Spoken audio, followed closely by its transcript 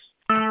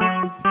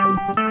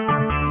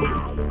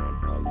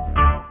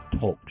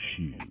Talk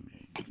shoes.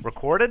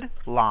 Recorded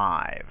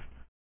live.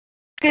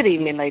 Good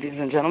evening, ladies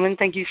and gentlemen.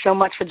 Thank you so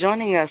much for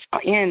joining us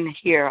in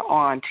here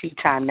on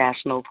two-time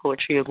National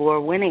Poetry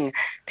Award-winning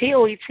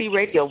P.O.E.T.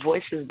 Radio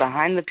Voices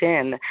Behind the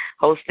Pen,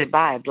 hosted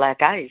by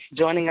BLAQ Ice.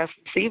 Joining us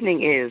this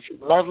evening is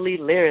lovely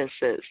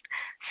lyricist,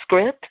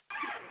 script,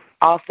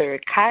 author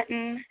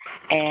Cotton,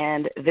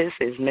 and this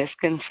is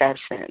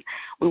Misconception.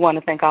 We want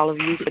to thank all of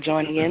you for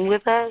joining in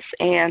with us,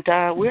 and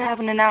we're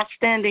having an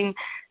outstanding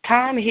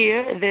time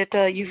here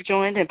that you've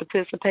joined and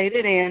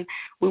participated in.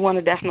 We want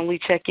to definitely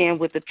check in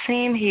with the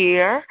team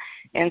here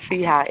and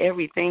see how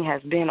everything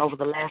has been over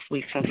the last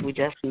week since we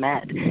just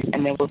met,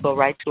 and then we'll go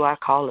right to our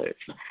callers.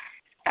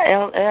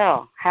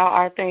 LL, how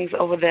are things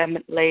over there,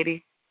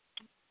 lady?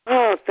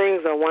 Oh,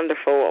 things are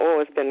wonderful. Oh,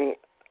 it's been,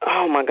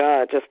 oh my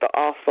God, just an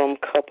awesome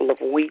couple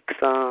of weeks.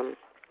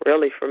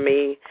 Really for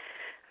me,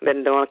 I've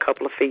been doing a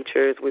couple of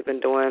features. We've been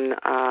doing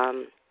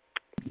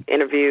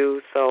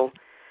interviews, so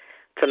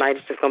tonight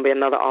is just going to be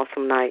another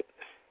awesome night.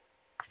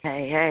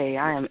 Hey,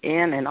 I am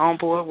in and on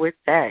board with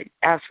that.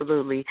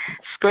 Absolutely.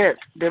 Script,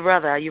 dear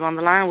brother, are you on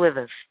the line with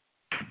us?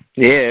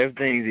 Yeah,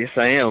 everything. Yes,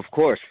 I am, of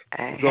course.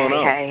 What's going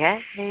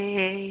on?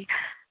 Hey.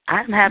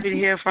 I'm happy to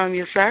hear from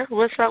you, sir.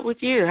 What's up with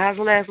you? How's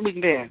the last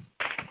week been?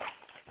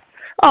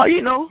 Oh,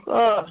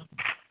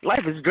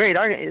 life is great.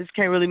 I just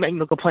can't really make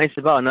no complaints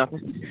about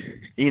nothing.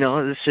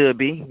 It should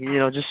be.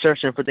 Just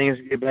searching for things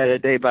to get better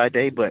day by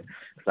day. But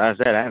besides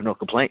that, I have no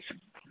complaints.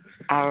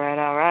 All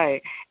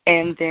right.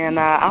 And then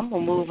I'm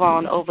going to move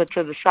on over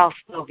to the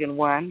soft-spoken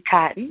one,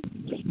 Cotton.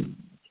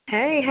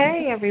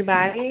 Hey,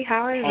 everybody.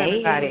 How is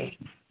everybody?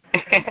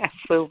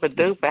 Super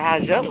duper.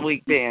 How's your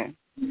week been?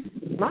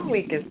 My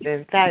week has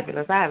been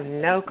fabulous. I have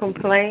no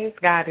complaints.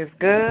 God is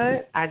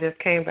good. I just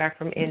came back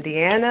from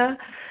Indiana,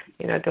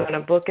 doing a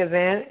book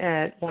event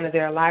at one of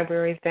their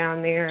libraries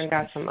down there and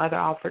got some other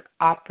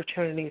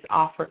opportunities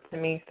offered to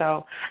me.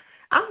 So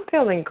I'm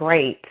feeling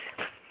great.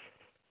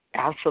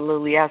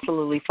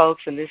 Absolutely,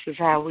 folks, and this is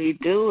how we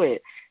do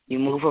it. You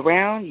move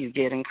around, you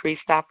get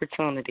increased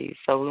opportunities.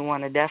 So we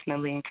want to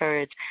definitely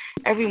encourage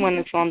everyone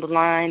that's on the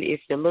line, if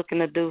you're looking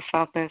to do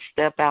something,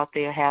 step out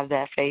there, have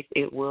that faith.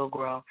 It will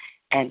grow,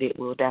 and it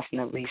will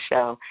definitely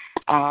show.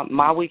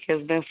 My week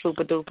has been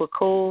super-duper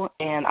cool,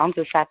 and I'm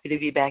just happy to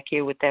be back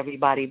here with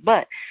everybody.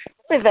 But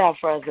without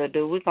further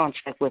ado, we're going to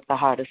check with the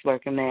hardest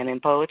working man in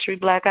poetry,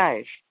 BLAQ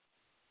Ice.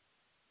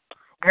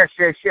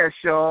 Yes,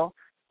 y'all.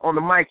 On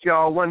the mic,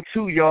 y'all. 1,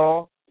 2,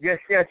 y'all. Yes,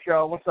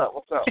 y'all. What's up?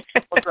 What's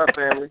up,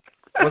 family?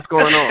 What's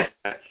going on?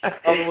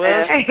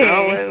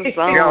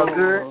 Y'all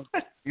good?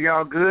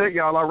 Y'all good?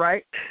 Y'all all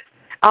right?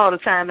 All the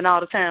time,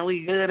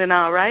 we good and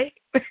all right?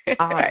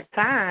 All the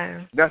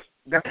time. That's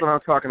what I'm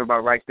talking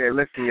about right there.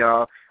 Listen,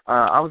 y'all.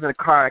 I was in a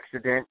car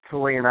accident.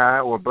 Toy and I,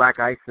 or BLAQ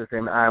Isis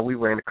and I, we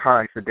were in a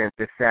car accident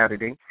this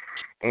Saturday.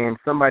 And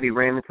somebody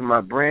ran into my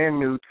brand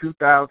new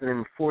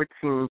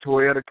 2014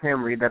 Toyota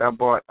Camry that I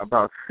bought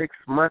about 6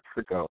 months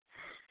ago.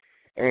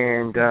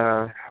 And,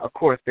 of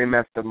course, they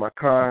messed up my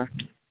car,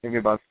 gave me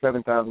about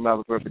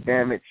 $7,000 worth of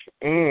damage,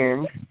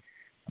 and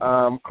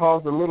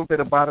caused a little bit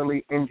of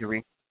bodily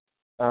injury.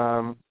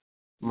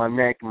 My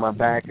neck and my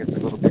back is a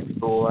little bit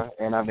sore,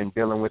 and I've been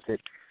dealing with it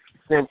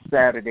since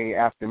Saturday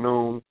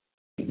afternoon.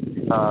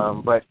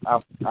 But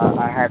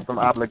I had some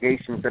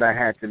obligations that I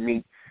had to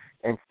meet.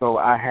 And so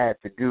I had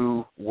to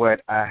do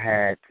what I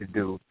had to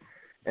do.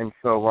 And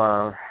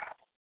so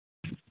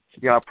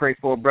y'all pray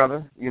for a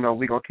brother. We're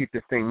going to keep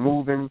this thing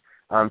moving.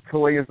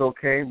 Toy is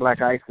okay.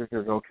 BLAQ Isis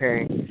is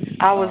okay.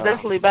 I was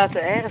definitely about to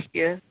ask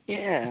you.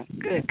 Yeah,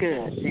 good.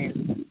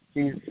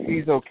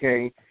 She's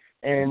okay.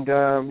 And,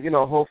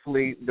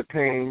 hopefully the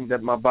pain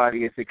that my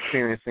body is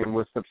experiencing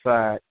will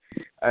subside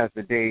as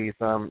the days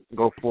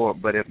go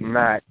forward. But if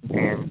not,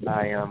 then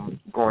I am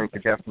going to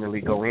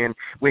definitely go in.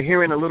 We're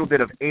hearing a little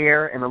bit of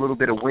air and a little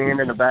bit of wind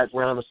in the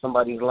background of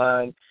somebody's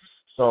line.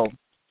 So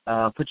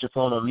put your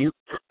phone on mute.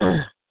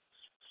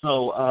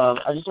 So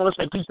I just want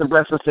to say peace and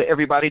blessings to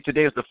everybody.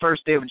 Today is the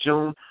first day of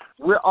June.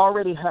 We're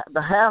already,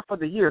 the half of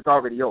the year is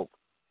already over.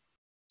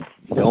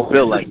 Don't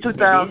feel like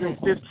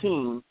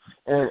 2015.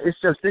 And it's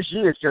just, this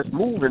year is just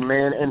moving,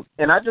 man.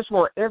 And I just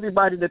want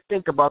everybody to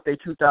think about their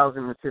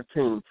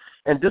 2015.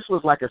 And this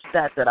was like a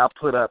stat that I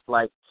put up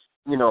like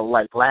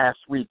last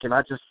week. And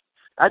I just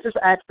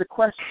asked the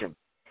question,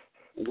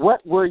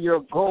 what were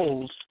your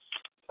goals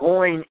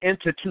going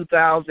into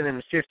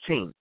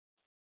 2015?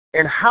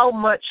 And how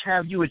much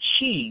have you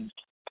achieved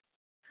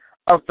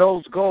of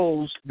those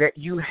goals that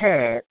you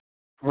had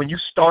when you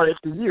started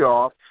the year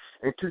off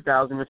in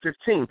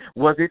 2015?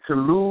 Was it to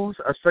lose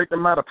a certain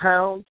amount of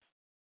pounds?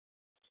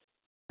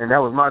 And that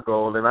was my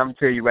goal, and I'm gonna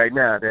tell you right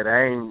now that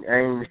I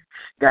ain't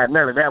got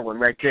none of that one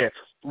right there.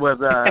 Was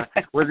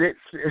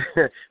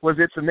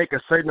it to make a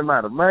certain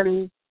amount of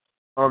money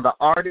on the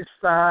artist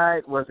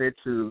side? Was it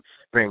to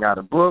bring out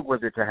a book?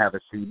 Was it to have a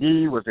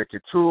CD? Was it to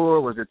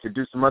tour? Was it to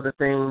do some other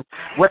things?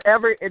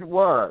 Whatever it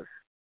was,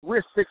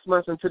 we're 6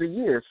 months into the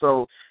year,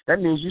 so that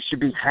means you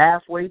should be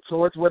halfway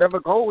towards whatever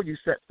goal you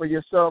set for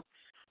yourself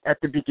at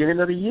the beginning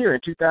of the year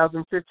in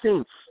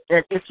 2015.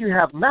 And if you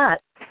have not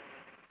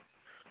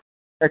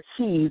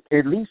achieved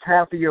at least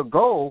half of your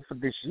goal for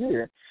this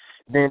year,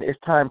 then it's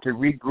time to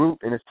regroup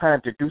and it's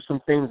time to do some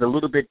things a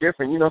little bit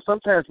different. You know,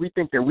 sometimes we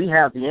think that we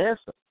have the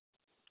answer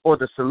or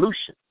the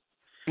solution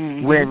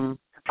when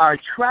our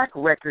track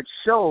record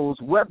shows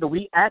whether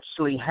we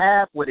actually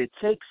have what it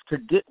takes to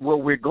get where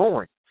we're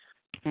going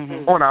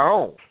on our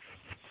own.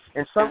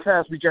 And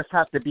sometimes we just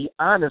have to be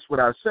honest with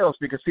ourselves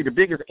because, see, the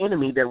biggest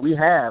enemy that we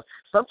have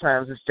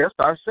sometimes is just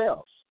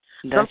ourselves.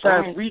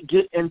 Sometimes we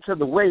get into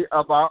the way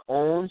of our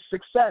own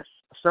success.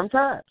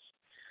 Sometimes.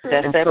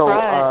 That's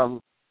right.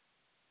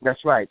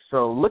 That's right.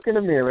 So look in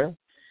the mirror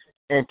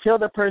and tell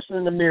the person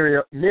in the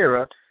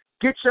mirror,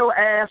 get your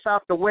ass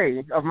out the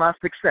way of my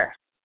success.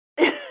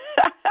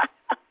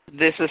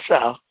 This is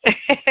so.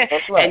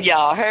 That's right. And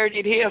y'all heard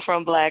it here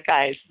from Black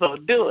Ice, so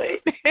do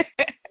it.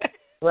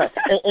 Right.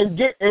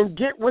 And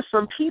get with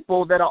some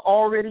people that are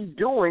already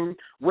doing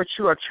what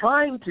you are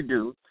trying to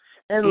do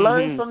and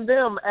learn from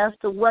them as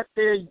to what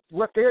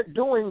they're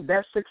doing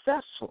that's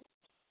successful.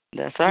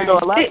 That's right. You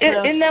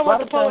know, isn't that what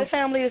the P.O.E.T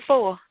family is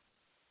for?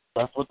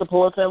 That's what the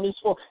P.O.E.T family is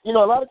for. You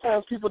know, a lot of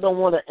times people don't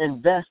want to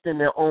invest in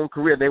their own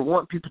career. They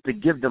want people to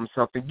give them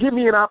something. Give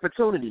me an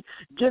opportunity.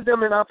 Give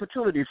them an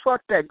opportunity.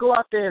 Fuck that. Go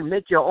out there and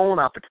make your own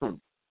opportunity.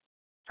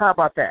 How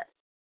about that?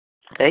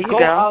 There you go.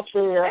 Go out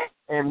there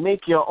and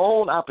make your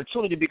own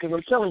opportunity because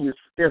I'm telling you,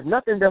 there's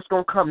nothing that's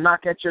going to come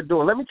knock at your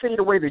door. Let me tell you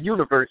the way the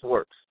universe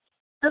works.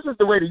 This is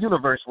the way the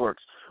universe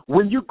works.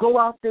 When you go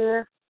out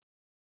there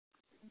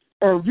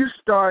and you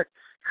start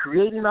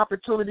creating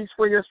opportunities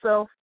for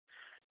yourself,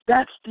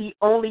 that's the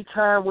only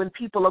time when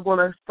people are going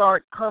to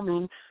start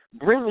coming,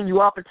 bringing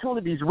you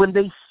opportunities, when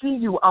they see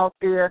you out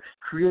there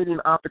creating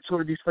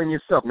opportunities for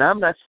yourself. Now, I'm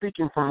not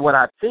speaking from what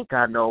I think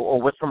I know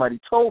or what somebody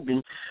told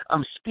me.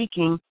 I'm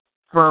speaking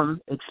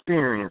from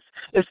experience.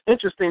 It's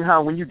interesting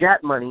how when you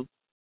got money,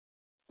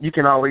 you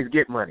can always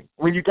get money.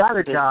 When you got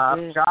a job,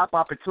 job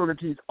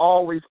opportunities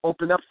always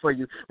open up for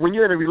you. When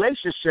you're in a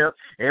relationship,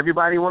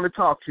 everybody want to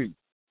talk to you.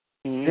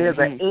 There's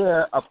an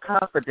air of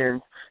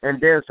confidence and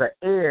there's an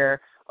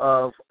air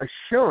of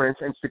assurance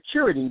and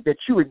security that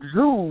you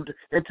exude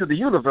into the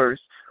universe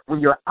when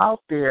you're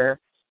out there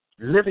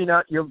living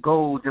out your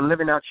goals and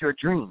living out your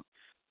dreams.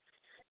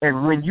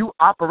 And when you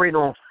operate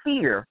on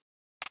fear,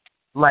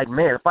 like,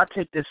 man, if I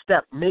take this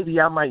step,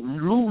 maybe I might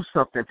lose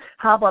something.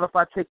 How about if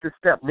I take this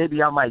step,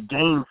 maybe I might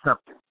gain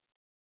something?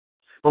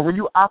 But when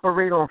you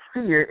operate on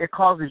fear, it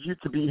causes you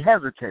to be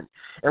hesitant.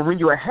 And when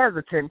you are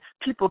hesitant,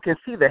 people can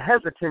see the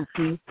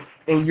hesitancy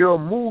in your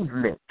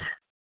movement.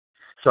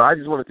 So I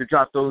just wanted to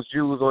drop those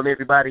jewels on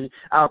everybody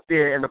out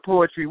there in the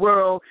poetry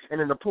world and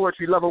in the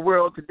poetry lover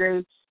world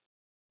today.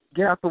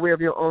 Get out the way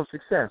of your own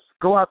success.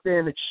 Go out there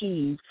and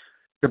achieve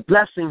the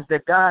blessings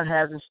that God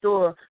has in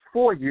store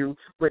for you,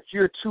 but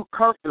you're too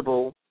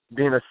comfortable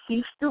being a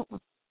C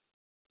student.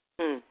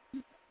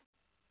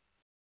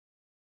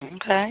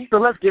 Okay. So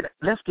let's get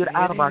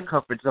out of our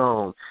comfort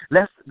zone.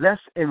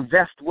 Let's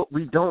invest what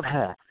we don't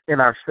have in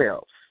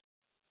ourselves.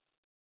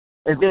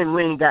 And then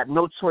we ain't got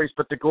no choice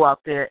but to go out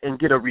there and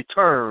get a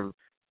return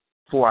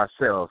for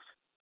ourselves.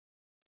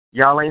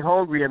 Y'all ain't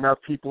hungry enough,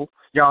 people.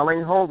 Y'all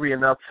ain't hungry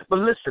enough. But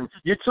listen,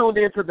 you're tuned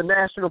into the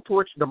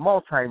the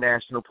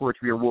multinational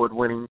poetry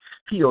award-winning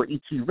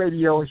P.O.E.T.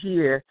 radio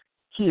here,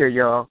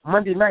 y'all.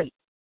 Monday night,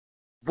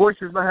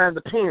 Voices Behind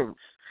the Pens.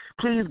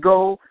 Please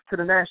go to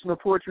the National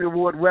Poetry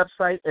Award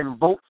website and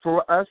vote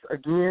for us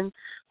again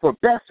for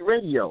Best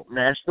Radio,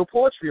 National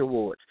Poetry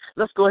Awards.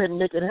 Let's go ahead and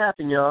make it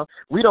happen, y'all.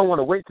 We don't want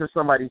to wait till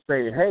somebody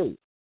say, hey,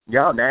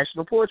 y'all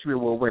National Poetry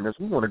Award winners.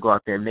 We want to go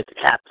out there and make it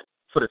happen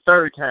for the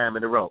third time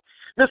in a row.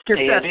 Miss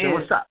Conception,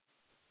 what's up?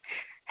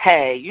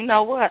 Hey, you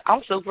know what?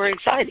 I'm super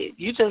excited.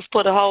 You just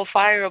put a whole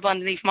fire up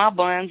underneath my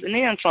buns and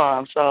then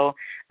some. So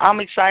I'm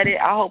excited.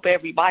 I hope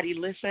everybody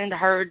listened,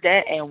 heard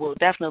that, and will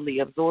definitely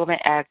absorb and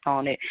act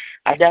on it.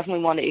 I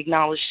definitely want to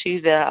acknowledge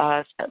you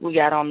that we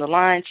got on the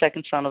line,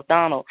 second son of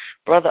Donald,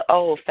 Brother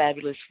O,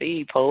 Fabulous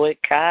Fee, Poet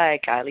Kai,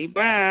 Kylie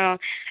Brown,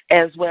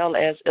 as well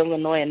as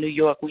Illinois and New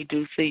York. We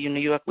do see you.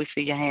 New York, we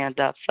see your hand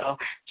up. So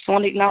just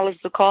want to acknowledge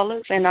the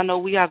callers, and I know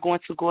we are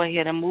going to go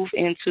ahead and move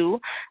into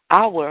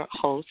our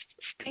host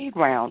speed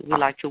round. We'd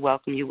like to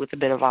welcome you with a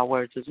bit of our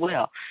words as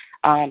well.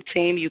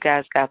 Team, you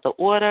guys got the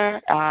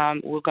order.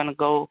 We're going to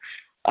go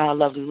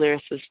Lovely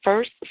Lyricist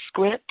first,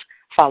 Script,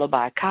 followed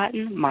by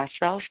Cotton,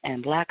 myself,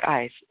 and Black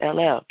Ice.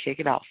 LL, kick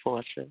it out for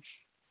us, sis.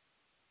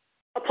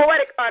 A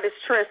poetic artist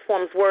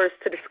transforms words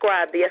to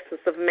describe the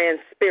essence of man's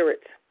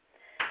spirit,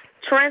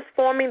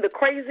 transforming the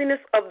craziness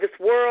of this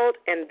world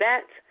and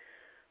that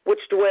which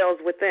dwells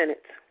within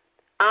it.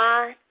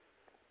 I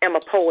am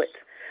a poet,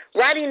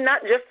 writing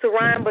not just to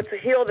rhyme, but to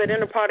heal that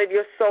inner part of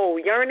your soul,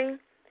 yearning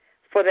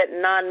for that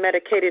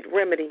non-medicated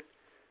remedy,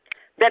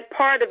 that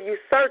part of you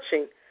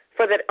searching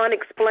for that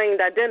unexplained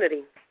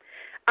identity.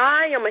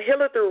 I am a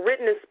healer through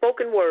written and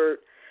spoken word,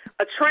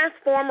 a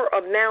transformer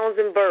of nouns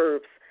and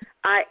verbs.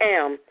 I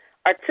am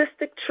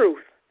artistic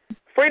truth,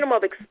 freedom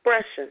of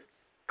expression,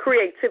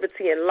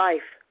 creativity in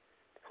life.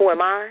 Who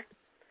am I?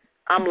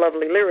 I'm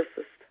Lovely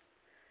Lyricist,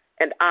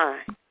 and I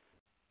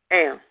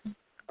am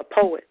a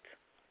poet.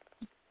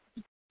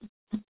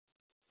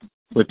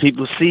 When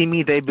people see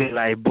me, they be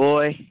like,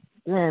 boy,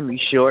 damn, you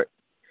short,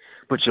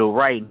 but your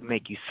writing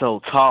make you so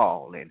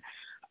tall. And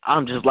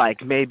I'm just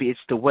like, maybe it's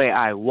the way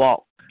I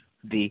walk,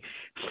 the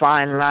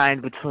fine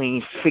line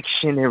between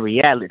fiction and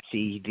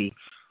reality, the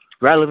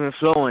relevant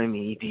flow in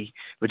me, the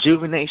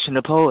rejuvenation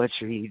of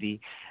poetry, the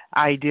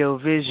ideal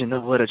vision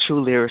of what a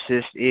true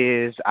lyricist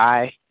is.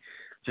 I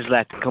just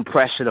let the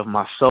compression of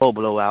my soul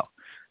blow out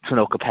to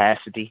no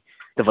capacity,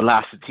 the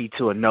velocity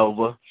to a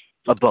nova,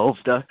 above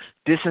the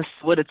distance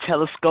what a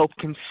telescope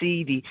can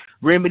see, the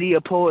remedy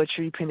of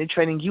poetry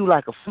penetrating you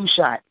like a flu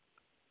shot.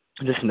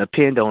 Listen, the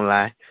pen don't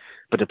lie,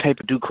 but the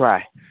paper do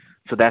cry.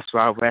 So that's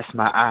where I rest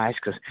my eyes,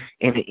 because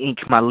in the ink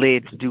my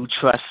lids do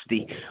trust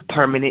the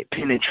permanent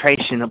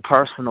penetration of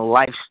personal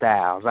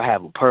lifestyles. I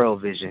have a pearl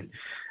vision,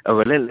 a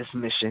relentless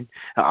mission,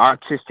 an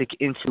artistic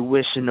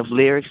intuition of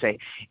lyrics, a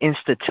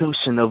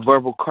institution of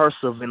verbal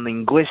cursive and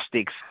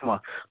linguistics. I'm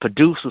a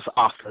producer's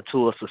author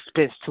to a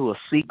suspense to a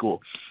sequel.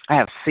 I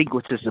have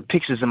sequences of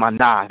pictures in my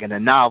noggin, a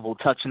novel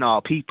touching all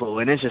people,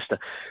 and it's just a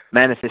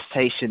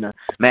manifestation, a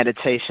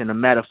meditation, of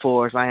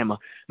metaphors. I am a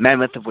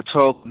mammoth of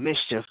rhetorical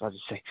mischief. I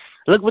just say,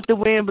 look what the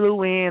wind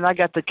blew in. I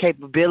got the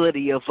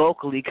capability of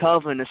vocally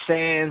covering the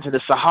sands of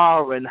the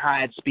Sahara in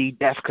high-speed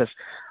death, because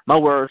my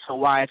words are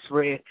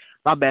widespread.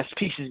 My best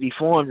pieces be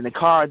formed in the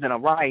car that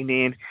I'm riding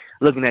in,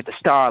 looking at the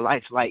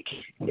starlights like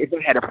if I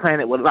had a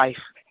planet with life.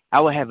 I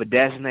would have a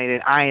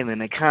designated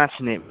island, a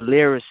continent,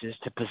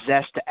 lyricist to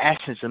possess the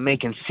essence of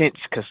making sense,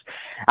 because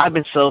I've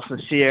been so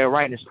sincere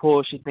writing this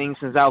poetry thing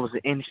since I was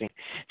an infant,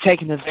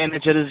 taking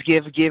advantage of this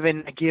gift,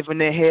 giving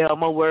the hell.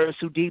 My words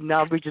too deep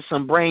now reaching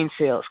some brain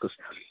cells, because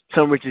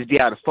some riches be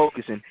out of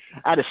focus, and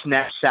I just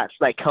snapshots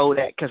like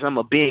Kodak, because I'm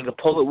being a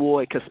poet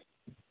warrior, because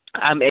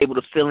I'm able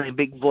to fill in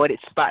big voided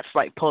spots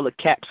like polar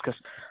caps, because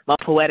my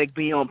poetic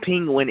be on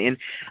penguin, and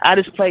I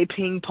just play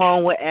ping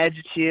pong with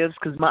adjectives,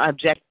 because my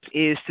objective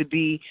is to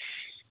be,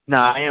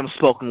 I am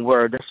spoken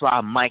word. That's why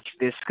I mic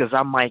this, because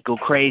I might go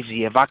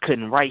crazy if I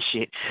couldn't write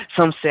shit.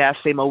 Some say I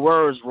say my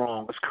words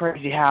wrong. It's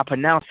crazy how I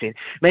pronounce it.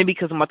 Maybe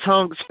because my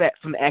tongue is fat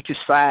from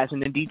exercise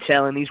and the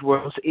detailing these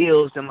words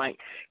ills, and like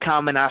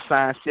common I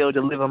find still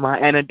deliver my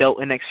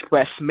antidote and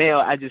express smell.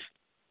 I just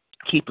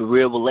keep it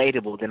real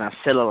relatable, then I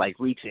sell it like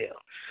retail,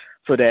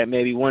 so that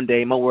maybe one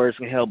day my words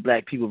can help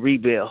black people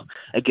rebuild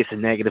against the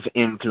negative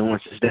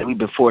influences that we've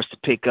been forced to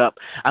pick up.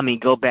 I mean,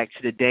 go back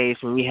to the days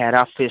when we had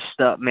our fists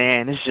up,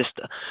 man. It's just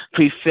a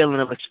pre-feeling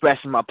of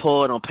expressing my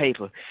poet on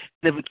paper.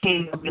 If a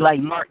king, I'd be like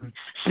Martin,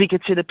 speaking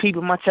to the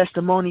people, my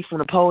testimony from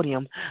the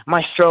podium.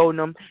 My strolling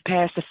them,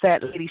 past the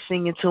fat lady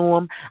singing to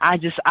them. I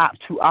just opt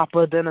to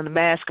opera, then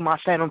unmask my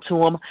phantom to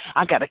them.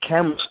 I got a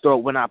camel's throat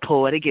when I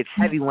poet. It gets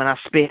heavy when I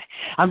spit.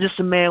 I'm just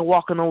a man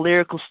walking on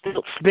lyrical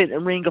stilts, spitting a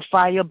ring of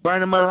fire,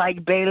 burning my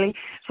like Bailey.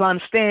 So I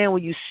understand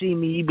when you see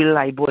me, you be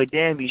like, boy,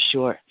 damn, you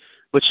short.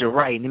 But you're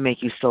right, and it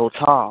make you so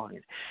tall.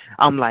 And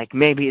I'm like,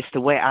 maybe it's the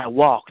way I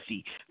walk,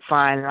 the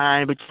fine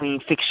line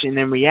between fiction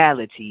and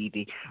reality,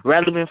 the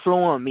relevant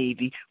flow on me,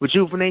 the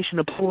rejuvenation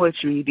of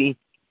poetry, the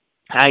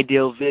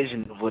ideal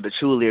vision of what a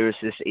true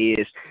lyricist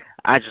is.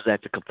 I just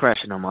let the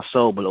compression on my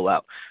soul blow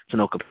out to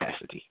no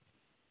capacity.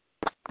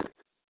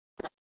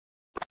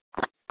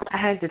 I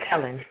had to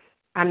tell him,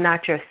 I'm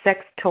not your sex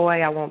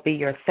toy. I won't be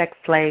your sex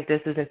slave. This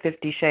isn't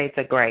 50 Shades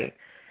of Grey.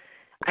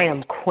 I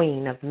am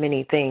queen of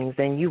many things,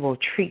 and you will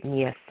treat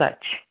me as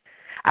such.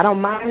 I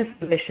don't mind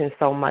submission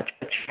so much,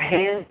 but your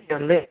hands, your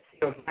lips,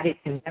 your body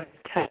can never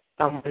touch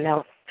someone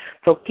else,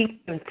 so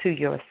keep them to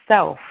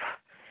yourself.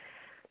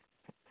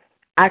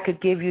 I could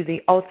give you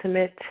the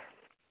ultimate,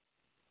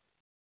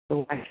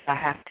 but I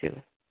have to.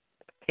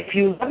 If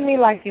you love me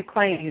like you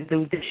claim you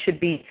do, this should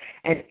be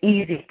an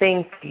easy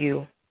thing for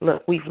you.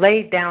 Look, we've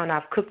laid down,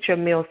 I've cooked your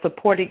meal,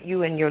 supported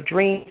you in your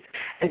dreams,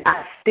 and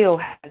I still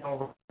have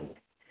no room.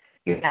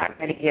 You're not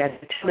ready yet.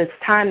 Until it's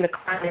time to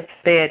climb into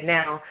bed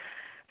now,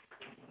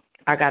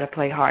 I got to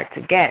play hard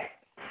to get.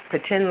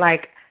 Pretend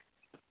like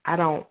I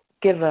don't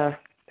give a,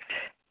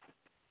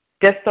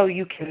 just so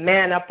you can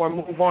man up or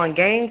move on.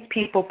 Games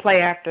people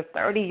play after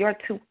 30, you're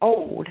too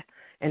old,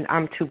 and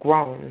I'm too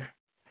grown.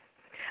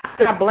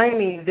 I'm not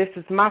blaming you. This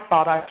is my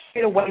fault. I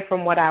strayed away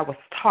from what I was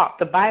taught.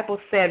 The Bible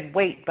said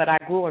wait, but I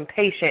grew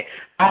impatient.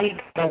 I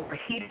got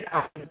overheated.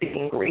 I was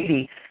being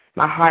greedy.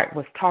 My heart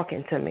was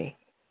talking to me.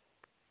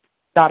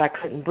 Thought I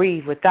couldn't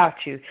breathe without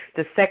you.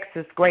 The sex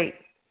is great.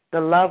 The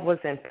love was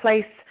in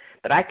place,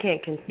 but I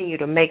can't continue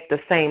to make the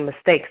same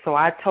mistake. So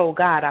I told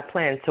God I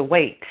plan to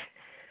wait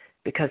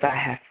because I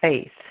have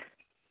faith.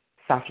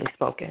 Softly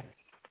spoken.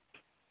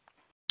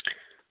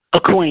 A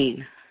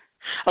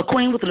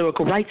queen with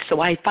lyrical rights,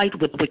 so I fight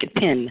with wicked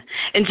pen,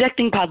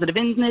 injecting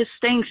positiveness,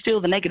 staying still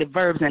the negative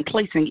verbs, and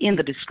placing in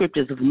the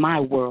descriptors of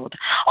my world,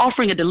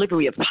 offering a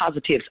delivery of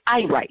positives.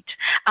 I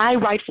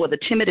write for the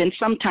timid and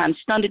sometimes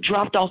stunned,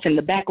 dropped off in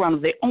the background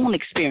of their own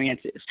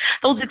experiences.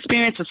 Those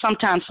experiences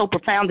sometimes so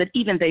profound that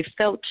even they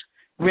felt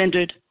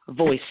rendered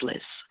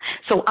voiceless.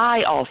 So I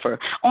offer,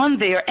 on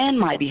their and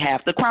my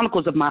behalf, the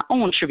chronicles of my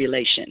own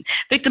tribulation,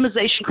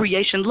 victimization,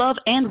 creation, love,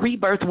 and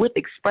rebirth with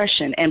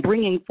expression, and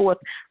bringing forth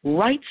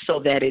right so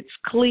that it's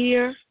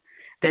clear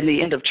that in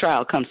the end of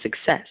trial comes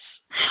success.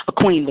 A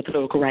queen with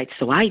lyrical rights,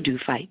 so I do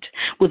fight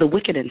with a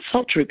wicked and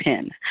sultry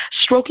pen,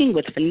 stroking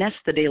with finesse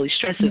the daily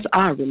stresses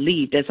are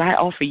relieved as I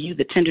offer you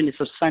the tenderness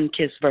of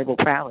sun-kissed verbal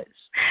prowess,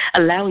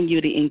 allowing you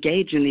to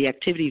engage in the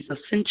activities of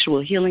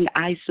sensual healing.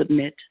 I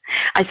submit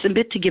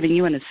to giving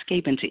you an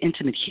escape into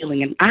intimate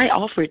healing, and I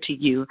offer it to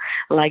you,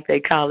 like they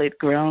call it,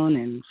 grown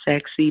and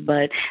sexy,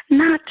 but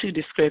not too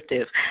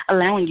descriptive,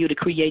 allowing you to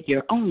create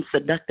your own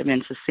seductive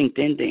and succinct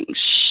endings.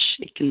 Shh,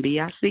 it can be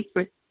our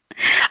secret.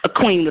 A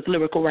queen with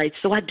lyrical rights,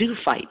 so I do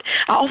fight.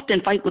 I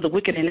often fight with a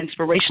wicked and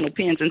inspirational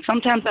pens, and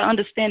sometimes I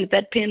understand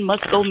that pen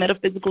must go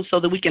metaphysical so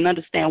that we can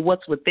understand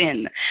what's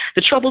within.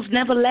 The troubles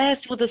never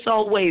last with us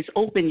always.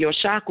 Open your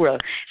chakra.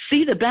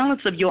 See the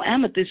balance of your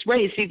amethyst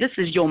rays. See, this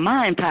is your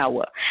mind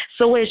power.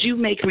 So as you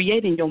may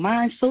create in your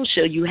mind, so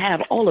shall you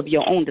have all of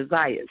your own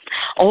desires.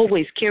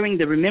 Always carrying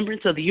the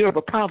remembrance of the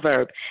Yoruba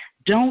proverb,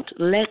 don't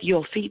let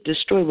your feet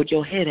destroy what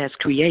your head has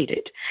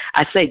created.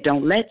 I say,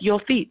 don't let your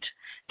feet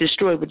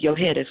destroy what your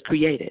head has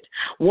created.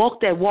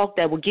 Walk that walk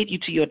that will get you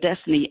to your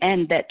destiny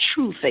and that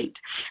true fate.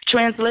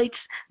 Translates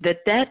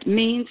that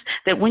means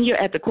that when you're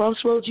at the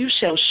crossroads, you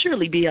shall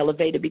surely be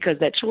elevated because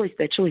that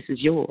choice is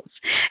yours.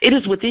 It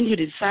is within you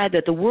to decide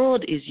that the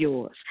world is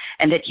yours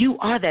and that you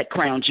are that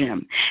crown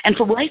gem. And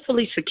for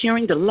rightfully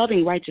securing the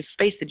loving, righteous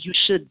space that you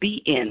should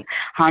be in,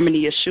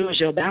 harmony assures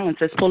your balance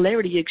as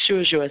polarity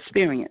assures your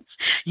experience.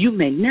 You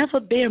may never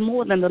bear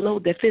more than the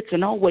load that fits,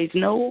 and always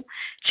know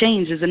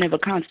change is an ever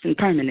constant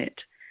permanent.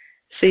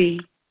 See,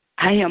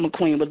 I am a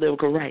queen with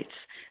lyrical rights.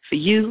 For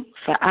you,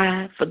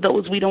 for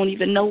those we don't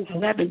even know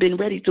who haven't been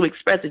ready to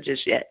express it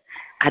just yet,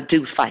 I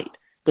do fight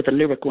with a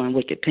lyrical and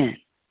wicked pen.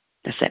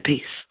 That's that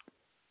piece.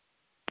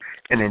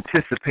 In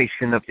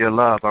anticipation of your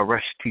love, I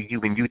rush to you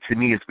and you to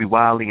me as we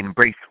wildly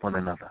embrace one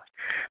another.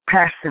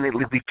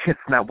 Passionately we kiss,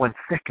 not 1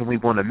 second we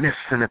want to miss,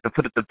 and at the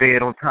foot of the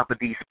bed on top of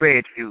these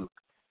spreads, you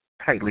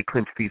tightly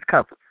clench these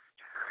covers.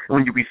 And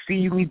when you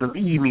receive me,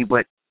 believe me,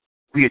 what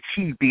we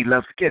achieve be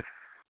love's gift.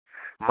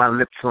 My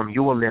lips on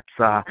your lips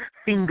are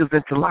fingers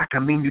interlock. I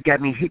mean, you got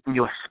me hitting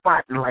your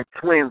spot, and like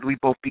twins, we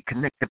both be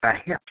connected by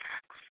hips.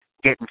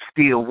 Getting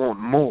still want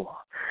more.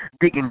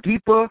 Digging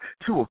deeper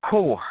to a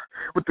core.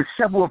 With the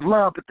shovel of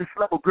love at this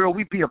level, girl,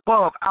 we be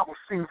above. Hours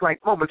seems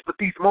like moments, but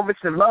these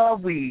moments in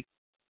love, we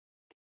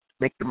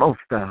make the most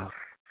of.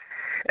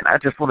 And I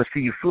just want to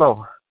see you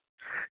flow.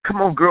 Come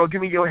on, girl,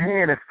 give me your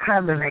hand. It's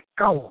time to let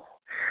go.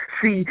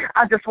 See,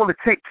 I just want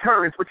to take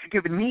turns. What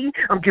you're giving me,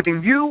 I'm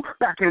giving you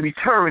back in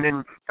return.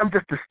 And I'm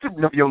just a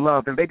student of your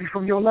love. And baby,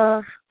 from your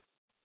love,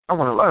 I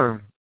want to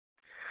learn.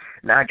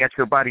 Now I got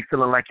your body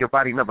feeling like your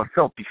body never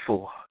felt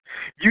before.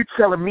 You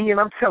telling me and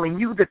I'm telling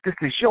you that this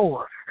is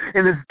yours.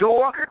 And this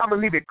door, I'm going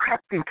to leave it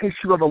cracked in case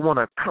you ever want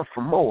to come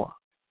for more.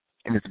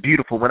 And it's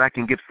beautiful when I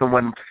can give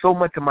someone so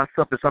much of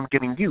myself as I'm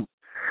giving you.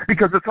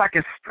 Because it's like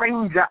a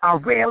stranger I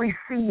rarely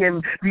see,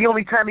 and the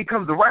only time he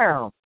comes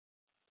around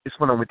is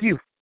when I'm with you.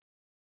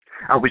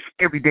 I wish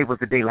every day was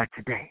a day like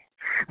today.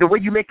 The way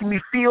you're making me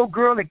feel,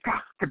 girl, it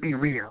got to be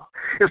real.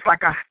 It's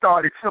like I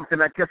started something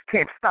I just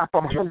can't stop.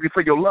 I'm hungry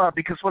for your love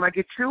because when I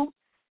get you,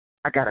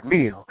 I got a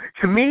meal.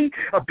 To me,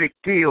 a big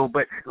deal,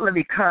 but let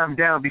me calm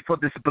down before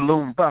this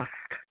balloon busts.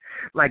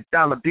 Like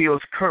dollar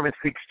bills, currency,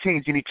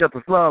 exchanging each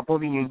other's love,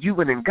 only in you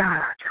and in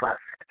God I trust.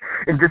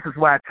 And this is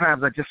why at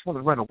times I just want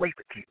to run away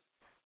with you.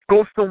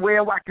 Go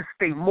somewhere where I can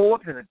stay more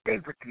than a day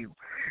with you.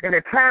 And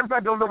at times I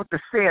don't know what to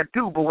say or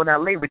do, but when I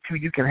lay with you,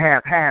 you can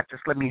have half.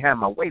 Just let me have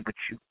my way with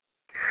you.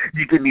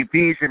 You give me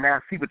vision, now I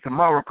see what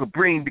tomorrow could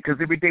bring, because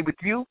every day with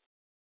you,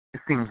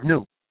 it seems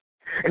new.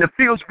 And it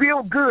feels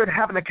real good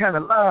having the kind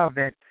of love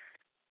that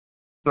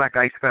Black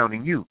Ice found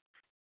in you.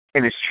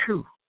 And it's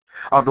true.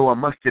 Although I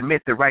must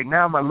admit that right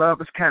now my love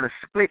is kind of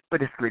split,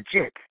 but it's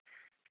legit.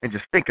 And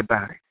just think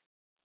about it.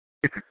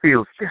 If it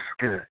feels this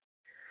good,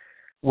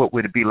 what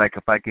would it be like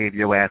if I gave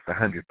your ass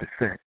 100%?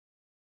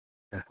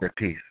 That's that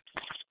piece.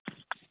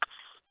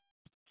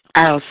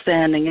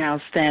 Outstanding.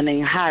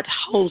 Hot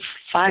host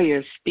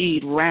fire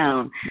speed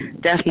round.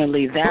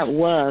 Definitely that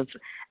was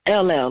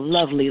LL,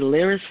 lovely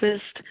lyricist.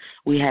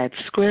 We had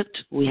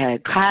Script, we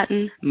had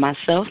Cotton,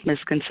 myself,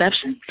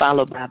 Misconception,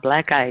 followed by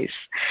Black Ice.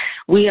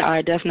 We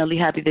are definitely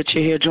happy that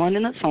you're here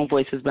joining us on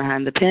Voices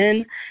Behind the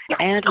Pen,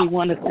 and we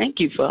want to thank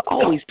you for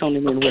always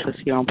tuning in with us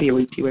here on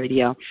P.O.E.T.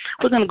 Radio.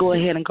 We're going to go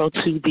ahead and go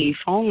to the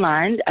phone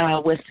line.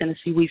 West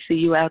Tennessee, we see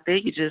you out there.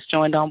 You just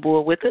joined on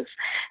board with us.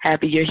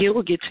 Happy you're here.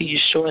 We'll get to you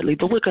shortly,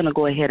 but we're going to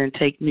go ahead and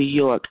take New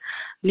York.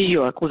 New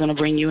York, we're going to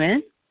bring you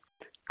in.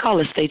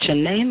 Caller, state your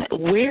name.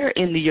 Where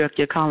in New York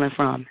you're calling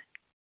from?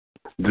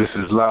 This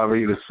is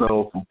Larry, the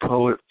soulful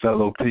poet,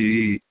 fellow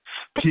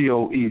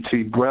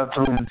P.O.E.T.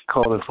 brethren,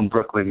 calling from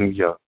Brooklyn, New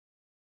York.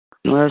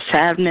 What's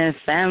happening,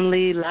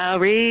 family?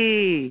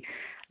 Larry.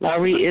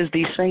 Larry is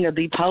the singer,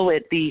 the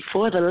poet, the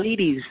For the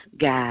Ladies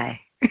guy.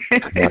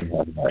 Yeah,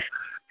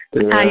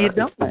 How you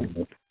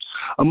doing?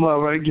 I'm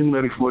all right, getting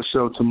ready for a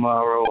show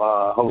tomorrow,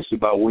 hosted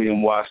by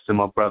William Washington,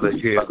 my brother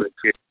here.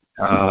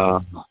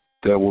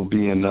 That will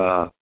be in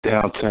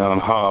downtown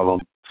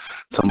Harlem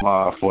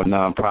tomorrow for a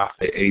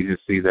nonprofit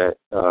agency that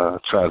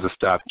tries to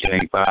stop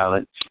gang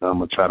violence. I'm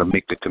going to try to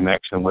make the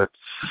connection with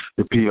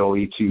the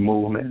P.O.E.T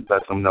movement,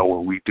 let them know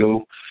what we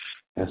do,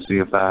 and see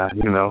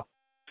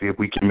if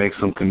we can make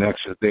some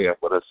connections there.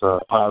 But it's a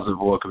positive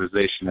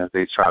organization as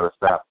they try to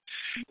stop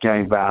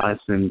gang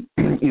violence in,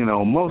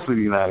 mostly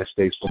the United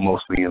States, but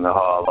mostly in the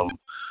Harlem,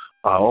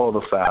 all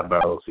the 5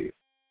 boroughs here.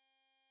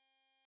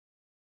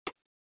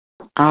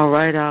 All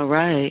right.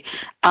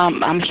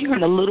 I'm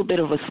hearing a little bit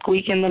of a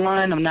squeak in the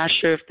line. I'm not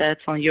sure if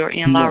that's on your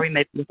end, Laurie.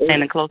 Maybe you're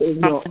standing close to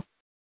something.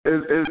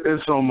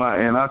 It's on my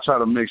end. I try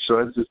to make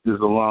sure it's just this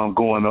alarm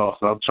going off,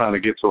 so I'm trying to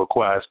get to a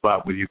quiet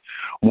spot where you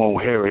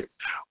won't hear it,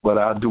 but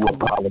I do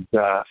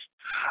apologize.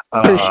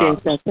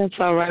 Appreciate that. That's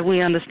all right.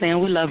 We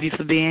understand. We love you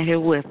for being here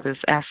with us.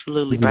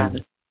 Absolutely, brother.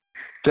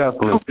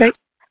 Definitely. Okay.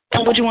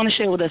 And what do you want to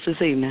share with us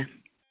this evening?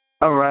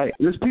 All right.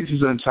 This piece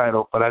is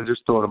untitled, but I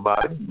just thought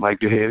about it.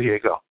 Like your head, here you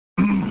go.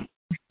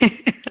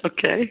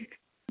 Okay.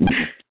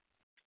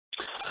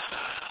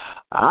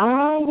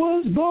 I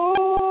was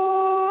born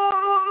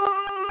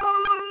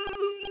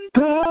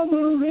by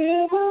the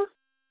river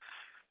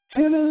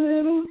in a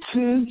little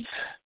tent.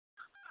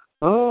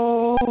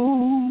 Oh,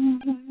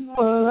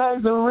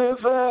 like the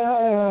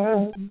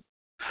river,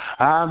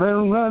 I've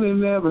been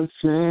running ever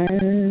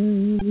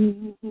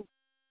since.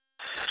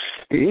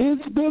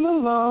 It's been a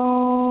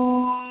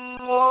long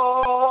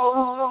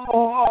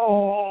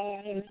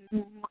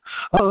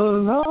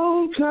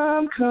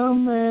time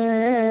coming,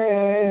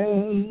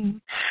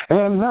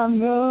 and I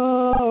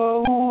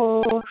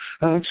know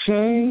a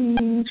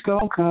change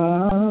gonna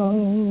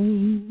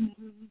come.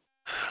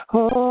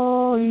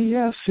 Oh,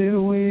 yes, it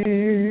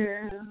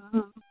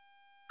will.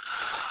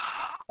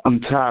 I'm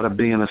tired of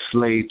being a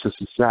slave to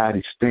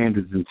society's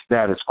standards and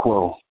status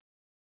quo.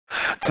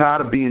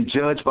 Tired of being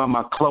judged by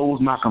my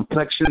clothes, my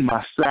complexion,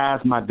 my size,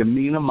 my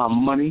demeanor, my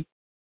money.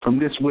 From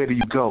this, where do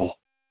you go?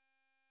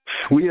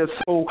 We are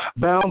so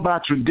bound by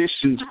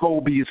traditions,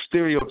 phobias,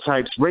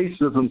 stereotypes,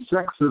 racism,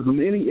 sexism,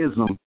 any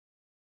ism.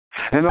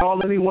 And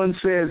all anyone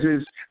says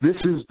is, this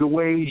is the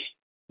way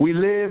we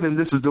live and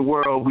this is the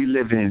world we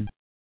live in.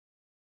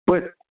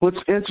 But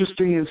what's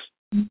interesting is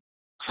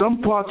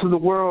some parts of the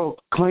world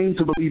claim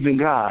to believe in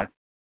God.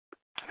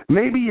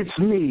 Maybe it's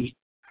me,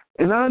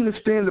 and I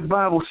understand the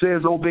Bible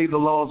says obey the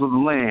laws of the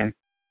land.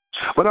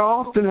 But I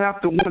often have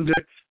to wonder,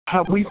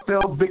 have we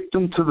fell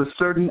victim to the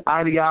certain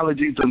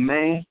ideologies of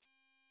man?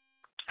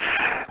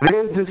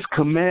 There's this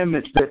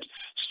commandment that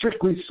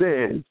strictly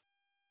says,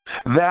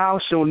 thou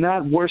shalt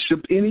not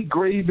worship any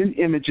graven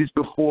images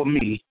before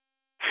me.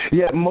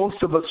 Yet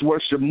most of us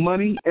worship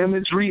money,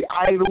 imagery,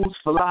 idols,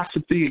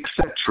 philosophy,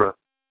 etc.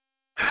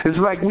 It's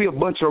like we're a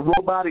bunch of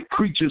robotic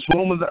creatures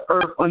roaming the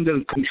earth under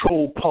a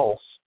controlled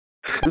pulse.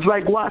 It's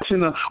like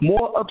watching a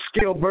more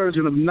upscale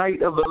version of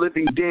Night of the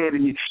Living Dead,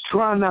 and you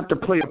try not to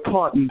play a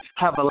part and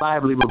have a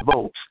lively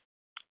revolt.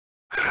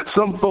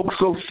 Some folks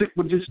so sick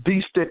with this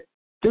beast that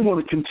they want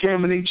to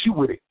contaminate you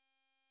with it.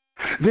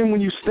 Then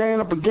when you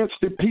stand up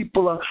against it,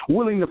 people are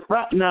willing to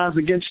fraternize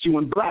against you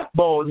and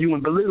blackball you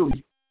and belittle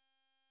you.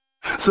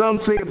 Some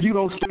say if you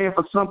don't stand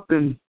for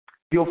something,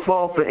 you'll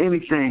fall for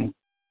anything.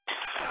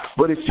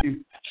 But if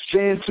you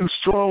stand too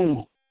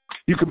strong,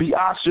 you could be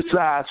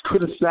ostracized,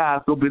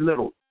 criticized, or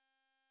belittled.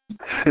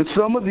 And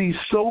some of these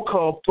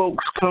so-called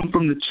folks come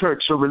from the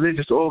church or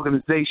religious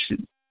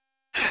organization.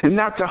 And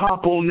not to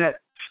hop on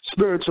that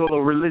spiritual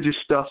or religious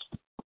stuff,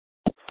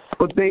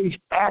 but they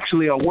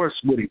actually are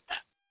worse with it.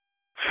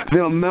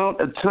 The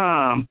amount of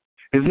time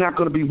is not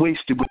going to be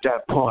wasted with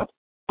that part.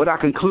 But I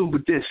conclude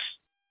with this.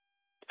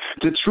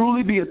 To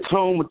truly be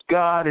atoned with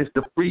God is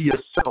to free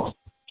yourself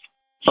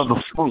of the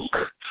funk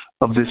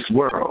of this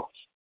world.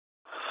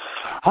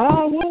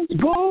 I was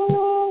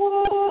born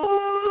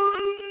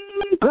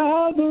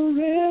by the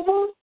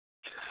river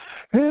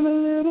in a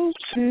little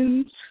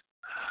tent.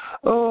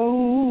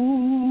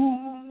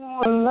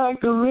 Oh, like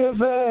the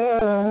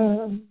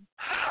river,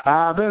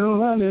 I've been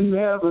running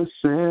ever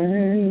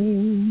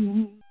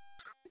since.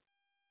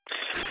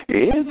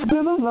 It's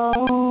been a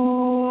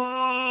long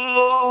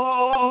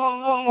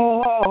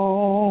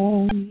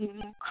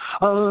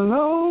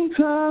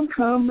time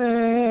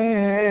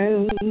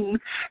coming,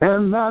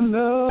 and I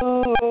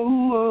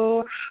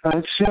know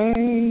a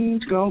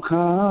change gonna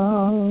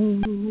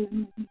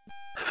come.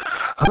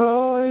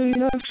 Oh,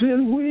 yes,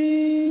 it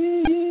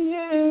will.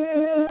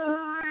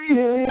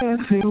 Yes,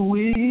 it will.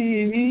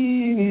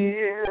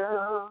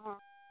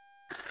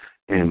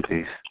 In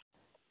peace.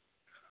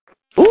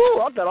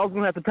 Ooh, I thought I was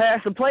going to have to pass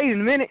the plate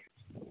in a minute.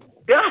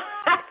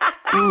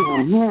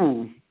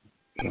 Mm-hmm.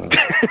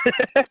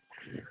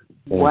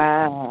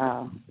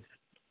 Wow.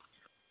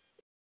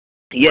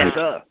 Yes,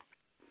 sir.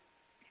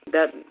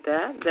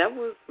 That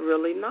was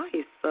really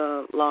nice,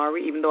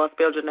 Laurie, even though I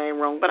spelled your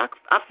name wrong, but I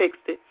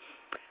fixed it.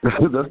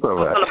 That's all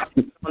right.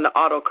 On the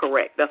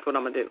autocorrect, that's what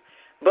I'm going to do.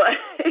 But,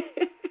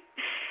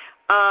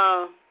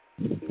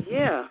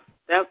 yeah,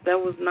 That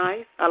was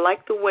nice. I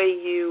like the way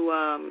you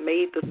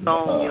made the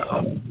song your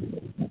own.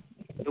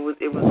 It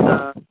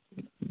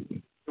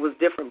was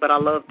different, but I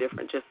love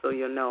different. Just so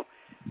you know,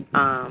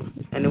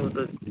 and it was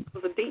a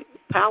deep,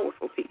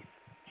 powerful piece.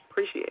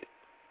 Appreciate it.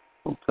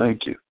 Well,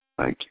 thank you.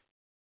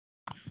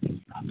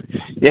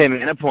 Yeah,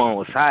 man, that poem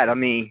was hot. I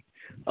mean,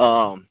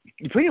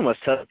 you pretty much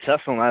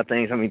touched on a lot of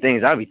things. I mean,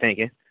 things I be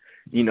thinking,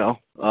 you know.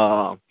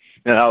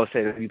 And I would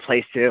say that we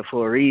placed here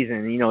for a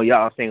reason. You know,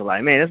 y'all think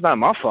like, man, it's not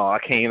my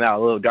fault. I came out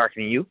a little darker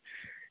than you.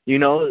 You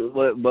know,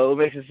 but what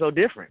makes it so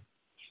different?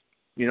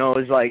 You know,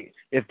 it's like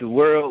if the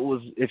world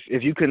was,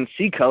 if you couldn't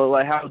see color,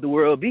 like how would the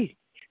world be?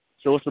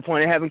 So what's the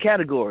point of having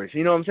categories?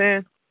 You know what I'm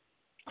saying?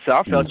 So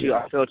I felt you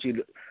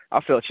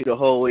the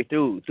whole way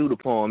through the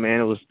poem, man.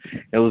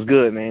 It was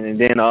good, man. And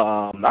then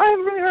I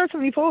haven't really heard so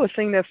many poets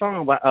sing that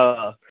song, but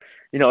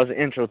you know, as an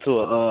intro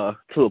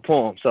to a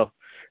poem. So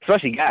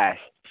especially guys.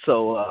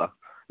 So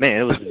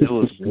man, it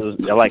was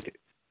I liked it.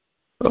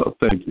 Oh,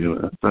 thank you,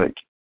 man. Thank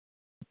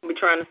you. We're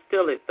trying to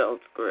steal it though,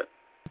 script.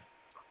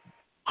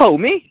 Oh,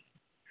 me?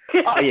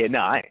 Oh yeah, no,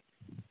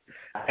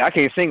 I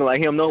can't sing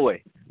like him, no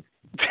way.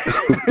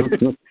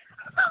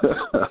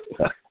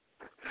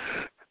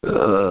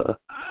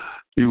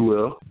 You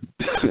will.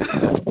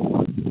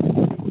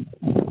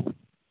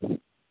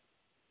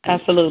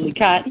 Absolutely.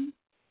 Cotton?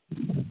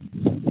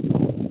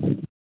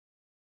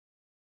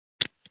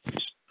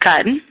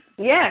 Cotton?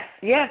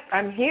 Yes,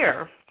 I'm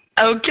here.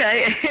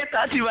 Okay. I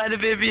thought you might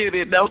have been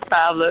muted. No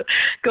problem.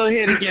 Go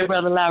ahead and give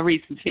Brother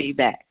Lowry some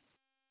feedback.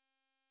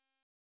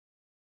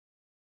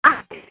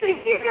 I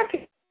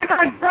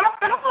got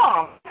dropped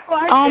off.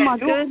 Oh, my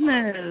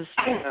goodness.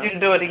 You can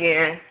do it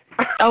again.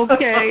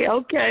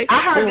 Okay.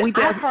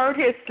 I heard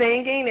his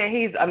singing, and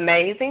he's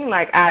amazing.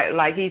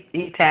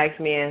 He tags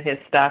me in his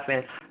stuff,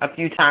 and a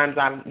few times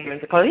I'm giving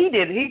because he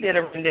did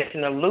a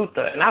rendition of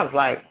Luther, and I was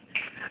like,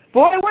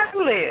 boy, where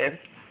you live?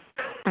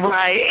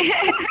 Right.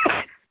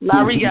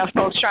 Larry got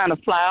folks trying to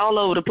fly all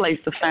over the place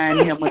to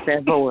find him with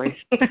that voice.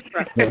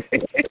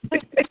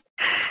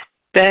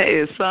 That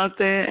is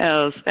something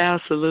else.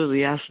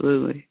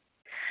 Absolutely.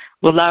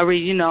 Well, Larry,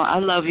 you know, I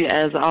love you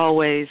as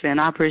always, and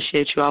I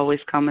appreciate you always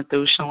coming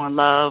through, showing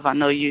love. I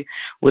know you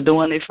were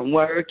doing it from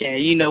work,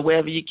 and, you know,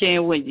 wherever you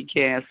can, when you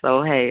can.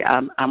 So, hey,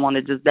 I want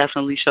to just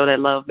definitely show that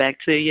love back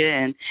to you,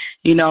 and,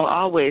 you know,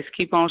 always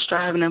keep on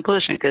striving and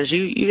pushing because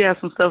you got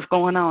some stuff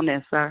going on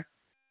there, sir.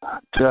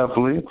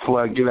 Definitely.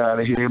 Before I get out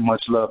of here,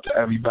 much love to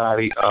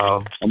everybody.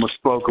 I'm a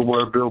spoken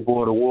word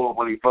Billboard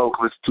award-winning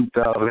vocalist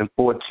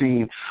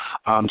 2014.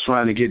 I'm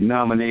trying to get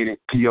nominated.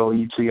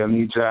 P.O.E.T. I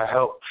need your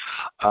help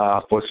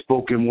for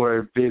spoken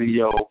word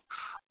video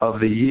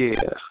of the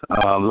year.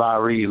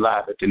 Larry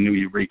live at the New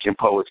Eureka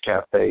Poets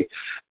Cafe,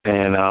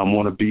 and I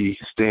want to be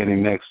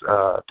standing next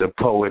to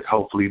Poet.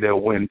 Hopefully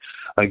they'll win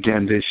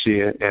again this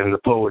year, and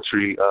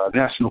the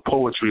National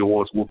Poetry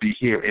Awards will be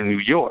here in New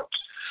York.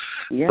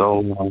 Yeah.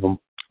 So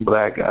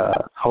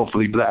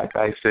hopefully Black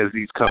Ice says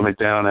he's coming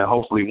down, and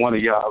hopefully one of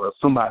y'all or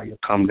somebody will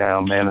come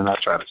down, man, and I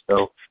try to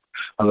show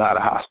a lot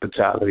of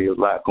hospitality, a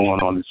lot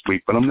going on this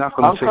week. But I'm not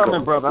going to. I'm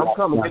coming, brother. I'm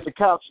coming. Get the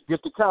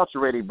couch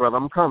ready, brother.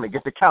 I'm coming.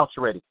 Get the couch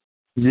ready.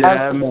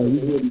 Yeah,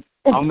 man.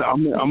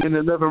 I'm in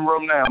the living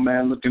room now,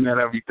 man, looking at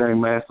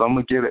everything, man. So I'm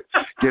gonna get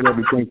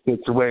everything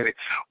situated.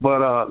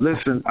 But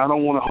listen, I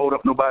don't want to hold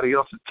up nobody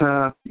else's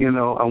time. You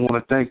know, I want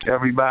to thank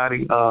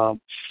everybody.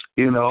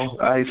 You know,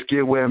 Ice,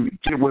 get with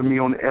me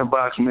on the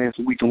inbox, man,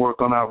 so we can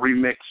work on our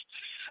remix.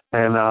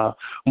 And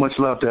much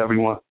love to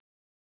everyone.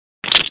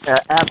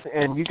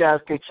 And you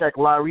guys can check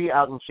Larry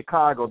out in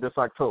Chicago this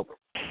October.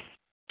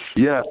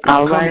 Yeah.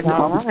 All right.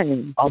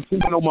 I'm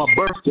thinking on my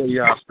birthday,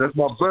 y'all. That's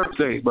my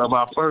birthday, by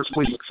my first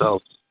week, so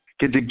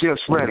get the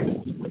gifts ready.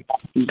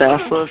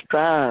 That's what's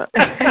up.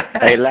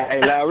 Hey,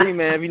 Larry,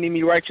 man, if you need me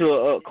to write you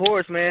a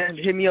chorus, man,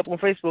 hit me up on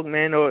Facebook,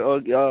 man, or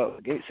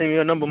send me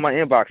your number in my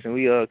inbox, and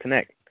we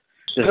connect.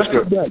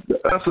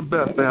 That's the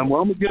best, man.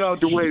 Well, I'm going to get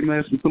out the way,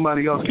 man, so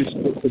somebody else can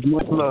speak.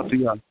 Much love to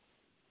y'all.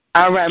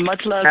 All right.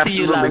 Much love to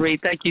you, Larry.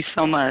 Thank you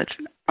so much.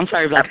 I'm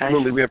sorry, Black Ice.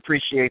 Absolutely. We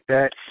appreciate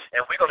that.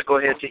 And we're going to go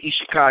ahead to East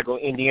Chicago,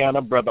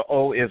 Indiana. Brother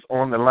O is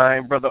on the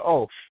line. Brother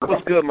O,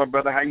 what's good, my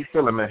brother? How you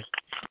feeling, man?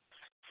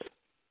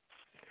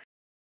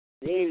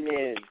 Good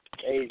evening,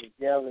 ladies and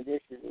gentlemen.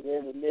 This is the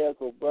Living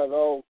Miracle, Brother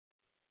O,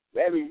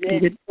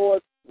 representing for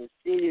the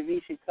city of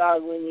East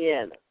Chicago,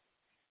 Indiana.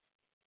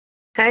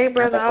 Hey,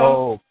 Brother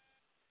O.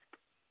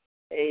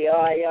 Hey,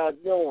 how y'all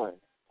doing?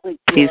 Quick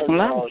peace and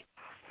love.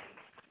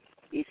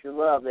 Peace and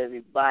love,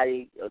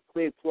 everybody. A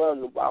quick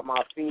plug about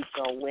my feast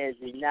on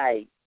Wednesday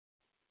night.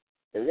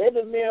 The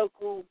Living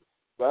Miracle,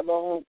 Brother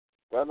O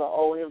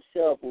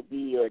himself will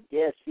be a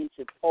guest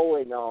featured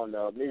poet on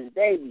Miss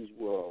Davies'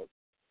 World,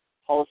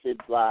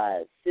 hosted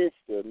by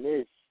Sister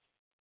Miss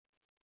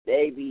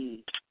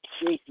Baby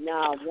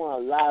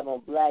 691 live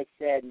on Black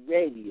Satin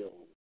Radio.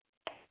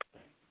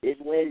 This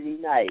Wednesday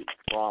night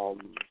from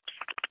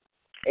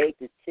 8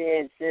 to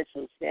 10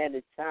 Central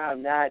Standard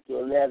Time, 9 to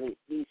 11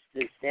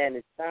 Eastern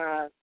Standard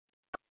Time.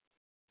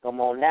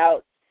 Come on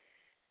out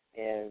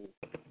and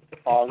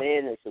call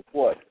in and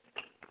support.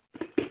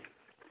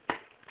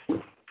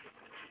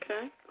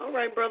 Okay. All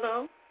right, Brother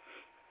O.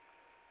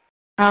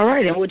 All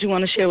right, and what do you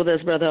want to share with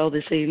us, Brother O,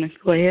 this evening?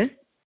 Go ahead.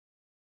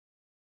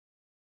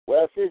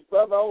 Well, since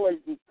Brother O has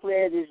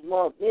declared this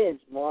month Men's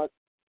Month,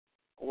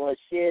 I want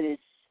to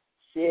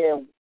share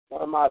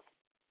one of my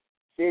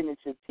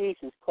signature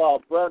pieces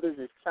called Brothers,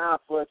 It's Time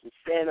for Us to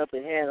Stand Up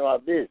and Handle Our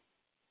Business.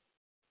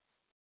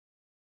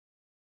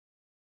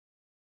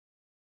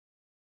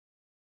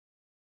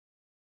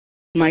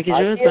 Mike is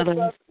yours,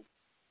 Brother.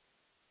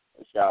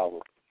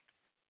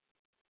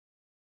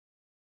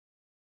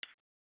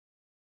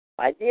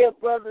 My dear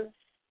brothers,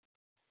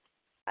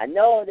 I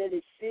know that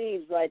it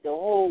seems like the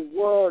whole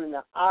world and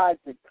the odds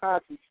are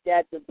constantly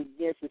stacked up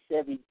against us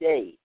every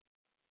day.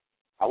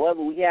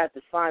 However, we have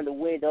to find a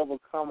way to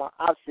overcome our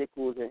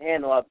obstacles and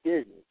handle our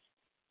business.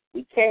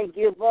 We can't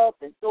give up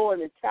and throw in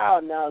the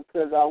towel now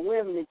because our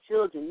women and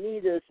children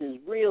need us as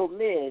real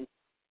men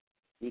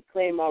to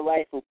reclaim our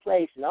rightful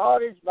place. And all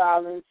this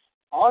violence,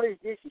 all this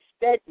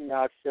disrespecting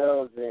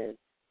ourselves, and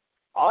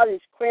all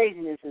this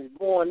craziness is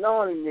going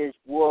on in this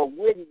world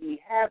wouldn't be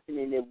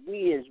happening if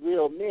we as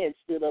real men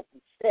stood up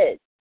and said,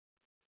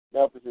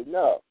 enough is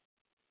enough.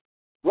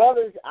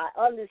 Brothers, I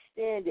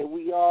understand that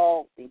we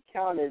all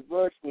encounter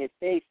adversity and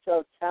face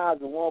tough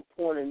times at one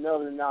point or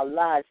another in our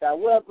lives.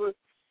 However,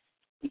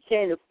 we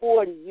can't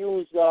afford to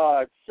use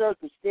our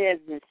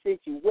circumstances and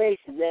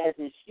situations as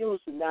an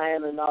excuse for not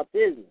handling our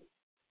business.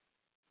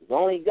 Because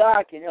only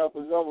God can help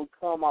us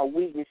overcome our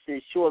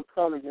weaknesses,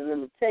 shortcomings, and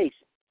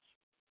limitations.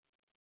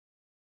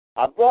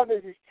 Our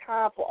brothers, it's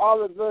time for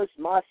all of us,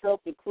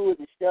 myself included,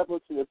 to step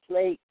up to the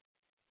plate,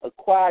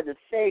 acquire the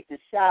faith the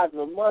size of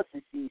a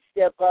mustard seed,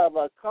 step out of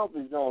our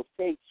comfort zones,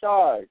 take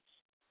charge,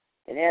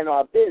 and handle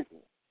our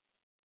business.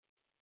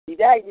 See,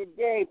 back in the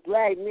day,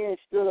 black men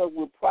stood up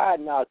with pride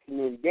in our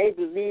community. They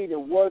believed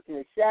in working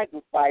and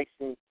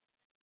sacrificing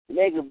to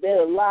make a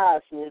better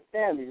lives for their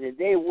families, and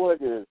they were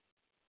the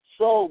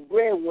sole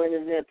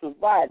breadwinners and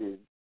providers.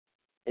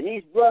 And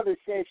these brothers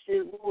set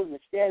strict rules and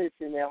standards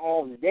in their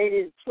homes. They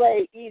didn't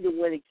play either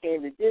when it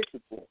came to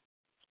discipline.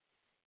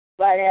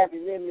 Despite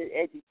having limited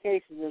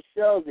education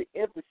themselves, they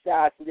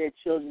emphasized to their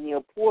children the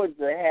importance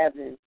of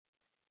having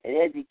an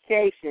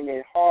education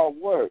and hard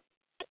work.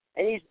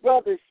 And these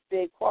brothers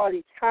spent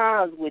quality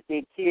times with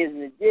their kids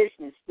in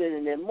addition to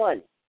spending their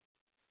money.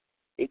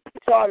 They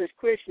taught us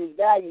Christian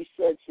values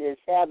such as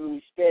having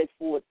respect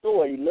for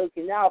authority,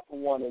 looking out for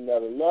one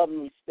another, loving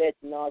and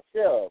respecting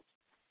ourselves,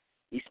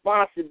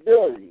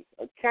 responsibility,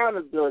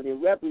 accountability,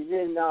 and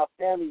representing our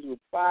families with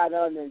pride,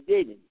 honor, and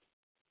dignity.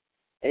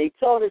 And he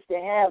told us to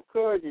have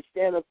courage and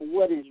stand up for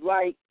what is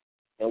right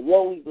and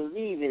what we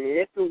believe in. And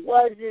if it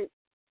wasn't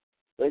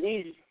for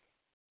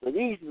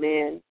these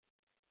men,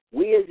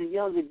 we as a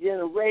younger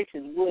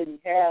generation wouldn't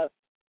have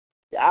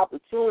the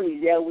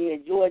opportunities that we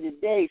enjoy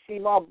today. See,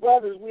 my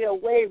brothers, we are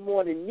way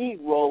more than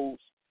Negroes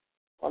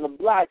on the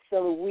block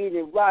selling weed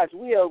and rocks.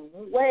 We are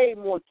way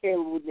more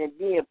capable than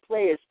being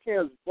players,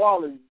 pimps,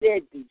 ballers,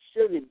 deadbeats,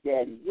 sugar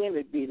daddies,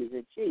 women beaters,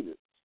 and cheaters.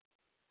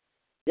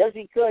 Just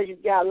because you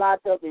got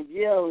locked up in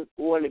jail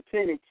or in the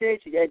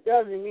penitentiary, that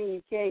doesn't mean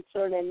you can't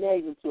turn that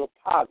negative into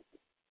a positive.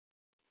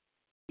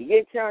 You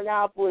get turned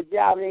out for a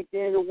job, it ain't the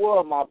end of the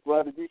world, my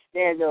brother. Just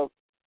stand up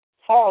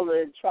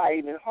taller and try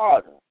even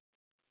harder.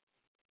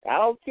 I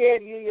don't care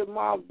if you and your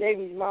mom,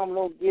 baby's mom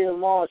don't get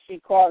along, she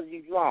causes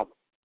you drama.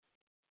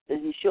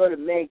 Just be sure to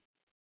make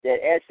that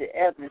extra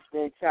effort and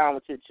spend time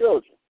with your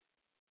children.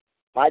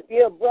 My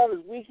dear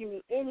brothers, we can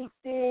be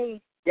anything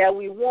that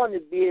we want to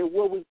be and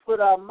what we put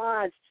our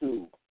minds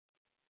to.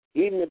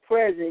 Even the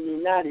President of the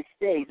United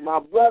States. My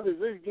brothers,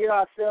 let's get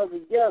ourselves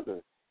together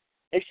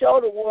and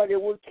show the world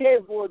that we're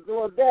capable of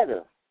doing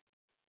better.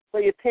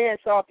 Pull your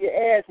pants off your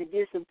ass and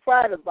get some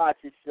pride about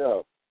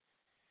yourself.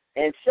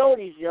 And show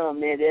these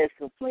young men that it's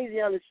completely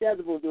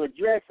unacceptable to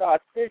address our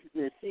sisters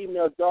and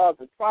female dogs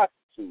and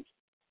prostitutes.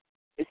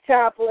 It's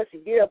time for us to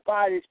get up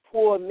out of this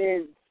poor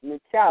man's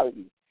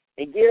mentality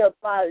and get up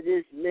out of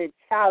this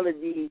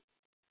mentality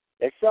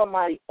that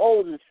somebody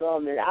owes us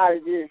something, out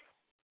of this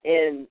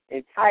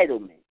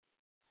entitlement.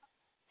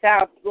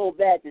 Time to go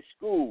back to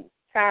school.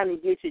 Time to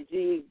get your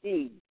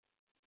GED,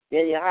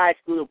 then your high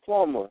school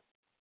diploma,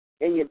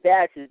 then your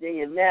bachelor's, then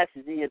your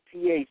master's, then your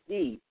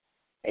PhD.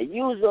 And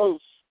use those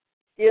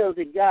skills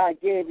that God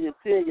gave you to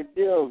pay your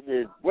bills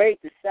and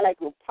break the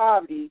cycle of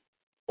poverty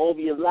over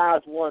your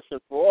lives once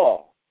and for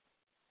all.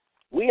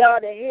 We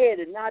are the head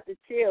and not the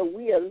tail.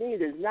 We are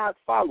leaders, not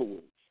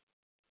followers.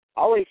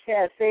 Always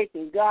have faith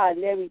in God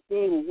and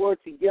everything will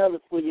work together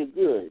for your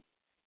good.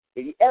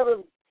 If you ever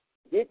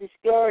get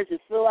discouraged and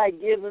feel like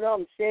giving up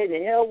and say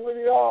the hell with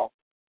it all,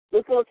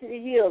 look up to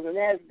the hills and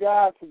ask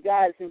God for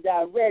guidance and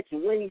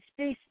direction. When he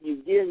speaks to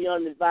you, give him your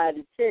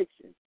undivided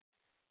attention.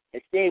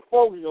 And stay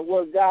focused on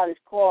what God has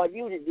called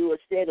you to do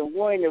instead of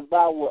worrying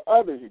about what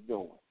others are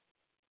doing.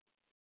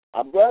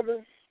 Our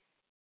brothers,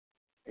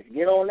 let's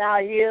get on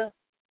out here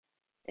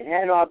and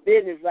handle our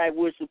business like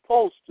we're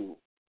supposed to.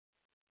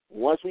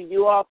 Once we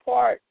do our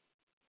part,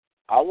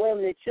 our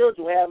women and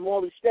children will have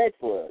more respect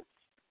for us.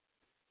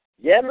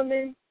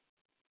 Gentlemen,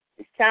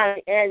 it's time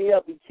to ante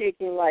up and kick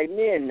in like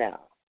men now.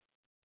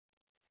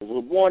 Because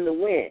we're born to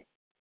win.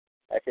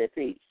 That's that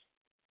peace.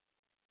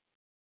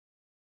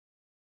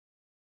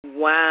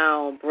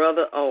 Wow,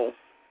 Brother O.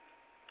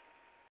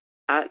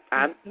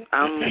 I'm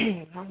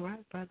all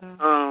right, brother.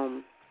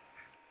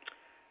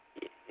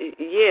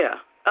 Yeah.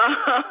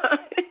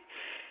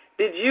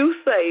 Did you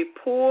say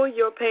pull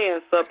your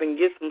pants up and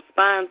get some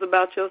spines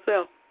about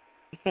yourself?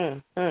 Yeah,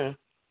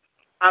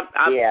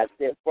 I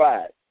said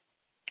pride.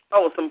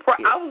 Oh, some pride.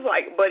 Yeah. I was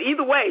like, but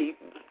either way,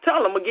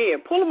 tell them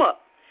again. Pull them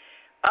up.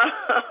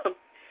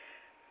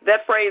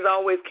 That phrase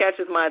always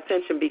catches my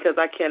attention because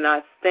I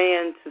cannot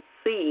stand to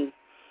see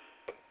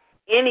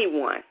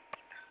anyone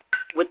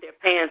with their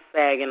pants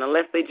sagging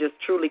unless they just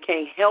truly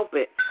can't help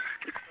it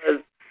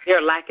because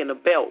they're lacking a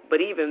belt. But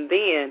even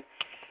then,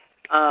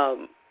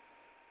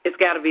 it's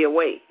got to be a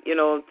way,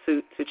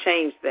 to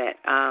change that.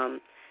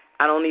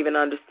 I don't even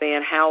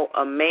understand how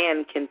a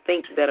man can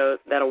think that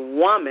a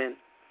woman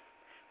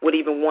would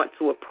even want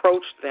to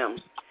approach them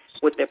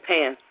with their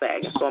pants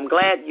sagging. So I'm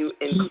glad you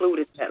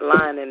included that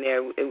line in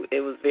there.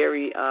 It was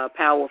very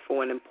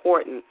powerful and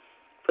important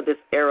for this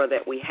era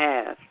that we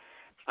have.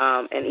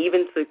 And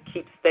even to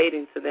keep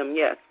stating to them,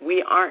 yes,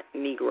 we aren't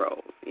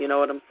Negroes. You know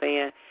what I'm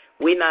saying?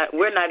 We're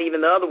not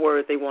even the other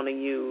words they want to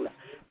use.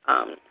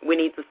 We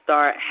need to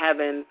start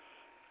having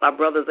our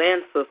brothers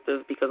and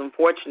sisters, because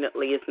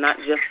unfortunately it's not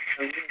just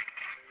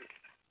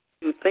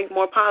to think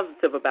more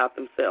positive about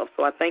themselves.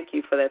 So I thank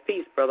you for that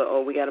piece, Brother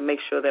O. We got to make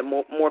sure that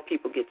more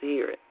people get to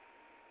hear it.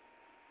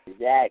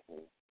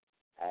 Exactly.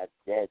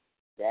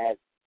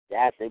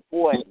 That's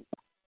important,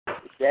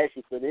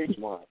 especially for this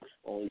month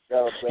when we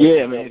celebrate.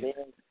 Yeah, man.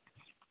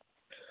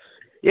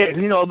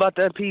 Yeah, about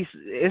that piece,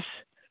 it's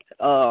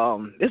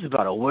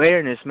about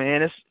awareness,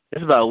 man.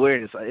 It's about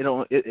awareness.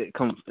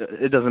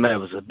 It doesn't matter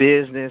if it's a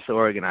business,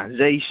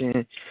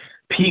 organization,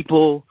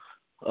 people,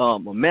 a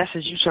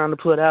message you're trying to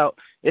put out.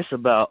 It's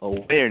about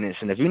awareness,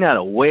 and if you're not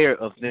aware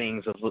of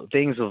things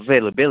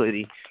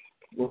availability,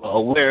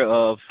 aware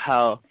of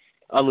how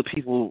other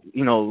people,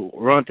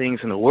 run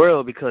things in the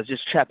world, because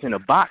just trapped in a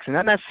box, and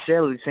I'm not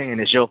necessarily saying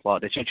it's your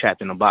fault that you're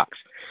trapped in a box,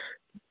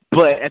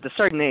 but at a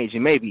certain age it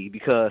may be,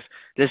 because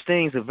there's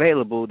things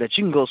available that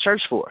you can go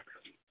search for.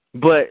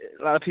 But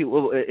a lot of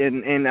people,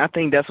 and I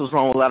think that's what's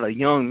wrong with a lot of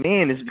young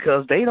men, is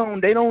because they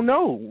don't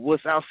know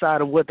what's outside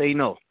of what they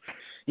know.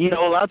 A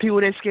lot of people,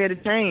 they're scared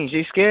to change.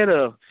 They're scared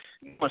of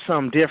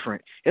something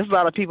different. There's a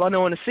lot of people I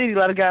know in the city, a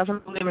lot of guys who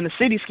live in the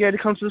city scared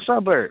to come to the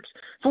suburbs.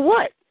 For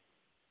what?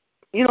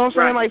 You know what I'm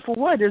saying? Right. Like, for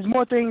what? There's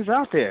more things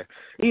out there.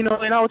 And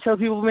I would tell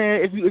people,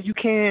 man, if you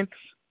can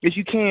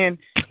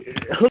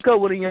hook up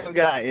with a young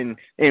guy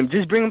and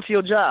just bring him to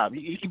your job.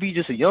 You could be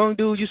just a young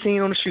dude you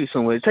seen on the street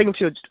somewhere. Take him to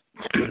your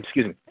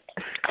excuse me.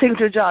 Take him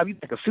to a job. You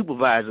like a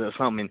supervisor or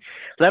something.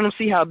 Let them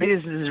see how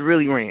business is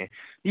really ran.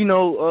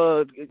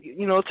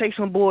 Take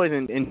some boys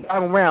and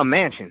drive them around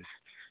mansions.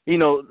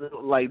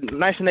 Like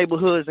nice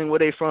neighborhoods and where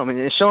they from,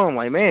 and show them,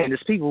 like, man,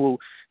 there's people,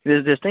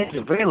 there's things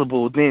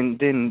available than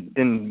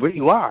where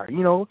you are.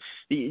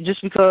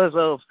 Just because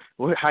of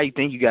how you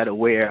think you got to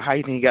wear, how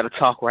you think you got to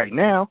talk right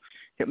now,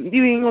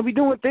 you ain't gonna be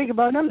think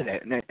about none of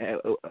that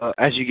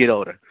as you get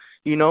older.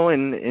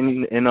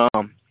 And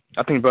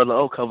I think Brother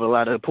O covered a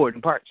lot of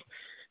important parts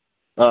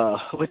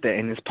with that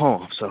in his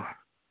poem. So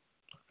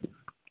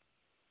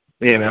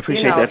yeah, man, I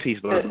appreciate that piece,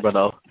 Brother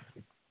O.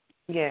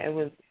 Yeah, it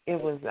was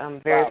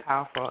very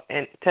powerful.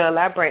 And to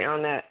elaborate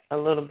on that a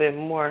little bit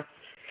more,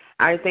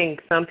 I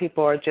think some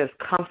people are just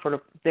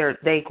comfortable.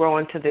 They grow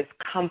into this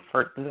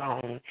comfort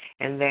zone,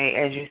 and they,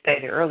 as you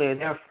stated earlier,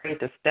 they're afraid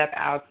to step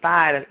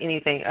outside of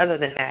anything other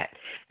than that,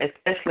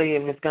 especially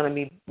if it's going to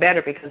be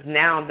better, because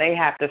now they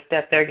have to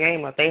step their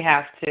game up. They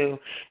have to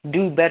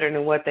do better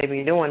than what they've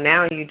been doing.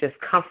 Now you're just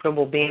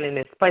comfortable being in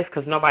this place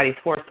because nobody's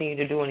forcing you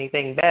to do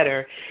anything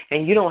better,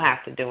 and you don't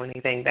have to do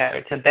anything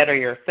better to better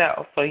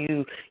yourself. So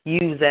you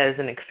use that as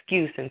an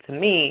excuse. And to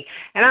me,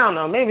 and I don't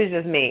know, maybe it's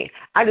just me,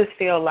 I just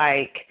feel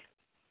like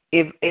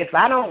if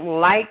I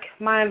don't like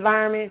my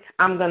environment,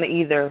 I'm going to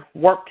either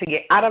work to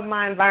get out of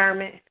my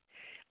environment,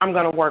 I'm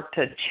going to work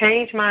to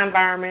change my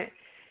environment,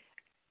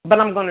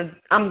 but I'm going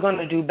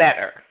to do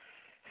better.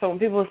 So when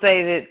people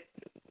say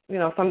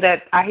that,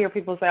 I hear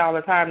people say all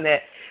the time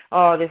that,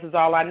 oh, this is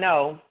all I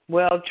know.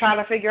 Well, try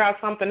to figure out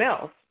something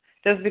else.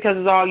 Just because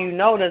it's all you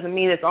know doesn't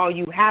mean it's all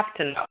you have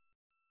to know.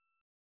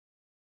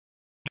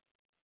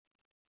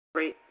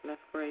 Great.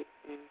 That's great.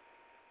 Yeah.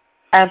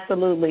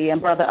 Absolutely. And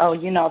Brother O,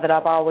 you know that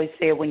I've always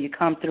said when you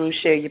come through,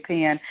 share your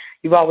pen,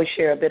 you always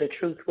share a bit of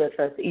truth with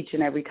us each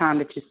and every time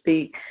that you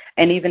speak.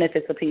 And even if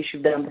it's a piece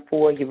you've done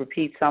before, you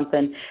repeat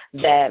something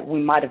that we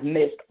might have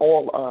missed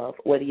all of,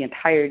 or the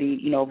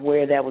entirety, of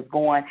where that was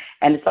going.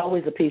 And it's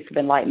always a piece of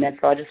enlightenment.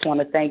 So I just want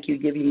to thank you,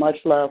 give you much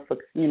love for,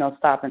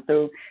 stopping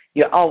through.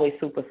 You're always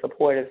super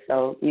supportive.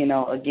 So,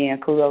 again,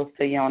 kudos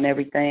to you on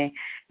everything.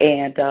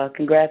 And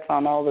congrats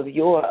on all of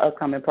your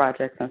upcoming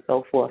projects and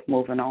so forth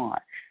moving on.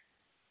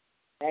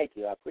 Thank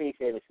you. I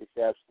appreciate it,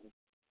 Mr.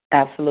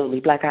 Absolutely.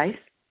 Black Ice?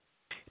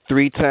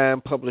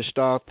 3-time published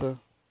author,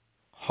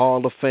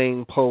 Hall of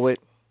Fame poet,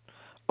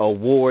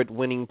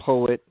 award-winning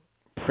poet,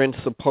 Prince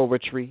of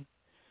Poetry,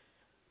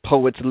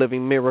 Poet's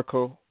Living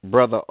Miracle,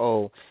 Brother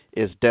O,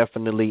 is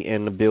definitely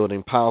in the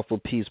building. Powerful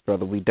piece,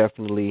 brother. We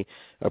definitely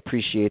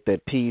appreciate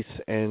that piece,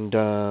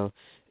 and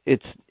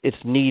it's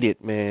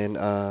needed, man.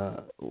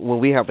 When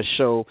we have a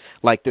show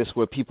like this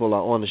where people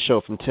are on the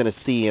show from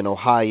Tennessee and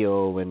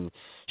Ohio and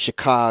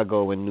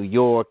Chicago and New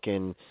York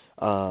and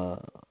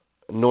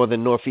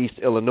northeast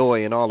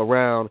Illinois and all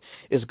around,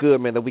 it's good,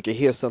 man, that we can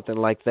hear something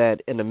like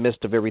that in the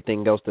midst of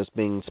everything else that's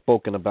being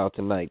spoken about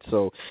tonight.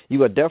 So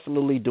you are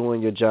definitely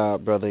doing your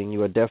job, brother, and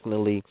you are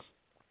definitely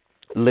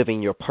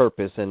living your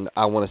purpose, and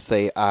I want to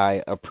say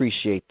I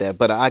appreciate that.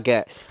 But I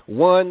got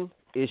one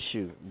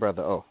issue,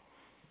 Brother O.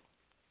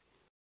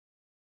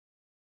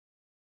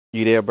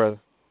 You there, brother?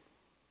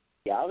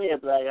 Yeah, I'm here,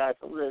 Black Ice.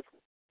 I'm listening.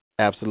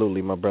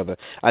 Absolutely, my brother.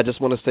 I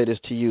just want to say this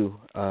to you,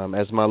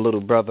 as my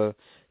little brother.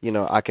 You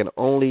know, I can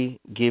only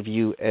give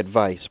you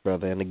advice,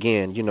 brother. And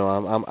again, you know,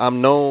 I'm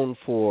known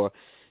for,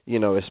 you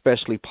know,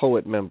 especially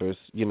poet members,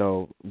 you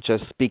know,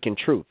 just speaking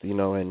truth, you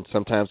know, and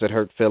sometimes it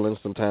hurt feelings,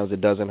 sometimes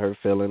it doesn't hurt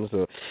feelings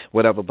or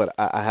whatever, but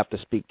I have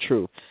to speak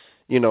truth.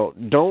 You know,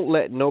 don't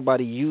let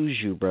nobody use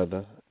you,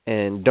 brother,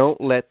 and don't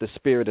let the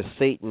spirit of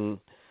Satan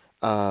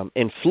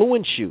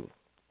influence you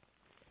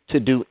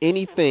to do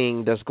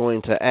anything that's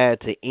going to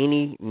add to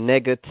any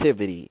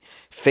negativity.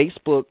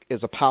 Facebook is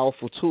a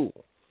powerful tool,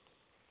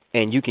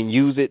 and you can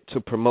use it to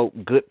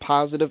promote good,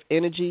 positive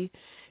energy,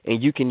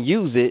 and you can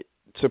use it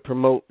to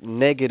promote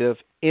negative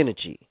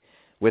energy.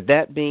 With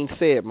that being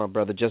said, my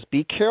brother, just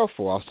be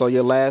careful. I saw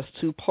your last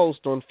 2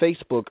 posts on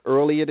Facebook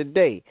earlier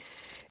today,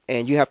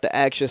 and you have to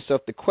ask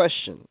yourself the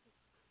question,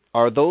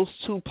 are those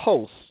 2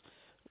 posts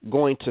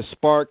going to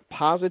spark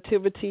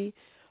positivity,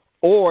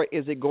 or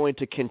is it going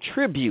to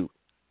contribute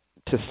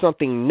to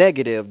something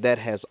negative that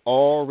has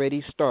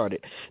already started?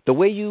 The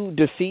way you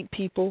defeat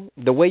people,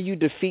 the way you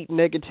defeat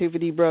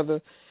negativity, brother,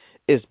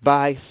 is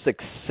by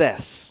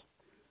success.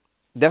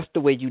 That's the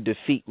way you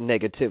defeat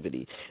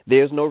negativity.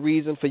 There's no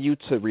reason for you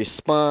to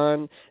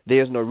respond.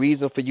 There's no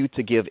reason for you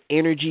to give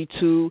energy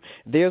to.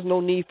 There's no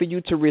need for you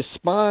to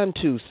respond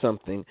to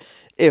something.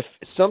 If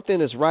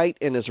something is right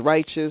and is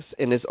righteous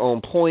and is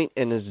on point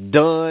and is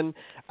done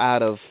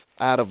out of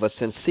a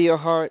sincere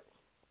heart,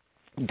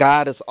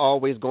 God is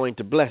always going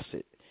to bless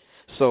it.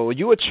 So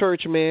you're a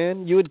church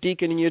man, you're a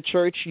deacon in your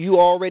church, you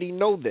already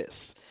know this.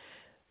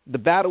 The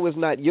battle is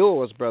not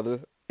yours, brother,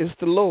 it's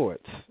the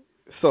Lord's.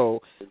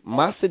 So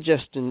my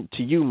suggestion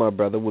to you, my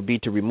brother, would be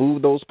to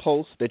remove those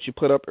posts that you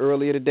put up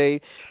earlier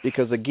today,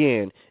 because,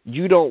 again,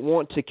 you don't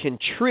want to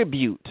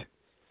contribute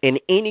in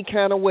any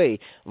kind of way,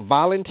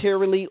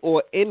 voluntarily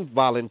or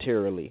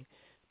involuntarily,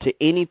 to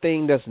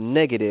anything that's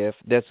negative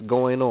that's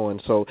going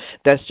on. So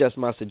that's just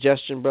my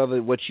suggestion,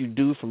 brother. What you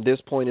do from this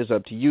point is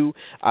up to you.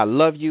 I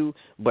love you,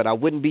 but I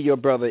wouldn't be your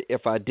brother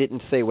if I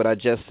didn't say what I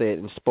just said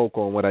and spoke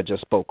on what I just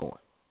spoke on.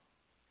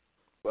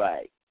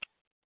 Right.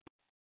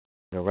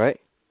 All right?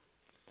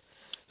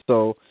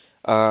 So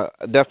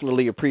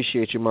definitely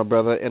appreciate you, my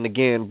brother. And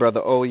again,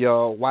 Brother O,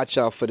 y'all, watch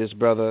out for this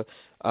brother.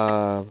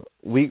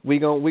 We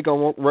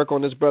gonna work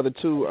on this brother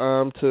too,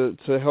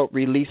 to help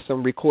release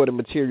some recorded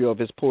material of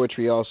his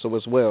poetry also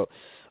as well.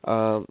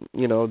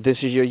 You know, this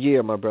is your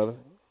year, my brother.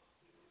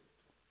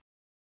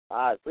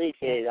 I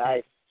appreciate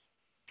it.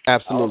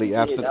 Absolutely.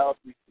 I hope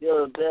you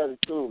feel better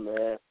too,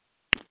 man.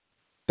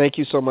 Thank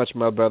you so much,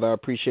 my brother. I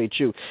appreciate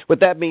you.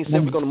 With that being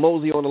said, we're going to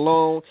mosey on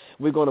along.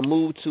 We're going to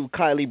move to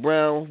Kylie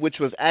Brown, which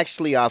was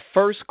actually our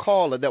first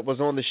caller that was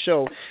on the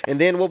show.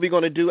 And then what we're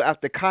going to do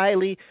after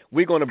Kylie,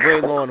 we're going to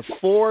bring on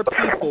 4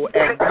 people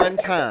at one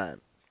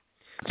time.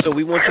 So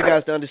we want you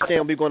guys to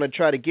understand we're going to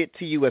try to get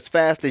to you as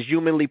fast as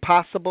humanly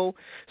possible.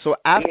 So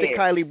after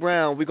Kylie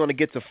Brown, we're going to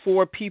get to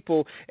 4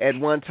 people at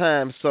one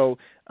time. So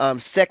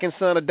second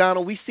son of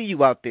Donald, we see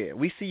you out there.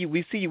 We see you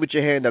with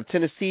your hand up.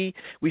 Tennessee,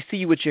 we see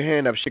you with your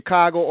hand up.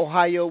 Chicago,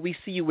 Ohio, we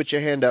see you with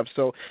your hand up.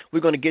 So we're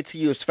going to get to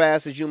you as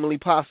fast as humanly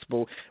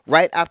possible.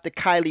 Right after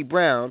Kylie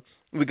Brown,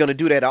 we're going to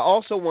do that. I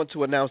also want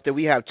to announce that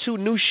we have 2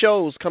 new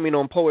shows coming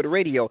on Poet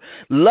Radio.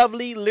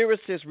 Lovely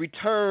Lyricist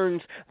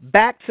returns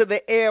back to the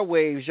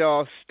airwaves,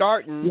 y'all,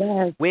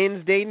 starting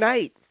Wednesday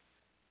night.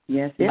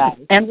 Yes,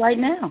 and right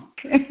now.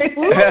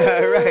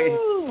 Right.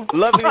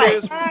 Lovely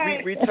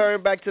Lyricist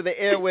return back to the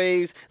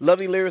airwaves.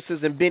 Lovely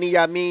Lyricist and Benny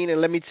Yamin. And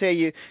let me tell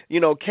you, you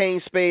know,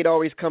 Kane Spade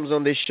always comes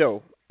on this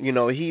show. You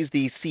know, he's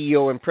the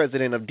CEO and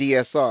president of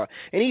DSR.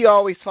 And he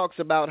always talks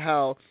about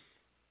how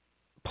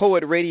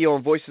Poet Radio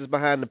and Voices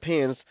Behind the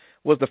Pens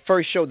was the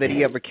first show that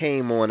he ever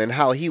came on, and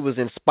how he was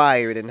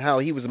inspired and how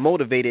he was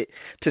motivated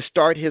to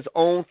start his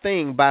own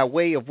thing by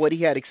way of what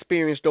he had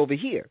experienced over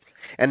here.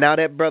 And now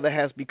that brother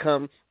has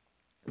become,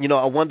 you know,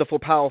 a wonderful,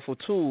 powerful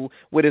tool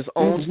with his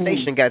own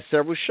station, got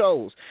several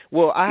shows.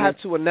 Well, I have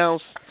to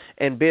announce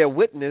and bear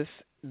witness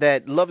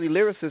that Lovely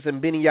Lyricist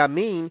and Benny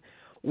Yamin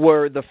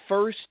were the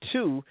first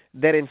 2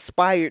 that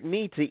inspired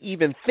me to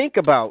even think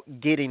about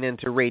getting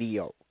into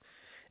radio.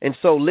 And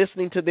so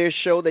listening to their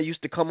show that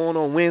used to come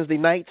on Wednesday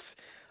nights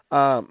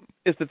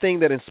is the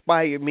thing that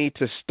inspired me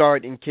to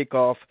start and kick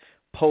off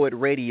Poet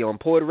Radio. And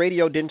Poet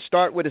Radio didn't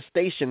start with a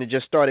station. It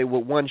just started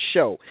with one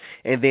show.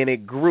 And then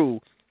it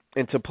grew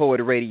into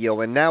P.O.E.T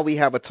Radio, and now we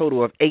have a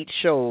total of 8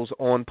 shows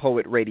on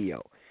P.O.E.T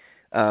Radio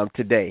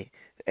today.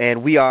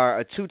 And we are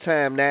a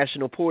 2-time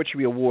National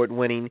Poetry Award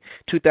winning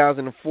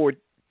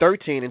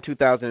 2013 and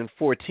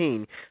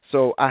 2014.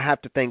 So I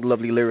have to thank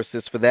Lovely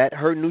Lyricist for that.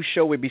 Her new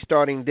show will be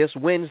starting this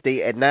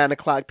Wednesday at 9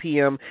 o'clock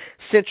p.m.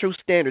 Central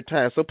Standard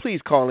Time. So please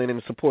call in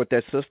and support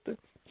that sister.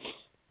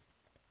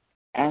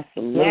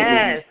 Absolutely.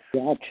 Yes.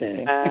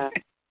 Gotcha.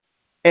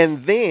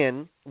 And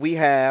then we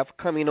have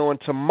coming on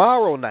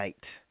tomorrow night,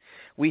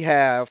 we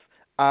have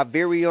our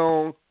very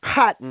own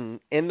Cotton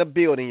in the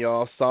building,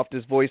 y'all.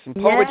 Softest voice in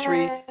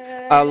poetry,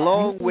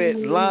 along with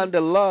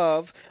Londa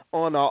Love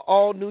on our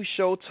all-new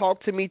show,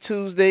 Talk to Me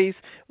Tuesdays,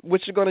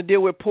 which is going to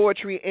deal with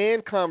poetry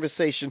and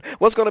conversation.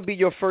 What's going to be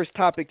your first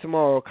topic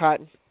tomorrow,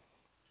 Cotton?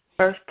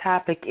 First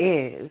topic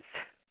is,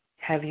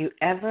 have you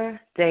ever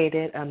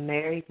dated a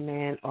married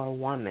man or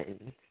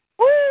woman?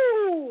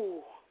 Woo!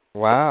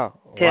 Wow.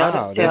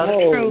 Tell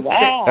the truth.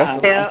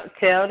 Wow.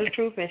 Tell the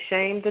truth and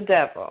shame the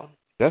devil.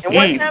 That's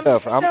deep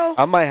stuff.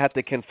 I might have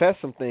to confess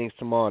some things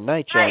tomorrow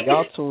night, y'all.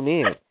 Y'all tune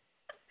in.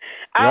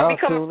 I'll be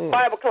coming to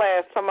Bible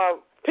class. I'm going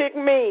to pick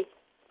me.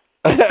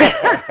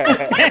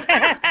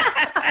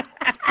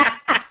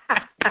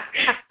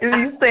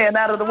 You staying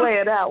out of the way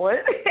of that one.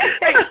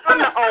 I'm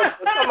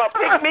going to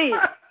pick me.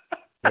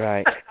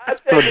 Right.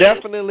 So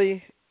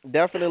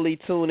definitely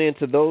tune in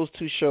to those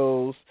 2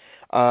 shows.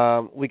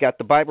 We got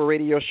the Bible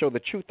radio show, The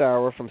Truth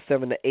Hour, from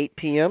 7 to 8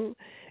 p.m.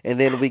 And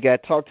then we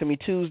got Talk to Me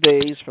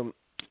Tuesdays from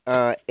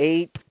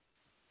 8:30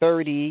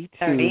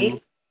 to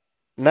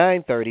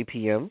 9:30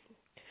 p.m.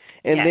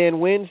 And then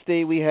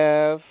Wednesday we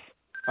have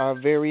our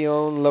very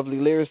own Lovely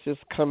Lyricist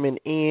coming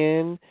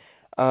in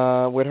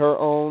with her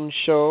own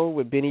show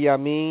with Benny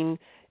Yamin,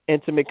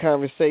 Intimate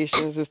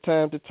Conversations. It's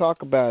time to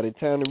talk about it,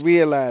 time to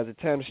realize it,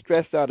 time to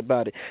stress out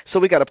about it. So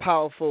we got a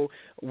powerful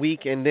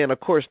week. And then, of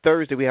course,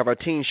 Thursday we have our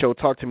teen show,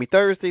 Talk to Me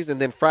Thursdays, and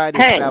then Friday,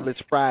 Fabulous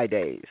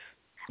Fridays.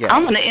 Yeah.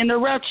 I'm going to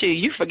interrupt you.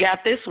 You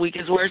forgot this week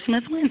is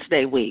Wordsmith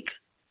Wednesday week.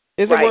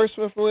 Is it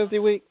Wordsmith Wednesday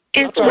week?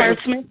 It's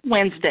Wordsmith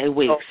Wednesday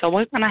week. So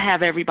we're going to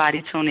have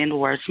everybody tune in to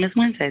Wordsmith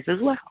Wednesdays as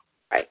well.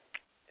 Right.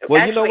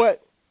 Well, you know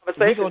what?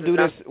 We're going to do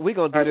this. We're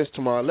going to do this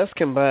tomorrow. Let's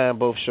combine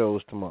both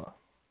shows tomorrow.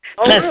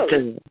 Let's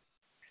do it.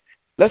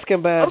 Let's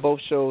combine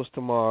both shows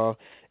tomorrow,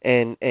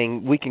 and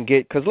we can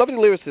get, because Lovely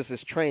Lyricist is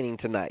training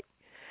tonight.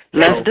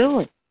 Let's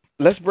do it.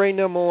 Let's bring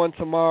them on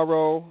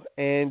tomorrow,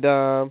 and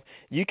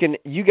you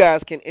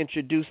guys can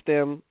introduce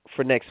them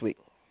for next week.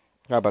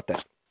 How about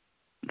that?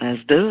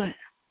 Let's do it.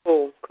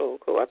 Cool.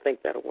 I think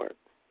that'll work.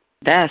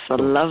 That's a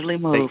lovely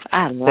move.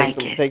 I like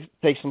it.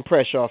 Take some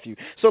pressure off you.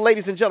 So,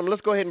 ladies and gentlemen,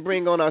 let's go ahead and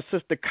bring on our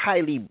sister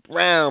Kylie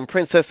Brown,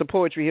 Princess of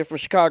Poetry here from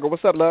Chicago.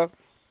 What's up, love?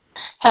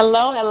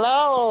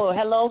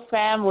 Hello,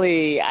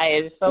 family.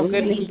 It's so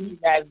good to hear you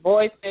guys'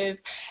 voices,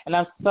 and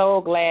I'm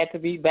so glad to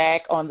be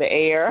back on the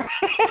air.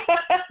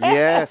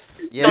 Yes.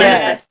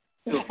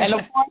 And of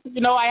course,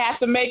 I have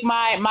to make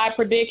my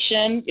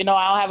prediction. I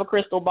don't have a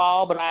crystal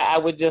ball, but I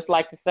would just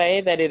like to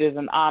say that it is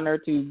an honor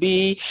to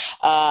be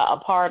a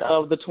part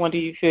of the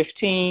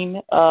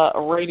 2015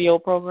 radio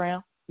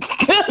program.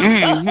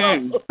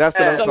 Mm-hmm. That's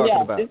what I'm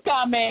talking about. It's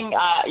coming,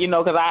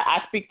 because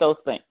I speak those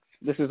things.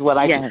 This is what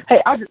I do.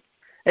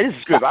 Hey, this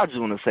is Script. I just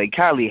want to say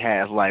Kylie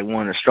has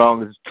one of the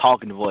strongest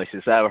talking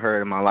voices I ever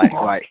heard in my life.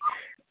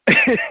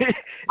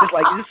 It's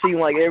like, it just seems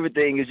like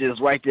everything is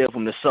just right there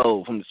from the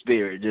soul, from the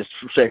spirit, just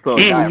straight from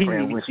the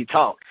diaphragm when she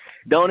talks.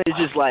 Don't it? It's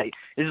just like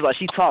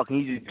she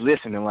talking, you just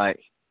listening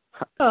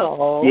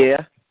oh.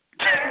 Yeah.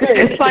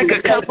 It's like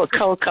a cup of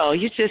cocoa.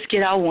 You just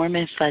get all warm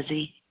and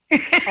fuzzy. Oh,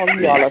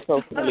 y'all are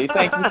so funny.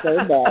 Thank you so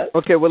much.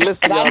 Okay, well,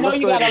 listen, y'all. I know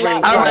you got a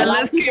lot. All right,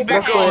 let's keep it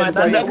going.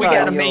 I know we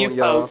got a million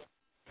folks.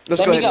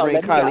 Let's go ahead and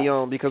bring Kylie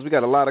on because we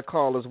got a lot of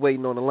callers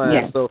waiting on the line.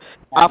 Yeah. So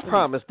I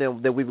promised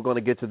them that we were going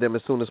to get to them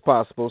as soon as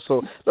possible.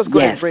 So let's go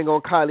ahead and bring on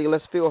Kylie.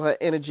 Let's feel her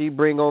energy.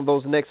 Bring on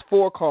those next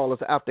 4 callers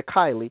after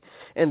Kylie.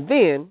 And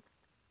then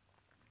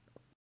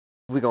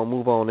we're going to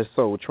move on this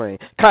Soul Train.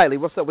 Kylie,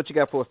 what's up? What you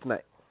got for us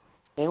tonight?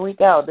 Here we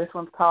go. This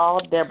one's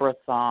called Deborah's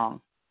Song.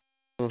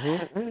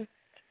 Mm-hmm.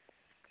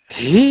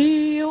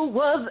 He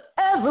was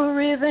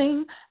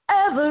everything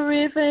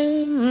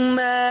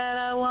that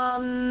I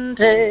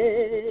wanted.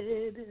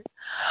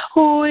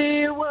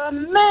 We were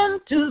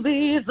meant to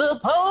be,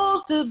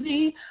 supposed to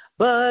be,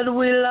 but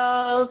we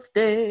lost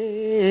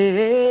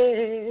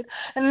it.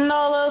 And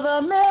all of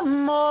the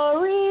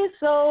memories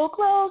so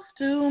close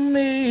to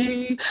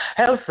me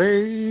have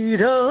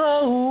faded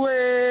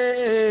away.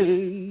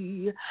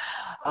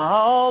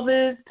 All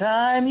this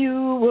time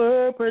you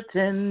were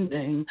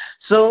pretending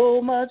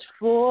so much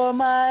for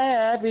my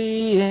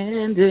happy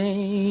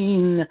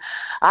ending.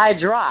 I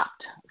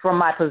dropped from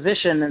my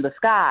position in the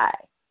sky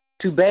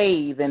to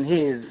bathe in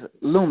his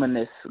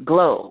luminous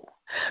glow.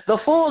 The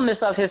fullness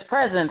of his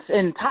presence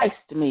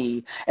enticed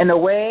me in a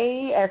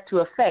way as to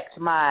affect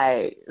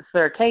my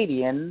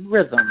circadian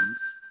rhythms.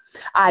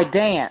 I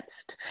danced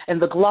in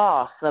the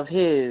gloss of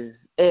his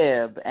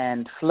ebb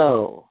and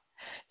flow.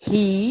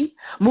 He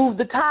moved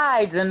the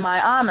tides in my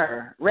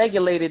honor,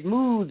 regulated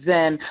moods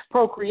and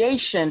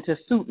procreation to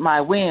suit my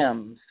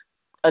whims,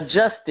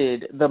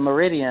 adjusted the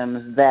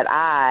meridians that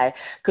I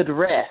could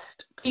rest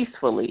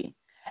peacefully,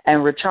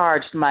 and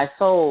recharged my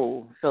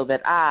soul so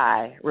that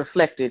I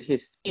reflected his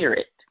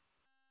spirit.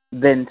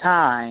 Then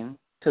time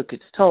took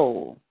its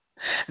toll.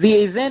 The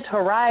event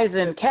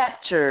horizon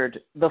captured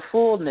the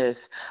fullness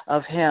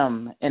of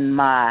him in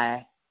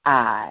my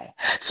eye,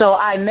 so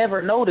I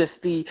never noticed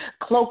the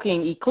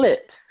cloaking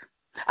eclipse.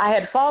 I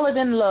had fallen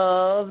in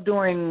love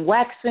during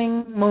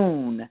waxing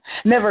moon.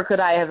 Never could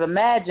I have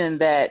imagined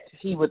that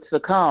he would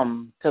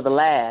succumb to the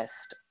last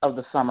of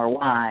the summer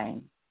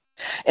wine.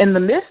 In the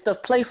midst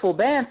of playful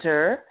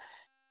banter,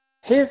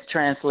 his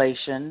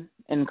translation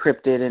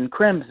encrypted in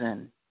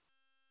crimson.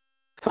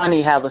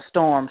 Funny how the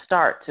storm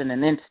starts in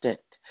an instant.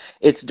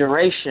 Its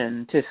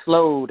duration 'tis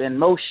slowed in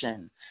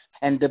motion,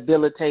 and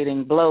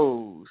debilitating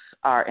blows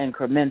are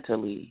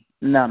incrementally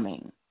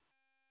numbing.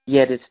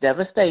 Yet its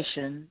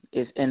devastation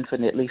is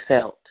infinitely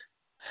felt.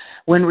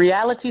 When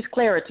reality's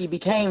clarity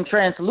became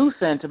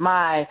translucent,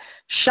 my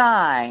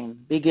shine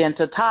began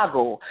to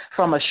toggle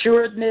from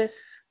assuredness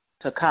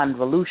to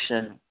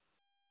convolution.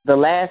 The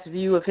last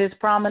view of his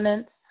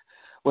prominence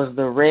was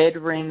the red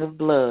ring of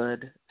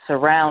blood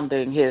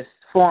surrounding his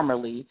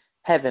formerly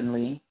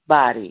heavenly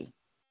body.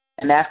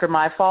 And after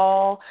my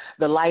fall,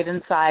 the light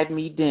inside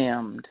me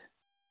dimmed.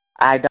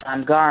 I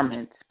donned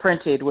garments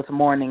printed with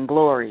morning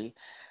glory,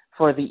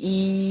 for the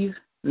eve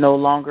no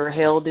longer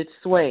held its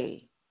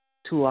sway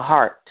to a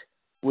heart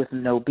with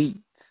no beats.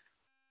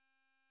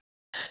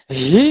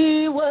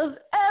 He was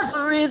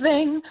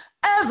everything,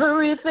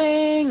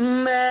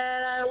 everything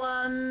that I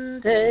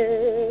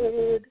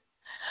wanted.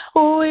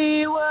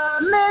 We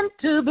were meant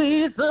to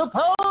be,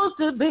 supposed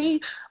to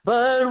be,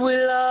 but we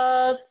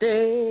lost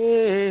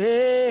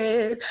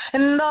it.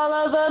 And all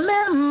of the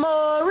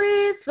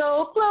memories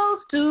so close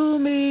to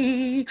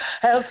me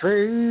have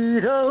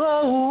faded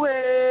away.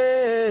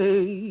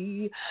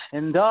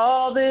 And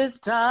all this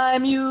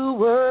time you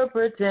were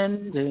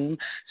pretending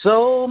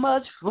so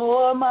much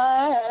for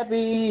my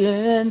happy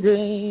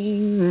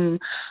ending.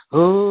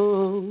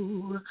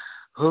 Oh,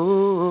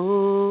 oh.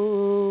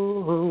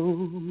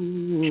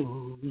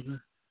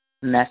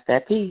 And that's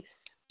that piece.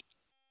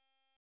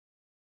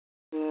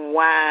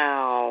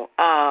 Wow.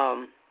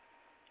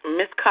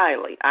 Miss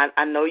Kylie,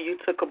 I know you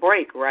took a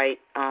break, right?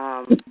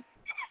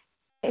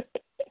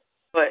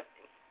 But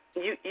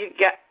you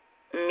got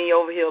me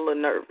over here a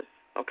little nervous,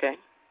 okay?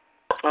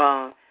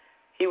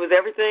 He was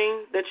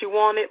everything that you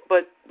wanted,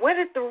 but where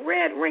did the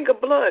red ring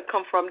of blood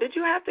come from? Did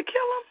you have to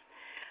kill him?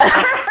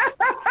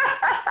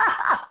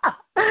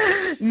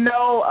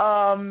 No,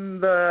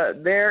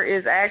 there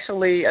is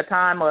actually a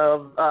time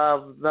of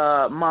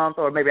the month,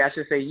 or maybe I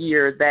should say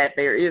year, that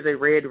there is a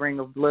red ring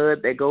of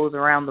blood that goes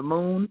around the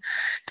moon.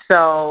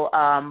 So,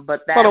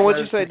 but that what'd was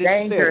you say? the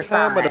danger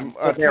sign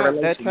for their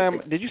relationship. That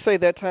time? Did you say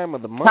that time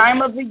of the month?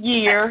 Time of the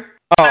year.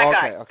 Oh,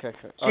 okay.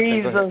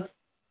 Jesus.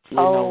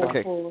 Oh,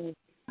 okay.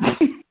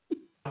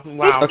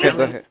 Wow. Okay,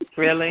 go ahead.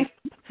 Really?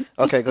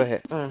 Okay, go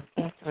ahead.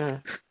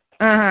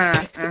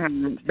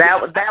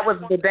 That was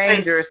the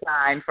danger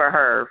sign for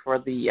her for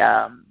the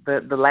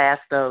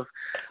last of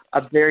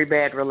a very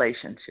bad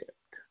relationship.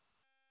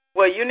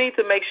 Well, you need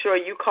to make sure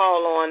you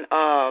call on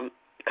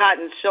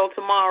Cotton's show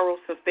tomorrow,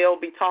 since they'll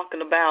be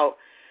talking about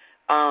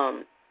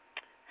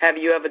have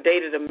you ever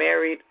dated a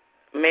married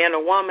man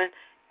or woman,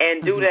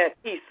 and do that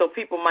piece so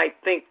people might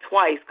think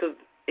twice, because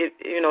if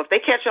they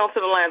catch on to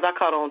the lines I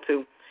caught on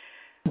to,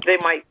 they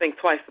might think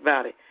twice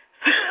about it.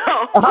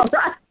 So,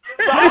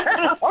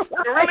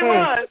 it really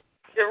was.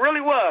 It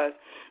really was.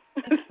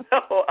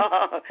 So,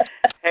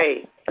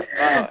 hey,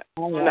 no,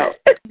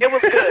 it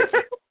was good.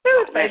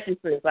 Thank you,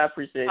 sis. I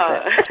appreciate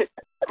that.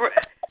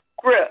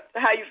 Grip,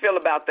 how you feel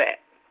about that?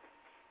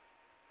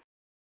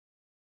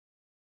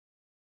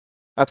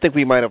 I think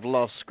we might have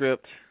lost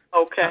script.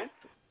 Okay.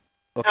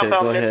 Okay,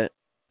 go ahead.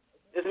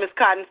 Is Miss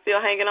Cotton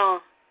still hanging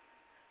on?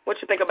 What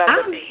you think about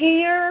that?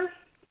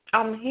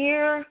 I'm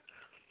here,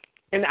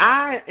 and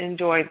I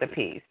enjoyed the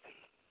piece.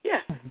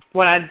 Yeah.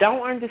 What I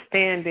don't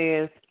understand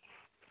is,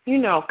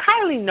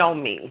 Kylie know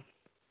me.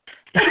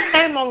 She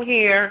came on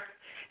here,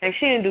 and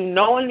she didn't do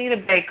no Anita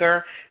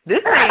Baker.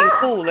 This ain't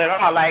cool at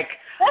all. Like,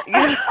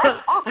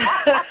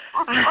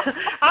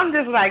 I'm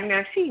just like,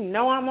 now she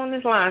know I'm on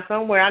this line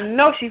somewhere. I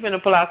know she's finna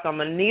pull out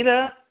some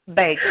Anita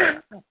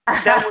Baker.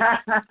 That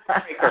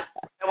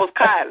was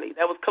Kylie.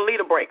 That was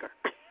Kalita Breaker.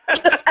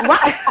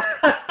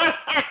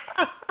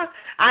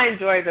 I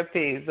enjoyed the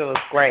piece. It was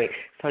great.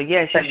 So,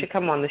 yes, you should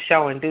come on the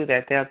show and do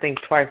that. They'll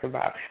think twice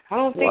about it. I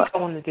don't think I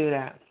want to do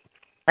that.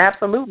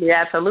 Absolutely,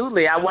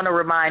 absolutely. I want to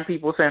remind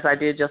people, since I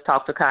did just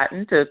talk to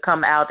Cotton, to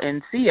come out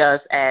and see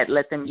us at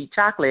Let Them Eat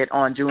Chocolate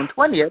on June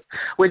 20th,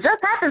 which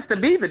just happens to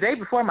be the day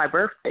before my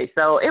birthday.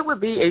 So it would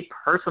be a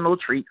personal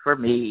treat for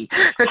me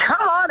to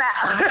come on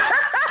out.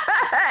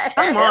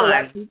 Come on.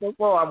 Let people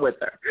perform with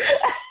her.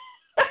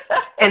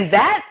 And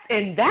that's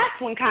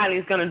when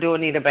Kylie's going to do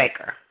Anita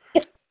Baker.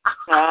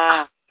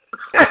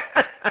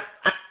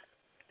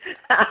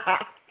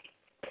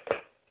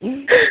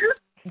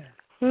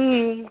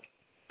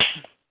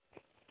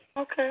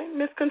 Okay,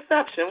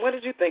 Misconception. What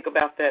did you think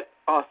about that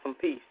awesome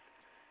piece?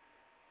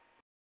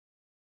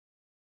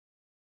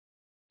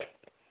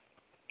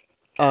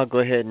 I'll go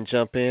ahead and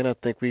jump in. I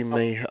think we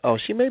may. Oh,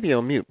 she may be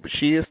on mute, but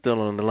she is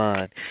still on the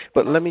line.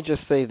 But let me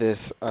just say this.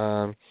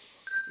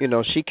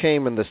 She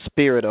came in the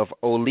spirit of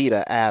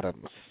Oleta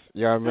Adams.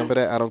 Y'all remember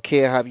that? I don't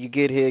care how you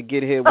get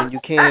here when you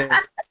can.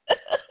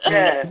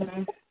 Yeah.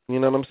 You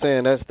know what I'm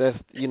saying? That's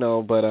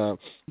But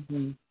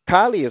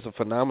Kylie is a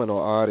phenomenal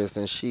artist,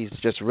 and she's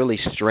just really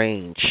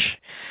strange,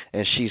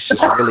 and she's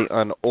just really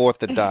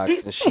unorthodox,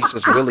 and she's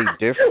just really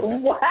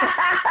different.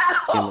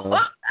 Wow.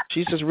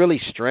 She's just really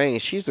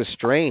strange. She's a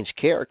strange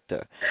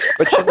character.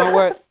 But you know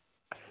what?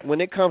 When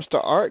it comes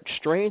to art,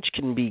 strange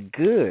can be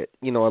good,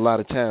 a lot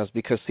of times,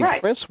 because,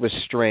 Prince was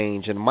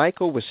strange, and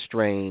Michael was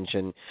strange,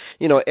 and,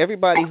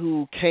 everybody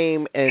who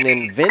came and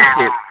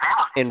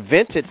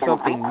invented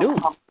something new,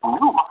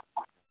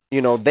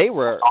 they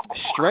were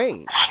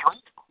strange,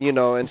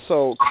 and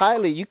so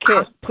Kylie, you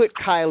can't put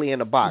Kylie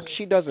in a box.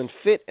 She doesn't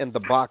fit in the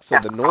box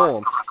of the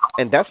norm,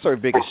 and that's her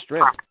biggest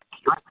strength.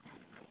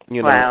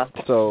 Wow.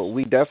 So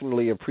we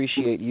definitely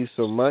appreciate you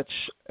so much,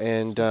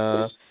 and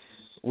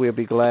we'll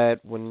be glad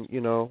when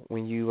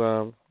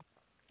you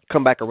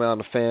come back around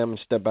the fam and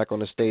step back on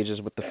the stages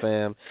with the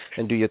fam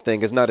and do your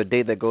thing. It's not a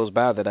day that goes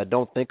by that I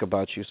don't think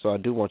about you, so I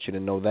do want you to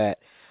know that.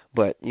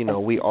 But,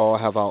 we all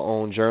have our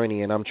own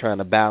journey, and I'm trying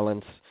to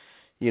balance,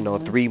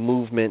 3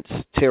 movements,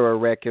 Terror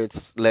Records,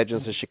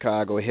 Legends of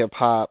Chicago,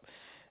 hip-hop,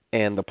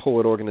 and the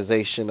P.O.E.T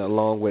organization,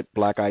 along with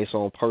Black Ice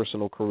on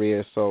personal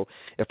career. So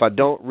if I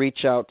don't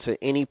reach out to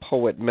any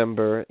P.O.E.T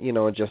member,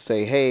 and just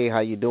say, hey, how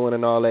you doing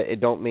and all that,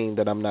 it don't mean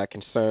that I'm not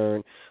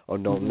concerned or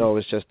don't know.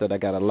 It's just that I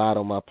got a lot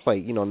on my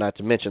plate, not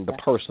to mention the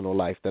personal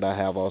life that I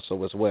have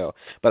also as well.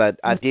 But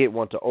I did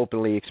want to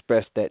openly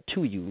express that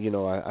to you.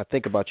 I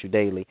think about you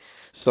daily.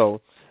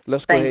 So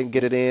let's go ahead and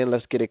get it in.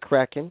 Let's get it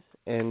cracking.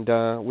 And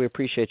we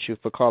appreciate you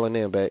for calling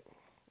in, babe.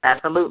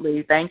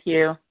 Absolutely. Thank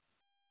you.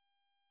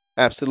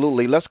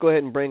 Absolutely. Let's go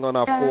ahead and bring on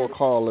our 4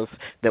 callers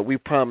that we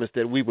promised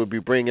that we would be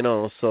bringing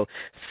on. So,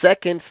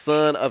 second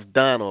son of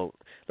Donald.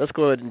 Let's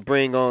go ahead and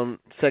bring on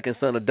second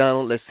son of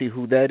Donald. Let's see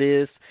who that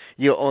is.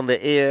 You're on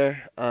the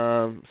air.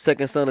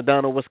 Second son of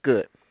Donald, what's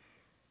good?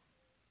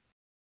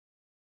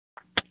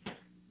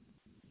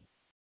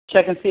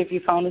 Check and see if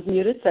your phone is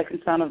muted.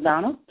 Second son of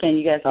Donald. Can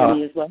you guys hear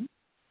me as well?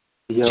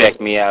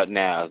 Check me out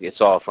now. It's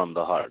all from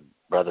the heart,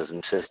 brothers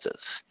and sisters.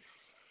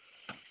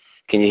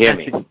 Can you hear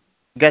me?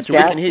 Gotcha. We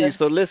can hear you.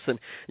 So listen,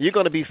 you're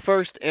going to be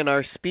first in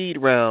our speed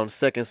round,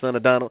 second son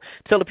of Donald.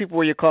 Tell the people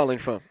where you're calling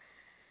from.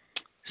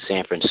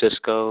 San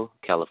Francisco,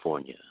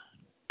 California.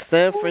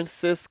 San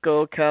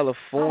Francisco,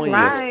 California.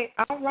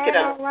 All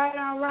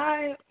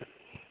right.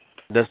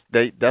 That's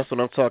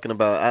what I'm talking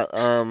about.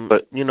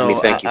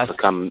 Thank you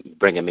for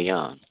bringing me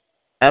on.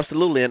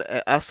 Absolutely, and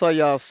I saw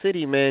y'all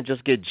city, man,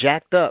 just get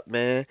jacked up,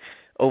 man,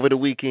 over the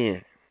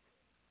weekend.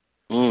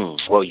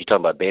 Well, you talking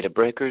about Beta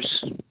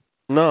Breakers?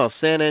 No,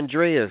 San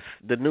Andreas,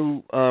 the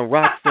new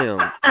rock film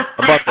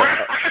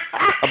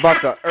about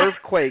the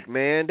earthquake,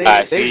 man.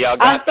 Y'all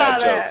got that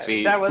joke.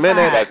 See,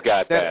 that's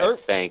got that.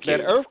 Thank you.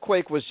 That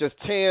earthquake was just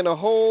tearing the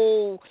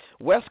whole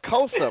West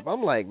Coast up.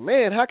 I'm like,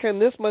 man, how can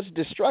this much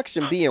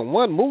destruction be in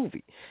one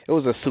movie? It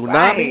was a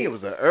tsunami. It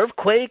was an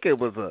earthquake. I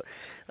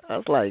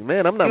was like,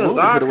 man, I'm not moving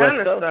to the West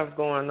Coast. All kind of stuff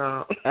going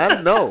on.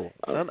 I know.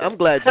 I'm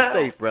glad you're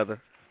safe, brother.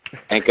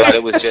 Thank God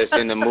it was just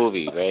in the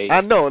movie, right?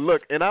 I know.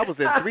 Look, and I was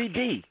in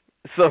 3D.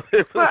 So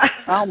it was...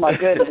 Oh, my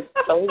goodness.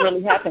 So it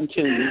really happened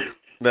to you.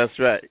 That's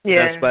right.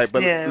 Yeah, that's right.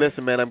 But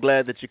listen, man, I'm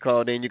glad that you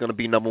called in. You're going to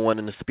be number 1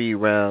 in the speed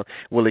round.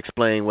 We'll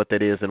explain what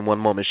that is in one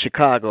moment.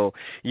 Chicago,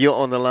 you're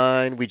on the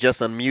line. We just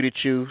unmuted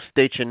you.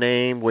 State your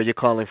name, where you're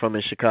calling from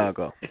in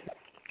Chicago.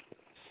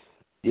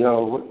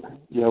 Yo,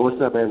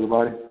 what's up,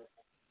 everybody?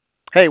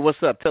 Hey,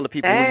 what's up? Tell the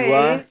people who you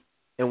are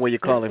and where you're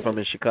calling from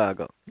in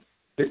Chicago.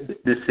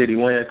 This City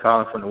Wind,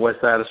 calling from the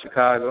west side of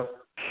Chicago.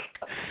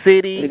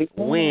 City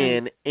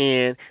Wind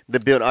in the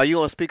building. Are you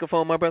on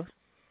speakerphone, my brother?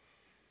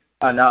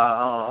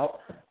 No.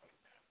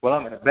 Well,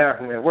 I'm in the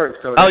bathroom at work.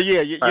 So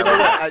yeah. You know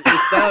what? It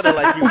sounded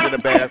like you was in the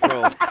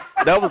bathroom.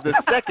 That was the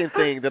second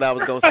thing that I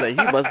was going to say.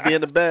 He must be in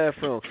the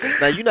bathroom.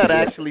 Now, you're not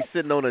actually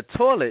sitting on a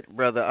toilet,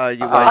 brother, are you?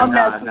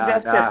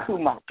 That's too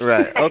much.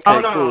 Right.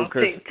 Okay, cool.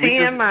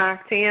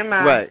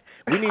 TMI. Right.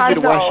 We need you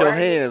to wash your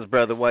hands,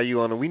 brother, while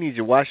you on it. We need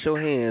you to wash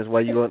your hands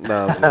while you on.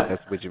 No,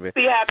 that's what you mean.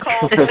 See how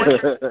call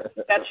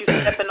that you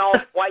stepping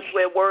off while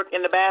you at work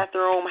in the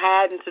bathroom,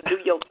 hiding to do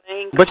your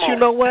thing. But you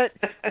know what?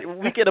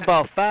 We get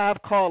about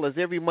 5 callers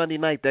every Monday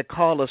night tonight that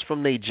call us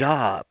from their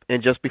job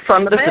and just be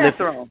from the listen,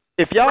 bathroom.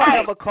 If y'all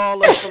have a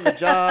caller from the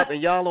job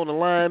and y'all on the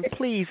line,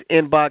 please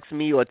inbox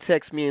me or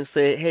text me and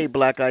say, hey,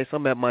 Black Ice,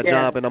 I'm at my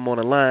job and I'm on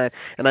the line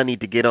and I need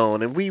to get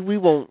on. And we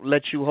won't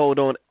let you hold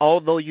on,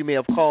 although you may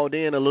have called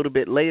in a little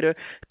bit later,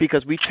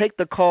 because we take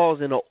the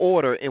calls in an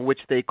order in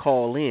which they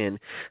call in.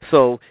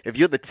 So if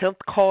you're the 10th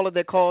caller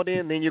that called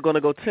in, then you're going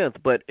to go 10th.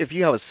 But if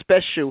you have a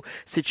special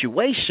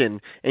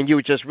situation and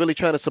you're just really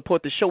trying to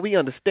support the show, we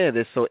understand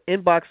this. So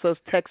inbox us,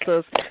 text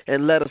us,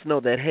 and let us know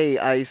that, hey,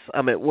 Ice,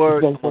 I'm at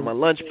work, I'm on my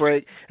lunch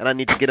break, and I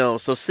need to get on.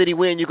 So, City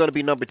Win, you're going to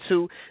be number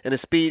 2 in the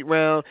speed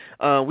round.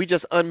 We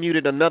just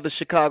unmuted another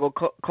Chicago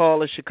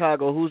caller.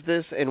 Chicago, who's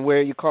this, and where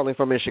are you calling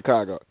from in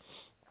Chicago?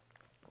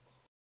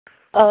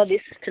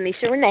 This is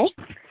Tanisha Renee,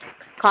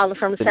 calling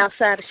from the south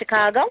side of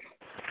Chicago.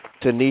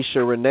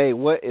 Tanisha Renee,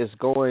 what is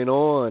going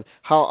on?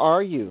 How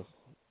are you?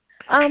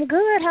 I'm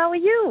good. How are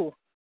you?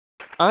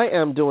 I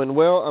am doing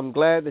well. I'm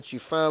glad that you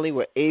finally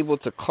were able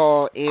to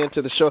call in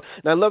to the show.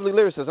 Now, Lovely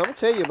Lyricist, I'm going to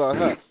tell you about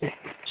her.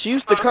 She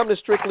used to come to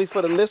Strictly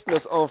for the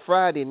Listeners on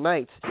Friday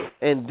nights,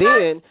 and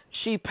then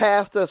she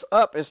passed us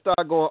up and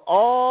started going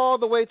all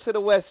the way to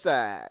the west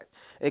side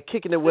and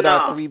kicking it with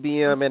our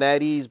 3BM and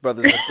At Ease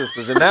brothers and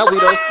sisters. And now we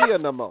don't see her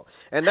no more.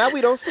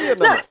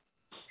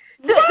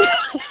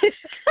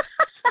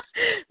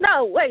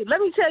 No, wait. Let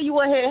me tell you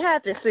what had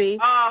happened. See,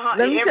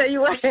 let me tell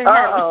you what had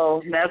happened.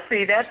 Oh, now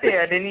see that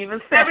there didn't even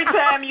say. Every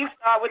time you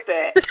start with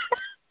that.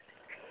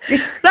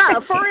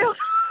 No, for real.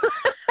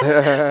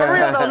 For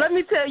real though, let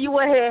me tell you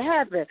what had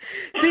happened.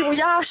 See, when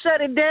y'all shut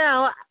it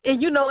down,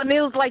 and and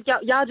it was like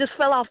y'all just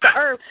fell off the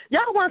earth.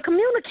 Y'all weren't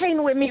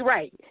communicating with me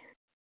right.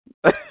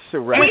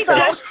 Right.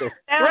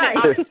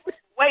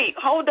 Wait,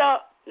 hold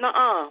up.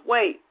 Nuh-uh.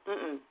 Wait.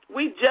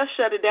 We just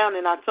shut it down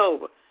in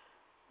October.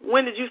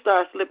 When did you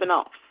start slipping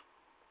off?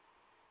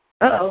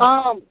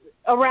 Around,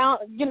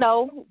 I'm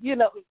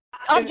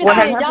just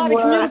saying y'all to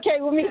communicate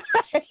with me.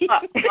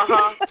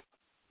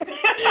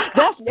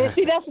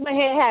 That's what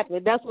had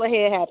happened. That's what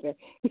had happened.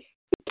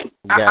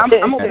 I'm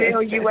gonna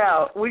bail you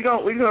out. We're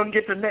gonna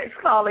get the next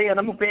call in.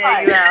 I'm gonna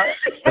bail you out.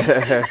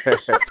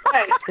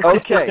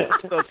 Okay,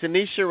 so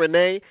Tanisha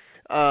Renee,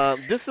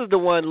 this is the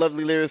one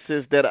Lovely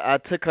Lyricist that I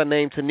took her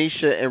name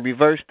Tanisha and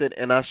reversed it,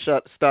 and I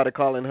started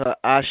calling her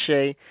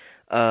Ashe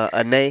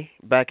Ane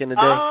back in the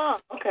day. Oh,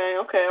 okay.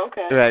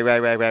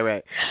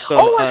 Right. So,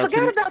 I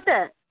forgot about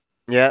that.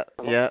 Yep.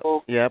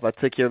 I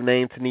took your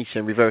name, Tanisha,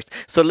 and reversed.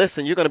 So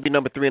listen, you're going to be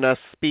number 3 in our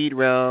speed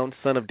round.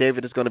 Son of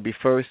David is going to be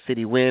first.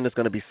 City Win is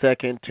going to be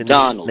second.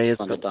 Donald,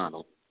 son of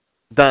Donald.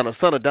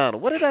 Son of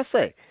Donald. What did I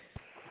say?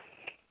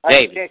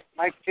 David.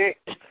 Mike check.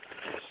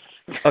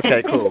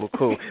 Okay, cool.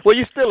 Well,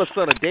 you're still a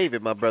son of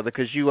David, my brother,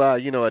 because you are,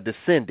 a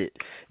descendant,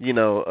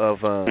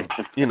 of, And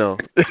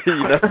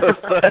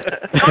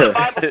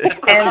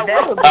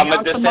I'm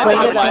a descendant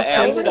of my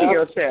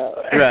ancestors.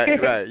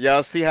 Right.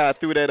 Y'all see how I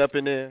threw that up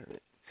in there?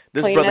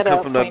 This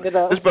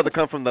brother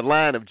come from the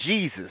line of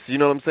Jesus. You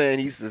know what I'm saying?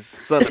 He's the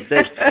son of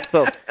David.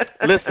 So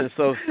listen.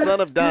 So son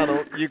of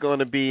Donald, you're going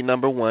to be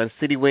number 1.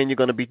 City Win, you're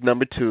going to be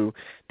number 2.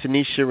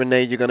 Tanisha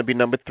Renee, you're going to be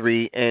number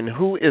 3. And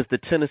who is the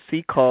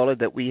Tennessee caller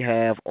that we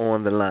have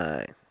on the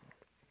line?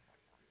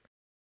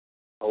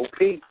 OP.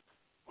 Say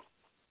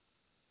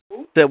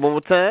it one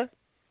more time.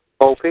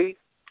 OP.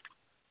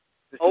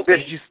 OP.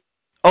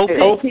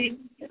 OP.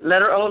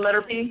 Letter O,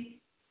 letter P.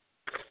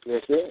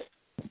 Yes, sir.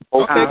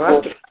 OP.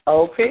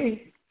 OP.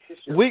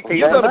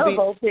 You're going to be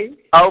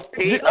OP.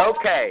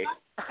 Okay.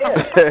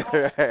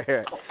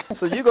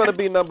 So you're going to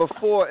be number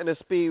 4 in the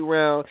speed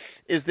round.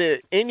 Is there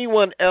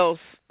anyone else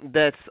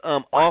that's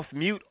off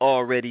mute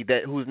already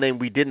whose name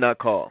we did not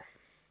call,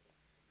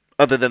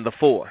 other than the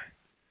 4?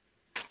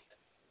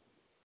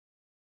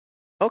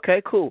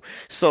 Okay, cool.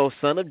 So,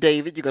 son of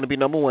David, you're going to be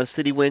number 1.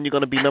 City Win, you're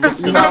going to be number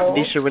 2.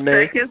 Tanisha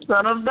Renee. Second,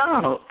 son of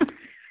Donald.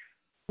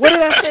 What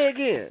did I say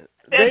again?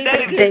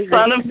 David.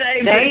 Son of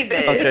David.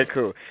 Okay,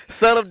 cool.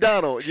 Son of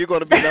Donald, you're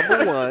going to be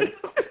number 1.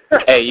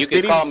 Hey, you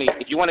can call me,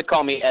 if you want to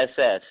call me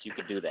SS, you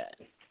can do that.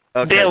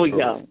 Okay, there we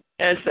go.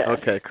 SS.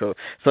 Okay, cool.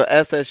 So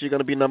SS, you're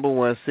going to be number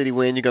 1. City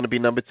Win, you're going to be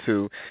number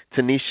 2.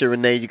 Tanisha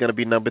Renee, you're going to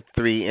be number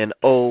 3. And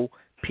OP,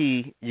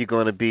 you're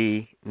going to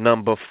be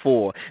number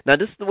 4. Now,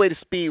 this is the way the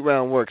speed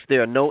round works.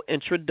 There are no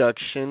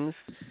introductions.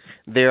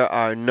 There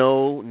are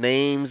no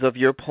names of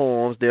your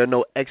poems. There are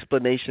no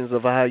explanations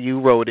of how you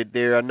wrote it.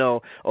 There are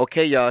no,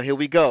 okay, y'all, here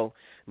we go.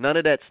 None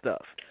of that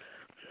stuff.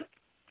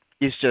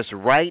 It's just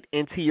right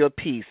into your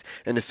piece.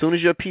 And as soon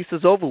as your piece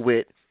is over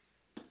with,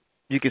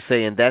 you can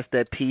say, and that's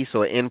that piece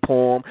or end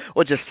poem,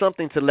 or just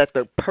something to let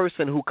the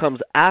person who comes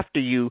after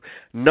you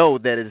know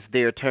that it's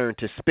their turn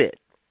to spit.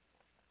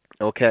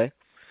 Okay?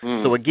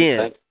 So again,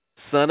 okay.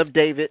 Son of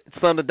David,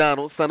 son of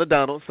Donald.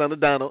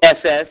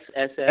 SS.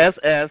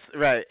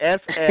 Right.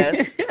 SS,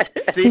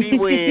 City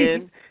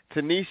Win,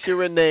 Tanisha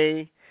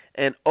Renee,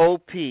 and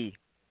OP.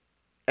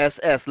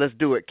 SS, let's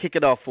do it. Kick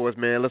it off for us,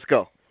 man. Let's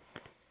go.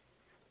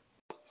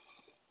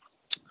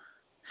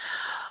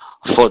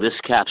 For this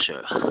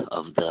capture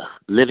of the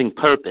living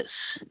purpose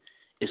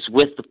is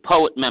with the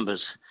poet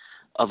members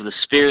of the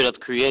spirit of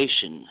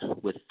creation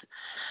with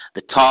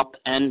the top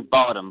and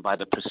bottom by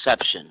the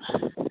perception.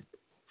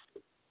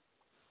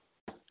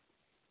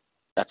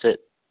 That's it.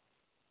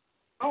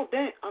 Oh,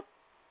 damn.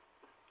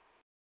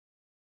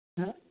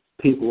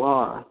 People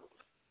are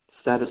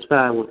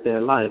satisfied with their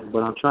life,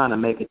 but I'm trying to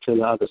make it to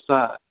the other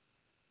side.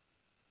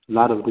 A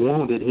lot of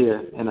wounded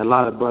here, and a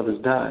lot of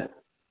brothers died.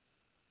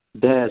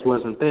 Dads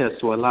wasn't there,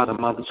 so a lot of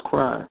mothers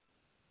cried.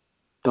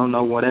 Don't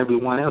know what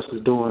everyone else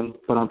is doing,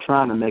 but I'm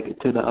trying to make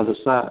it to the other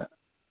side.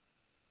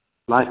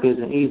 Life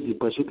isn't easy,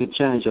 but you can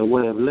change your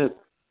way of living.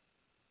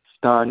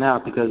 Start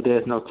now because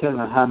there's no telling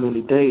how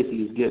many days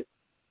he's getting.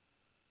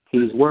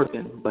 He's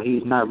working, but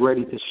he's not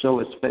ready to show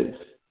his face.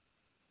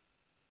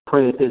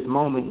 Pray at this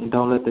moment and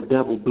don't let the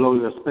devil blow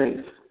your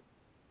space.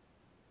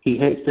 He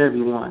hates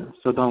everyone,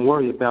 so don't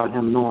worry about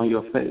him knowing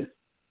your face.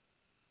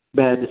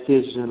 Bad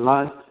decisions in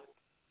life,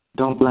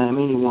 don't blame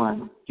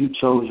anyone. You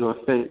chose your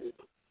fate.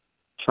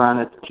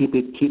 Trying to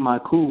keep my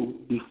cool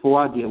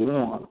before I get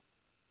warm.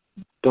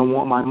 Don't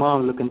want my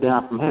mom looking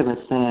down from heaven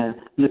saying,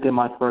 look at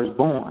my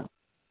firstborn.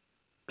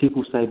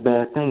 People say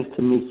bad things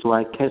to me, so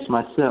I catch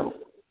myself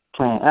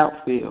playing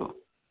outfield.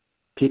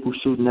 People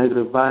shoot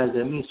negative vibes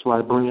at me, so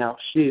I bring out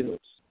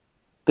shields.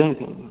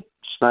 Thinking,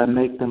 should I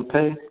make them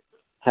pay?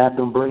 Have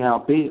them bring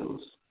out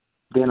bills.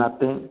 Then I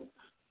think,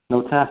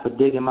 no time for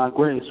digging my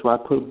grave, so I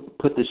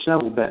put the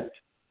shovel back.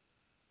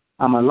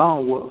 I'm a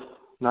lone wolf,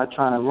 not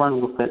trying to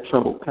run with that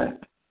trouble pack.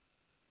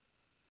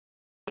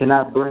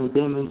 Cannot bring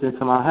demons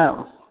into my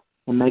house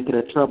and make it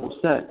a trouble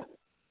set.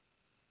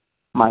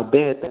 My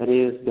bed, that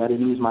is, gotta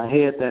use my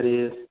head, that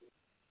is.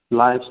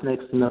 Live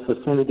snakes in the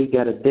vicinity,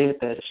 gotta dead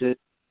that shit.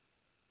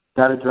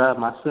 Gotta drive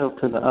myself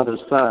to the other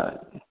side.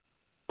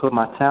 Put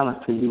my talent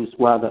to use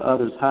while the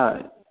others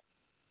hide.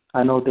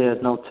 I know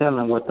there's no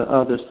telling what the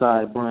other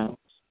side brings.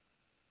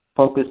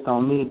 Focused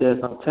on me,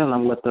 there's no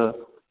telling what the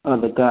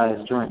other guys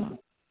dream.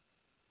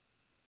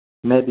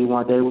 Maybe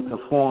one day we can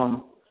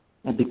form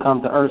and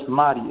become the Earth's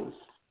mightiest.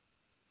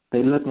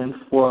 They looking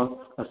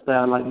for a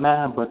style like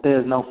mine, but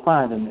there's no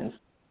finding this.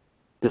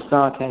 The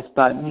sun can't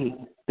stop me.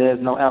 There's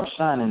no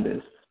outshining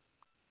this.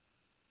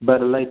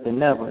 Better late than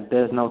never.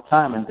 There's no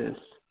time in this.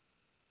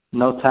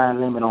 No time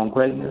limit on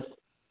greatness.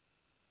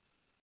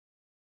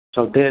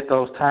 So dead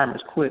those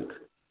timers quick.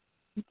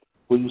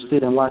 Will you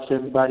sit and watch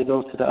everybody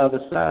go to the other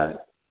side?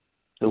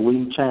 Or will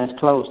you change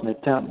clothes and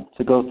attempt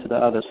to go to the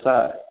other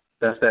side?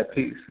 That's that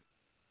piece.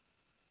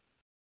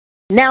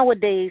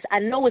 Nowadays, I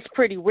know it's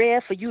pretty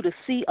rare for you to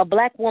see a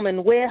black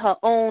woman wear her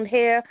own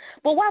hair,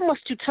 but why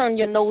must you turn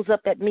your nose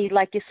up at me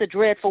like it's a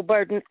dreadful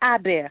burden I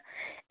bear?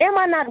 Am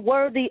I not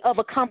worthy of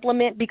a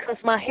compliment because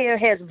my hair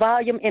has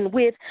volume and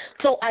width?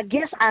 So I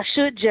guess I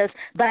should just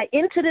buy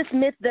into this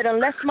myth that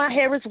unless my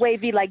hair is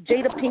wavy like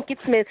Jada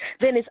Pinkett Smith,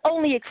 then it's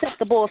only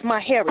acceptable if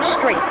my hair is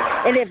straight.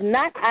 And if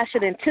not, I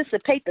should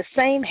anticipate the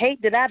same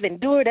hate that I've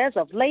endured as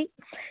of late.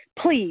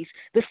 Please,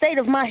 the state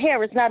of my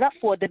hair is not up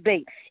for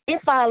debate.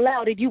 If I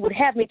allowed it, you would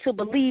have me to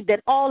believe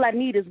that all I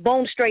need is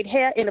bone straight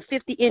hair in a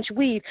 50-inch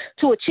weave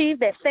to achieve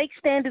that fake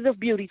standard of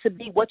beauty to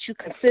be what you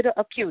consider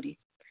a cutie.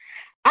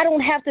 I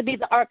don't have to be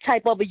the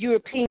archetype of a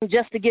European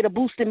just to get a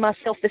boost in my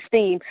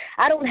self-esteem.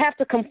 I don't have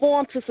to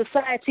conform to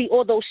society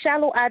or those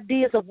shallow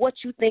ideas of what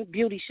you think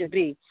beauty should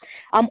be.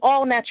 I'm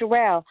all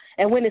natural,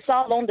 and when it's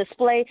all on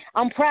display,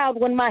 I'm proud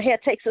when my hair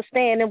takes a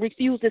stand and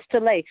refuses to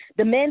lay.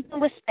 Demanding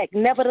respect,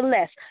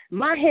 nevertheless.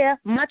 My hair,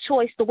 my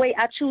choice, the way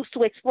I choose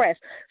to express.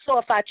 So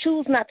if I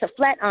choose not to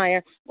flat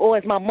iron, or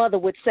as my mother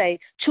would say,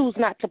 choose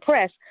not to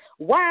press,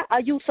 why are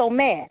you so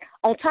mad?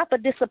 On top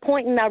of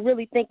disappointing, I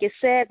really think it's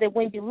sad that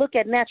when you look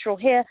at natural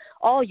hair,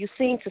 all you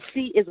seem to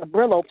see is a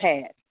Brillo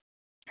pad.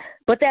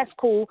 But that's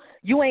cool.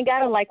 You ain't got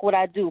to like what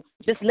I do.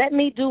 Just let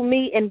me do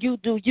me and you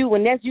do you.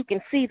 And as you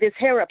can see, this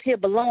hair up here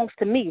belongs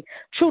to me.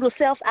 True to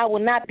self, I will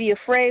not be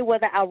afraid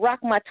whether I rock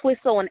my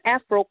twist or an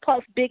afro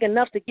puff big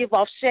enough to give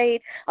off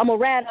shade. I'm going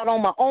to ride out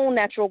on my own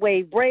natural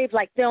wave, brave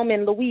like Thelma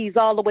and Louise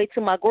all the way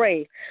to my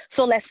grave.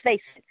 So let's face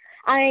it.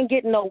 I ain't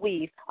getting no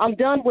weave. I'm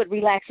done with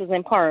relaxers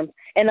and perms.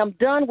 And I'm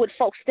done with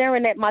folks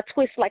staring at my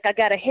twist like I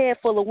got a head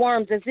full of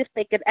worms as if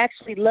they could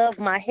actually love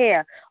my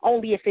hair,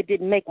 only if it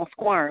didn't make them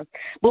squirm.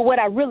 But what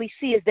I really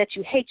see is that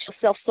you hate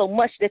yourself so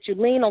much that you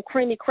lean on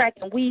creamy crack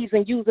and weaves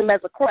and use them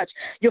as a crutch.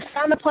 You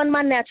frown upon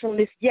my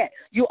naturalness, yet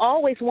you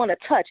always want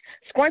to touch,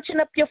 scrunching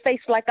up your face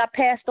like I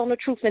passed on the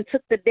truth and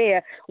took the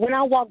dare. When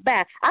I walk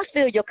by, I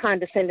feel your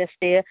condescending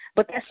stare,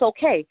 but that's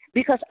okay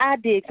because I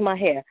digs my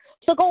hair.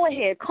 So go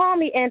ahead, call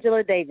me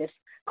Angela Davis.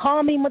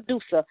 Call me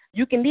Medusa.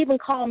 You can even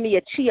call me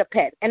a chia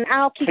pet. And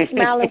I'll keep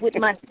smiling with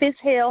my fist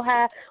held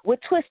high, with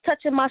twists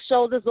touching my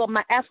shoulders or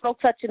my afro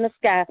touching the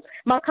sky.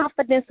 My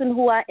confidence in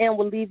who I am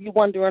will leave you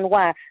wondering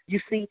why. You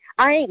see,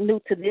 I ain't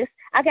new to this.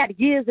 I got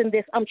years in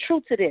this. I'm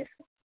true to this.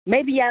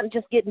 Maybe I'm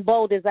just getting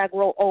bold as I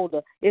grow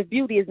older. If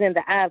beauty is in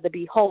the eye of the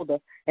beholder,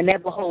 and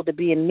that beholder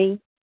being me,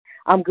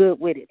 I'm good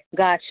with it.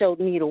 God showed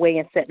me the way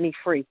and set me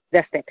free.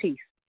 That's that peace.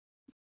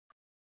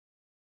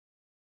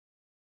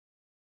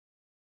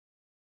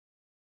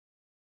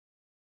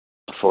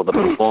 For the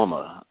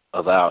performer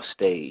of our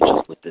stage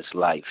with this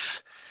life,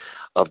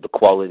 of the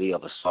quality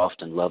of a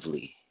soft and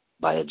lovely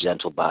by a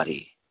gentle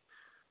body.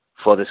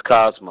 For this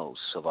cosmos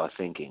of our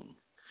thinking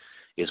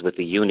is with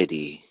the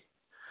unity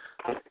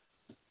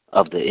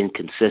of the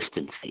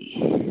inconsistency,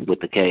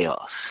 with the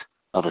chaos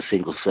of a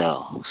single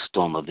cell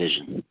storm of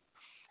vision,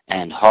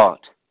 and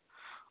heart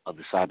of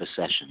the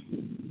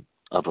cybersession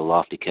of a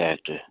lofty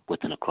character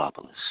with an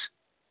acropolis,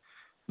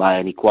 by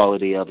an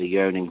equality of the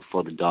yearning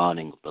for the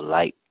dawning of the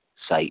light,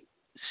 sight,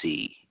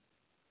 see.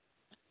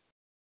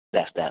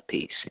 That's that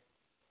piece.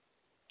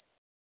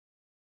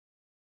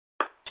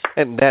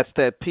 And that's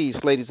that piece,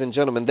 ladies and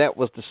gentlemen. That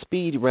was the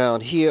speed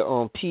round here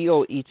on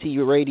P.O.E.T.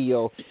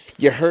 Radio.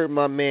 You heard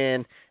my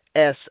man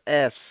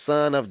S.S.,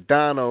 son of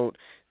Donald.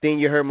 Then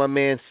you heard my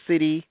man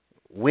City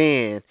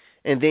Win.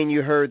 And then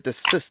you heard the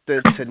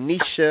sister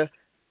Tanisha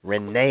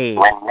Renee.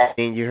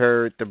 Then you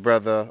heard the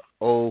brother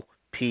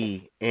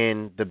O.P.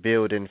 in the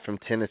building from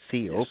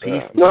Tennessee. O.P. from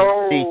Tennessee.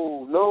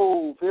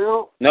 No,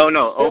 Bill.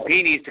 No.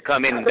 O.P. needs to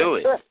come in and do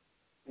it.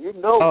 You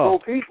know,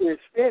 O.P. is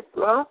fit,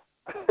 bro.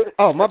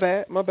 Oh, my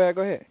bad.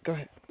 Go ahead.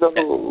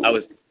 No, I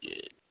was.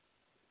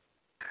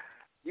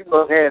 You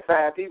must have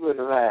 5 people in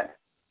the line.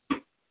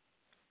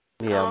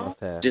 Yeah, I must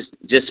have.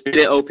 Just spit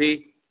it, OP.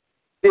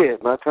 Yeah,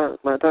 my turn.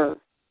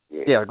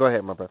 Yeah, go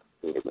ahead, my brother.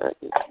 Yeah, man.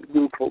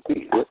 You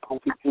P.O.P.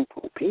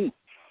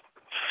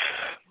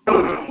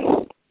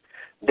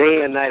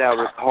 Day and night I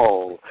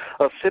recall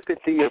a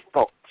sympathy of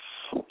thoughts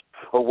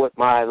of what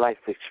my life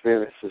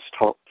experiences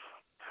taught.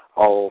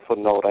 All for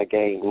naught I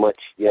gained much,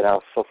 yet I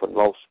suffered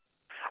loss.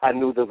 I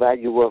knew the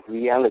value of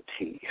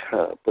reality,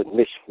 but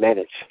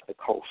mismanaged the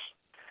cost.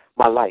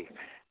 My life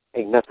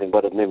ain't nothing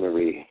but a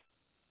memory.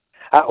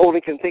 I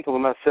only can think of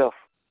myself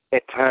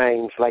at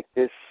times like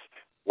this,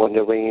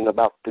 wondering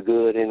about the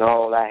good in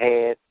all I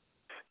had.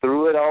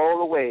 Threw it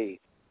all away.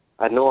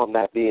 I know I'm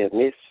not being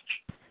missed,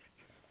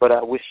 but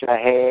I wish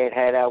I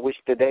had I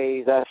wished the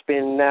days I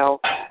spend now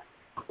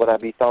would I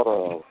be thought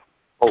of.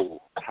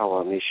 Oh, how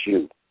I miss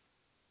you.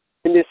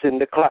 And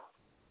the clock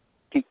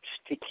keeps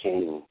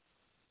ticking.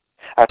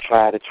 I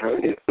try to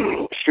turn it,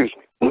 excuse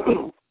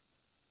me.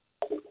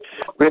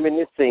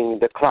 Reminiscing,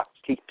 the clock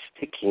keeps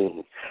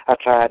ticking. I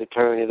try to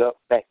turn it up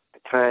back to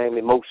time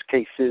in most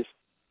cases.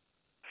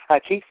 I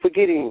keep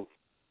forgetting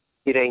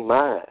it ain't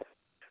mine.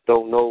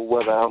 Don't know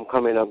whether I'm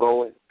coming or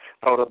going.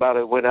 Thought about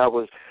it when I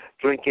was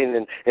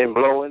drinking and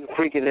blowing,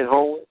 freaking and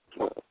hoeing.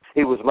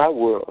 It was my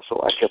world,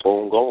 so I kept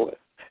on going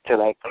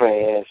till I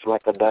crashed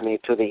like a dummy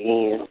to the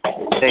end.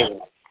 Damn,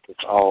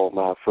 it's all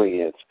my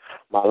friends.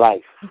 My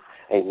life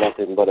ain't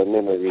nothing but a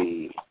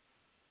memory.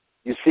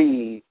 You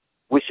see,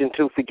 wishing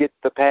to forget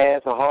the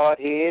past, a hard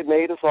head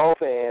made us all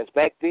fast.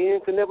 Back then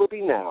could never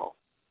be now,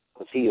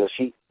 because he or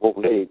she won't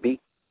let it be.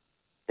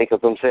 Think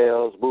of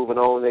themselves moving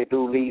on, they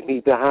do leave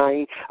me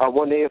behind. I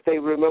wonder if they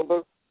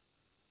remember.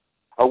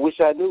 I wish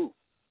I knew,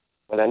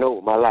 but I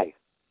know my life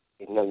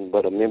ain't nothing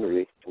but a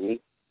memory to me.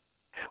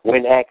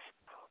 When asked,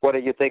 what are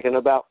you thinking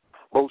about?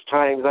 Most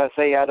times I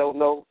say I don't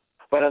know,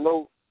 but I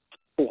know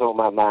it's on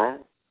my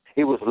mind.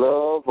 It was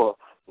love or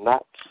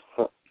not,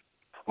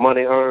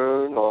 money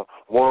earned or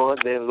won,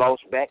 then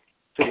lost back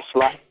to the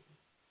slot,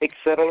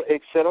 etc.,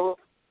 etc.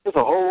 There's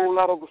a whole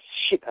lot of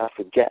shit I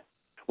forget.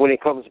 When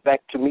it comes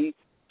back to me,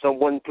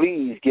 someone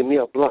please give me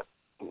a blunt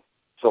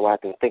so I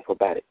can think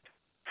about it.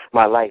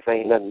 My life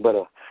ain't nothing but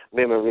a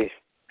memory.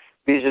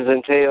 Visions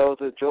and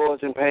tales of joys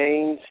and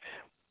pains.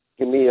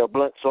 Give me a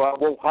blunt so I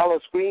won't holler,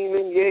 scream,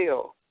 and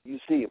yell. You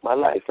see, my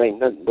life ain't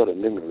nothing but a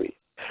memory.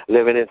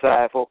 Living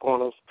inside 4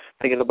 corners,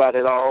 thinking about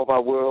it all, my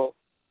world.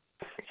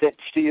 Set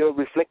still,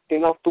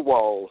 reflecting off the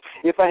walls.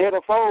 If I had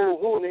a phone,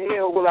 who in the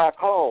hell will I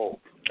call?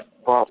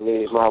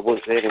 Probably my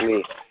worst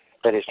enemy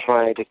that is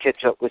trying to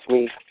catch up with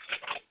me.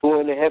 Who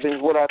in the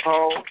heavens would I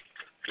call?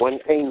 One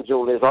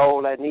angel is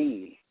all I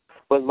need.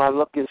 But my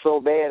luck is so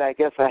bad, I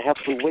guess I have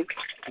to wait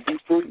to be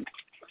free.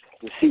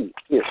 You see,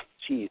 yes,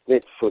 she's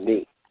meant for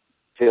me.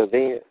 Till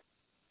then,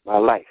 my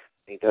life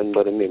ain't nothing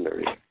but a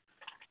memory.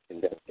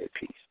 And that's their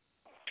piece.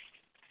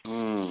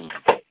 Wow.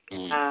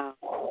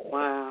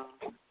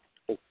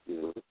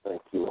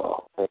 Thank you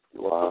all. I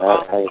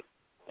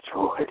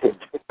enjoyed it.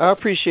 I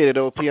appreciate it,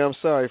 OP. I'm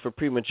sorry for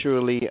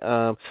prematurely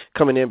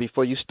coming in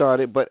before you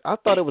started, but I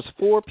thought it was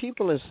 4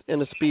 people in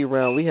the speed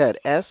round. We had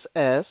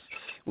SS,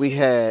 we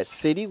had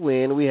City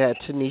Win, we had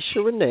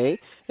Tanisha Renee,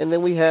 and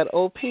then we had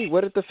OP.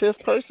 Where did the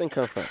 5th person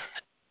come from?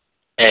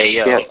 Hey,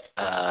 yo,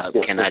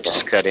 can I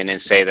just cut in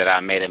and say that I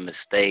made a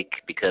mistake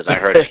because I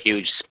heard a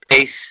huge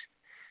space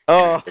and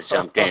I just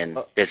jumped in.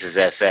 This is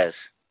SS.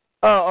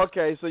 Oh,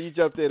 okay. So you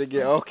jumped in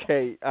again.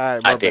 Okay. All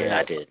right. I did.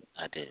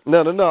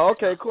 No.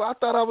 Okay, cool. I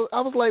thought I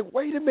was like,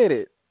 wait a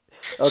minute.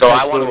 Okay, so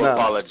I want to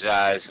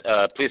apologize.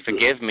 Please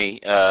forgive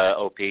me,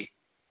 OP.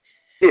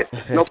 Yeah,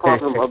 no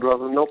problem, my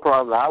brother. No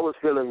problem. I was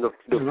feeling the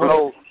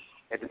flow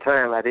at the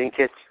time. I didn't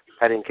catch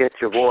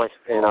your voice,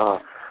 and I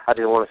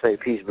didn't want to say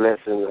peace,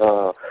 blessings,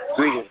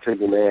 greetings to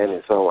you, man.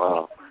 And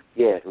so,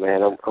 yes,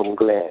 man, I'm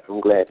glad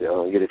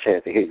to get a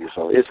chance to hear you.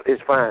 So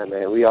it's fine,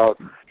 man. We all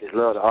just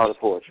love the art of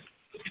poetry.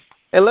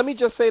 And let me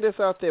just say this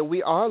out there.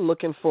 We are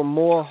looking for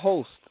more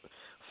hosts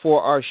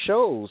for our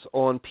shows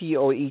on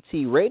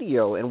P.O.E.T.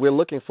 Radio, and we're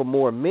looking for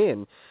more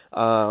men.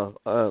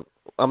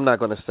 I'm not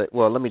going to say,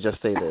 well, let me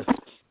just say this.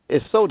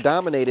 It's so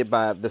dominated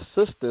by the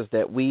sisters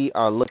that we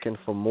are looking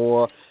for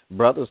more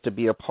brothers to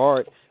be a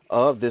part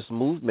of this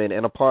movement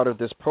and a part of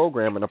this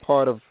program and a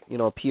part of,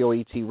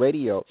 P.O.E.T.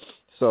 Radio.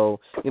 So,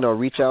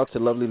 reach out to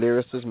Lovely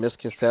Lyricist,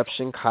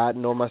 Misconception,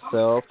 Cotton, or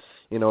myself.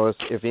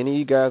 If any of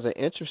you guys are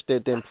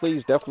interested, then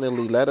please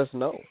definitely let us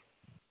know.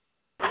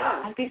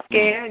 Don't be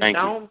scared.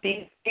 Don't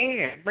be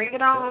scared. Bring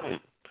it on.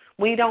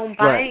 We don't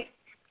bite. Right.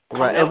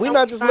 Right, and we're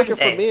not just looking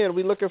for men,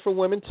 we're looking for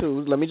women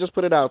too. Let me just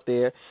put it out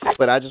there.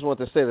 But I just want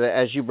to say that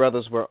as you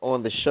brothers were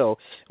on the show,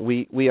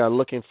 we are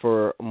looking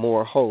for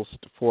more hosts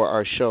for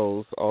our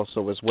shows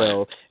also as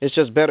well. It's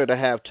just better to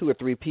have 2 or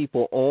 3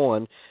 people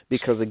on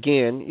because,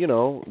 again,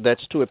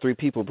 that's 2 or 3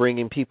 people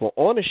bringing people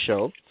on a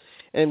show.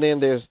 And then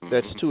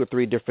that's 2 or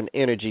 3 different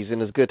energies,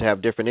 and it's good to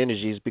have different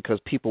energies because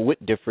people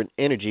with different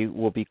energy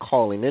will be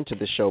calling into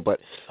the show. But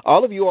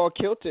all of you all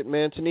killed it,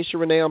 man. Tanisha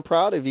Renee, I'm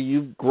proud of you.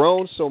 You've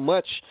grown so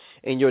much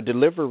in your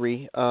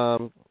delivery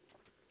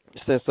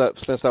since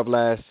I've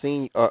last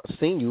seen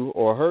you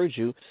or heard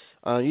you.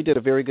 You did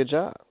a very good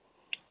job.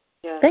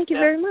 Yeah, Thank you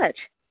very much.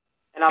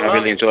 And I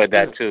really enjoyed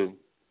that too.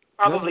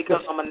 Probably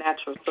because I'm a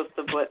natural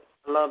sister, but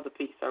I love the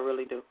piece. I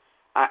really do.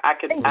 I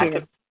could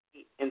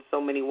in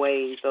so many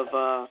ways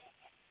of.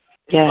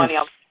 It's funny.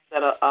 I was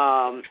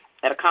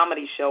at a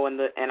comedy show and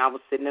I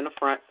was sitting in the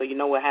front, so you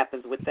know what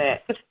happens with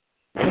that.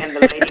 And the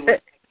lady was,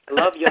 "I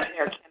love your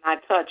hair. Can I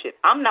touch it?"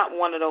 I'm not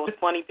one of those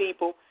funny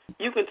people.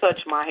 You can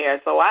touch my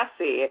hair, so I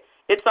said,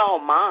 "It's all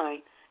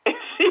mine." And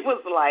she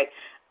was like,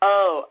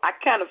 "Oh, I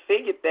kind of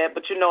figured that,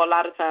 but a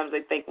lot of times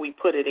they think we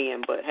put it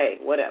in, but hey,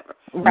 whatever."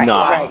 Right.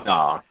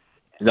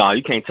 No,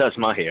 you can't touch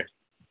my hair.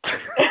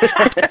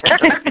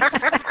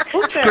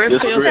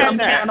 Chris feels some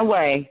kind of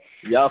way.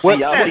 Y'all see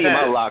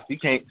my locks. You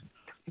can't.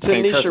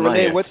 Tanisha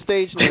Renee, what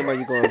stage name are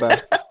you going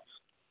by?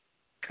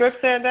 Chris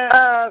said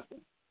that.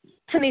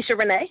 Tanisha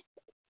Renee.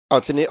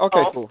 Oh, Tanisha.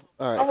 Okay, cool.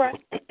 All right.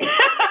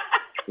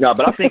 No,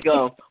 but I think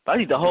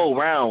the whole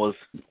round was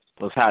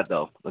hot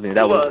though. I mean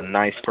that was a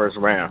nice first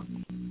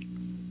round.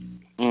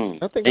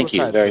 Thank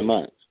you very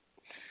much.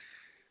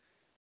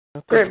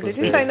 Grip, did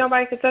you say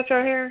nobody could touch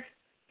your hair?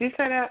 Did you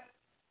say that?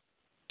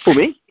 For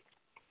me?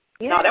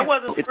 Yeah. No, that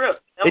wasn't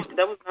script.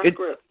 That was not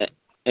script.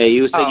 Hey,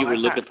 you said you were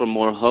looking for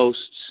more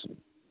hosts.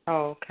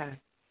 Oh, okay.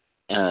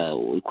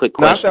 Quick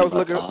question.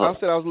 I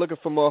said I was looking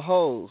for more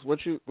hoes.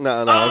 What you?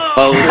 No.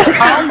 Oh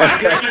my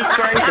goodness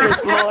gracious,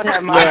 Lord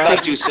have mercy. I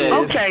thought you said.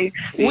 Okay,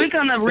 we're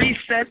gonna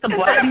reset the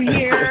button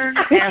here.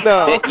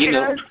 No,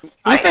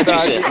 I thought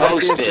you said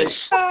hostess.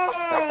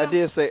 I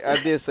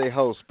did say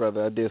host,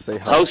 brother. I did say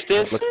host.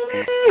 Hostess.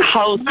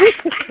 Host,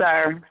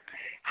 sir.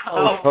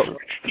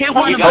 Hit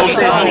one of us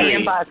up on the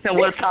inbox and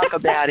we'll talk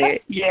about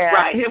it. Yeah,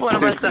 right. Hit one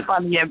of us up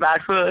on the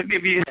inbox. We'll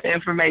give you the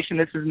information.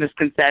 This is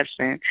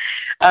Misconception.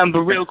 But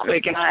real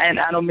quick, and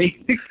I don't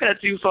mean to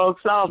cut you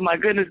folks off. My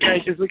goodness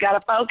gracious, we got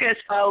to focus,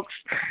 folks.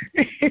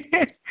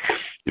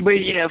 But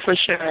yeah, for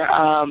sure.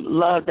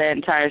 Love that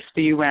entire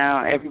speed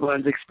round,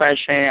 everyone's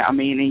expression. I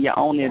mean, in your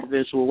own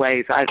individual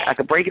ways. I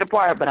could break it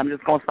apart, but I'm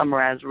just going to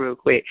summarize real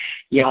quick.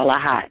 Y'all are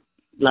hot.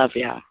 Love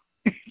y'all.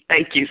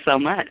 Thank you so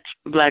much,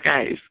 Black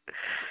Ice.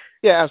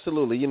 Yeah,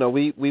 absolutely.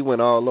 We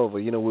went all over.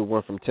 We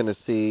went from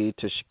Tennessee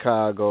to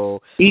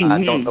Chicago. Mm-hmm.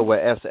 I don't know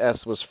where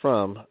SS was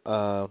from,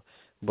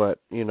 but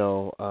he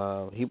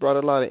brought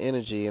a lot of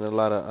energy and a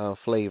lot of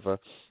flavor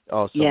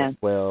also as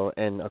well.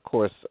 And of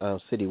course,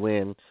 City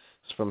Wind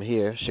is from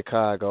here,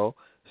 Chicago.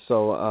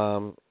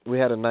 So we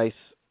had a nice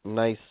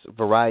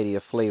variety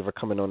of flavor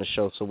coming on the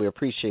show, so we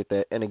appreciate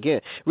that. And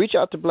again, reach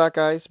out to Black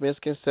Ice,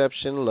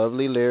 Misconception,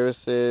 Lovely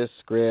Lyricist,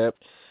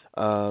 Script.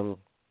 Cotton.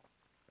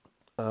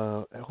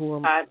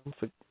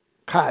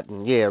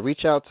 Yeah,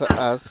 reach out to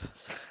us.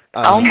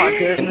 Oh my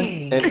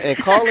goodness! And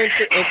call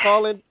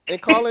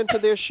into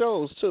their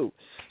shows too.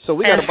 So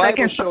we got a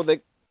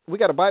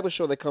Bible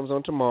show that comes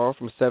on tomorrow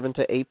from 7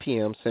 to 8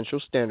 p.m.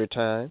 Central Standard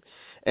Time,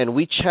 and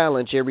we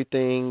challenge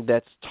everything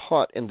that's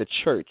taught in the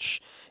church,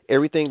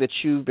 everything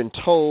that you've been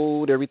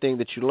told, everything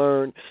that you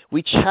learned.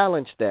 We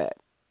challenge that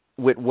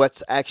with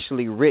what's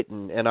actually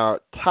written, and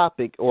our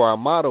topic or our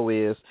motto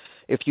is,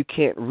 if you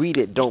can't read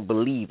it, don't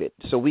believe it.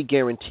 So we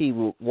guarantee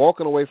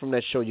walking away from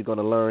that show, you're going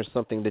to learn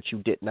something that you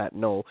did not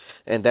know,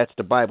 and that's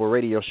the Bible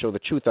radio show, The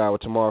Truth Hour,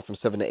 tomorrow from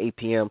 7 to 8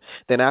 p.m.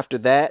 Then after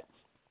that,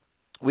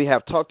 we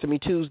have Talk to Me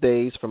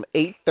Tuesdays from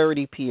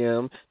 8:30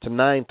 p.m. to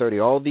 9:30.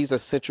 All these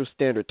are Central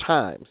Standard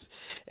Times.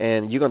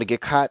 And you're going to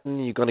get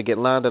Cotton, you're going to get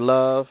Londa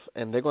Love,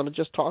 and they're going to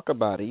just talk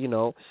about it.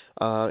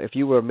 If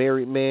you were a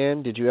married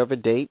man, did you ever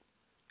date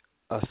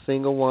a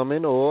single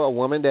woman or a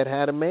woman that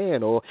had a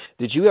man, or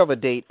did you ever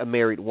date a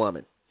married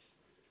woman?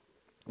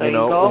 So you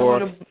go over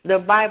to the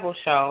Bible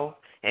show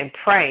and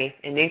pray,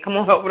 and then come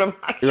on over to my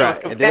show.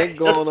 Right, and then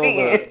go on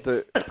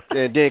over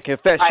and then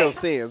confess your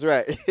sins.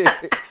 Right,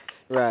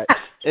 right.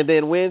 And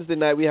then Wednesday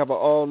night we have an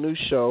all new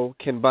show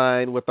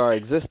combined with our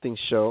existing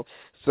show,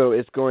 so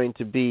it's going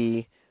to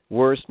be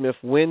Wordsmith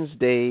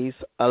Wednesdays,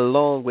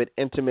 along with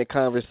Intimate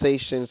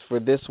Conversations for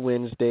this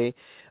Wednesday.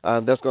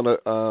 That's going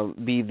to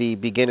be the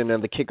beginning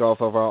and the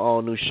kickoff of our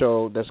all-new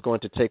show that's going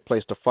to take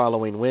place the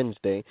following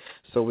Wednesday.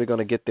 So we're going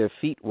to get their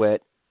feet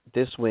wet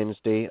this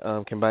Wednesday,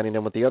 combining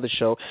them with the other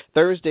show.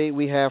 Thursday,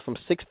 we have from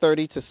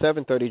 6:30 to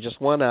 7:30, just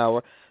 1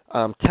 hour,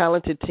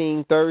 Talented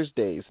Teen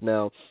Thursdays.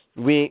 Now,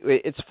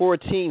 it's for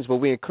teens, but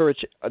we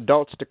encourage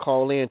adults to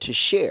call in to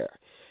share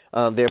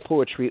their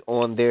poetry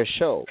on their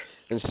show.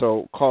 And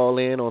so call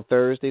in on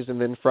Thursdays,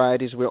 and then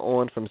Fridays we're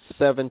on from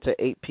 7 to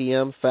 8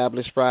 p.m.,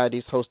 Fabulous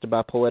Fridays, hosted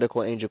by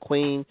Poetical Angel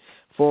Queen,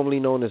 formerly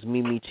known as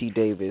Mimi T.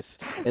 Davis.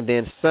 And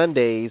then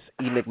Sundays,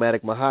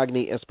 Enigmatic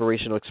Mahogany,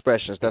 Inspirational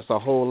Expressions. That's our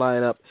whole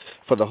lineup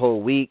for the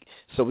whole week.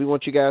 So we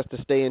want you guys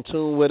to stay in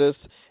tune with us,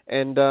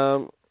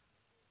 and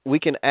we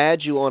can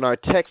add you on our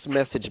text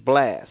message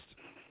blast.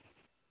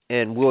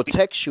 And we'll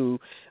text you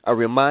a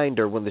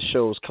reminder when the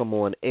shows come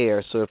on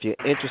air. So if you're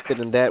interested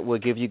in that, we'll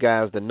give you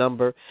guys the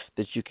number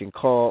that you can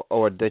call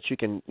or that you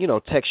can,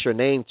 text your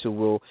name to.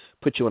 We'll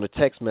put you on a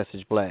text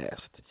message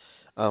blast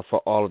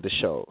for all of the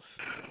shows.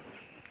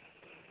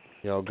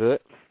 Y'all good?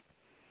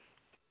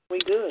 We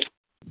good.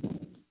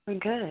 We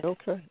good.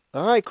 Okay.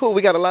 All right, cool.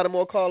 We got a lot of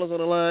more callers on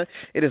the line.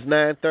 It is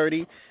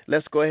 9:30.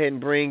 Let's go ahead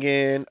and bring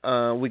in,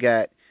 we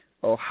got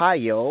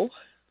Ohio,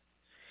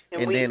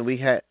 and then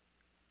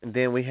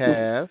we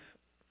have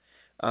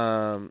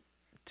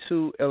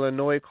 2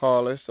 Illinois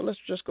callers. So let's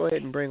just go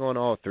ahead and bring on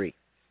all 3.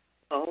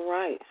 All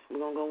right. We're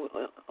going to go with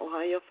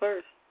Ohio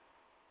first.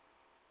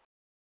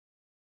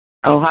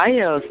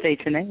 Ohio,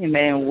 state your name,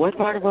 man. What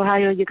part of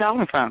Ohio are you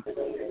calling from?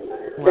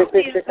 This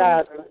is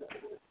Chicago.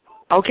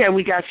 Okay,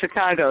 we got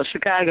Chicago.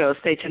 Chicago,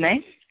 state your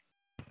name.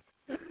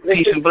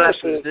 Peace and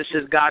blessings. This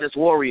is Goddess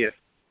Warrior.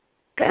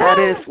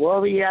 Goddess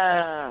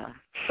Warrior.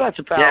 Such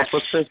a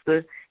powerful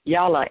sister.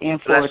 Y'all are in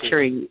for a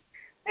treat.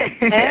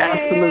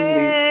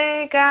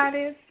 Hey,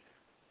 Goddess.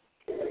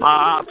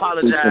 I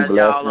apologize,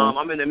 y'all.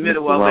 I'm in the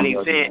middle of an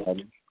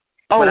event.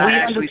 But I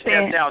actually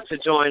stepped out to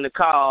join the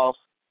call.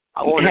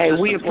 I wanted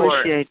to we support.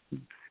 appreciate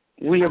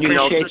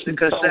Sister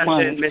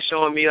Conception been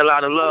showing me a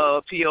lot of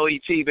love.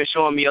 P.O.E.T been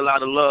showing me a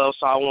lot of love,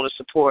 so I want to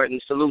support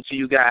and salute to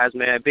you guys,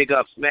 man. Big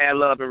ups, mad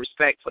love and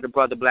respect for the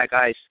brother Black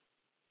Ice.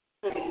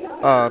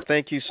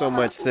 Thank you so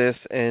much, sis.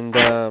 And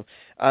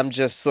I'm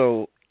just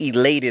so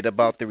elated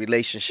about the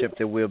relationship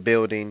that we're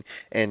building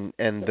and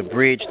the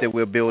bridge that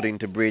we're building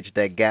to bridge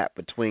that gap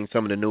between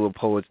some of the newer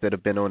poets that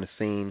have been on the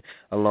scene,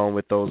 along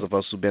with those of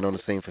us who've been on the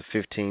scene for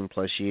 15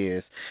 plus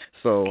years.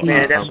 So,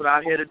 man, that's what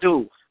I'm here to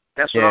do.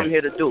 That's what I'm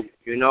here to do,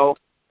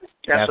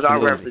 That's Absolutely. what I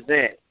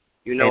represent.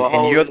 A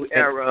whole new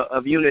era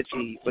of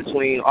unity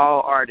between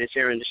all artists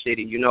here in the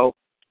city,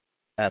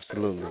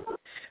 Absolutely.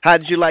 How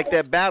did you like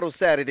that battle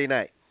Saturday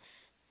night?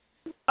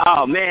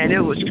 Oh man, it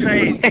was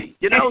crazy.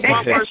 It was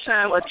my first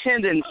time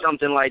attending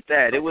something like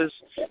that. It was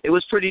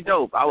pretty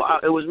dope.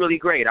 It was really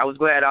great. I was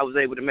glad I was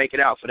able to make it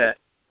out for that.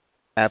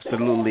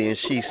 Absolutely, and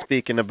she's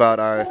speaking about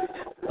our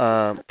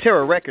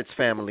Terror Records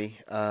family,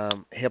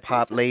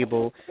 hip-hop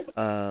label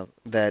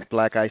that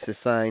Black Ice is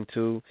signed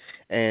to,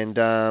 and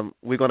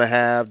we're going to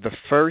have the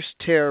first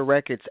Terror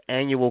Records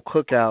annual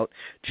cookout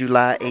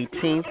July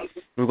 18th.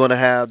 We're going to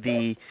have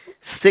the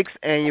 6th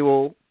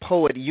annual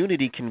Poet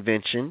Unity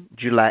Convention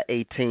July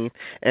 18th,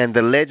 and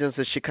the Legends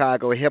of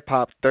Chicago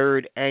Hip-Hop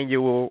 3rd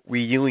annual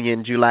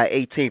reunion July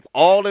 18th,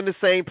 all in the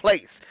same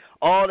place.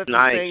 All at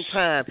the same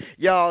time.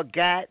 Y'all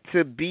got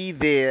to be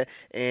there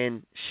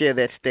and share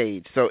that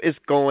stage. So it's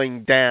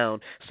going down.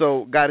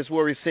 So, Goddess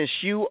Warrior, since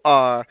you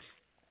are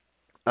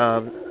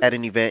at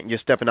an event and you're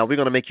stepping out, we're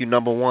going to make you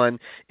number 1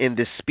 in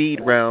this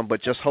speed round,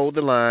 but just hold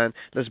the line.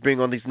 Let's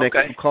bring on these next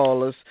 2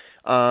 callers.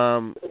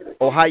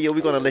 Ohio, we're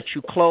going to let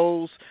you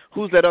close.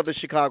 Who's that other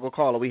Chicago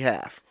caller we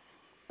have?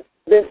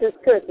 This is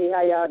Cookie.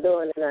 How y'all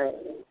doing tonight?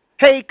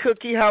 Hey,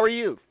 Cookie, how are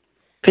you?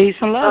 Peace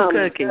and love,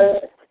 Cookie.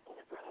 Good.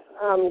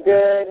 I'm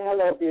good.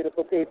 Hello,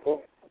 beautiful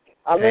people.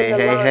 I'm in the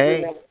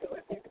laundry now.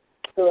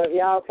 So if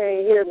y'all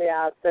can't hear me,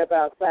 I'll step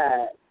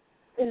outside.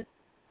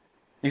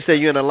 You say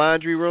you're in a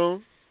laundry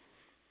room?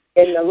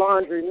 In the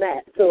laundry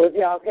mat. So if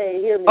y'all can't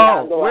hear me,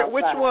 I'll go outside.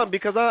 Which one?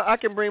 Because I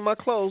can bring my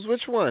clothes.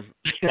 Which one?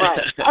 Right.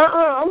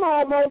 I'm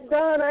almost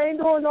done. I ain't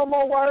doing no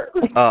more work.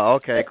 Oh,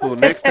 okay, cool.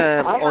 Next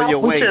time on your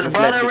way, just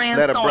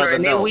let a brother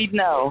know. We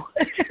know.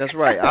 That's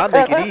right. I'll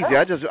make it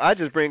easy. I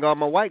just bring all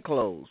my white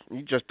clothes.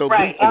 You just throw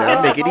boots in there.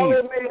 I'll make it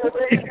easy.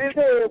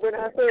 When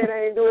I said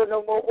I ain't doing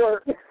no more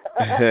work.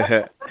 I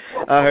heard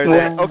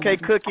that. Okay,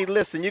 Cookie,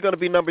 listen, you're going to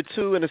be number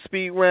 2 in the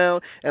speed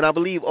round, and I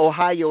believe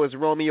Ohio is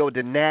Romeo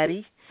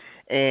Donati.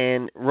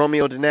 And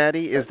Romeo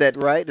Donati, is that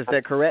right? Is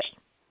that correct?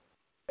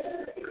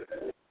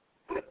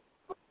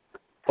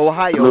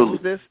 Ohio, who's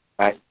this?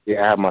 I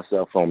have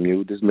myself on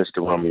mute. This is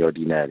Mr. Romeo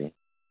Donati.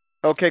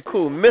 Okay,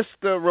 cool.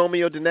 Mr.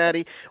 Romeo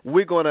Donati,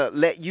 we're going to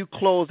let you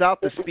close out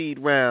the speed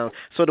round.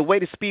 So the way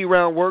the speed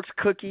round works,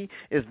 Cookie,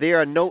 is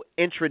there are no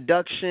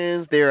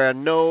introductions. There are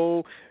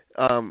no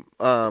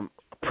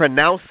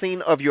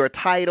pronouncing of your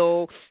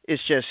title.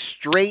 It's just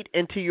straight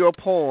into your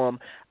poem.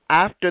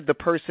 after the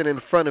person in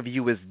front of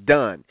you is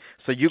done.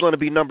 So you're going to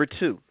be number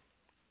 2.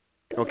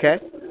 Okay?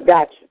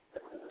 Gotcha.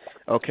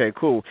 Okay,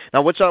 cool.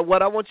 Now, what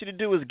I want you to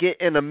do is get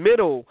in the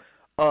middle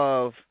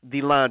of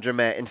the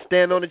laundromat and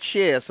stand on a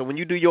chair. So when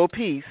you do your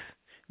piece,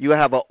 you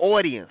have an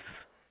audience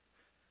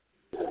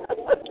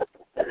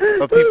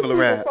of people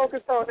around.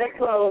 Focus on their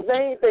clothes. They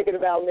ain't thinking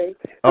about me.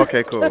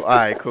 Okay, cool. All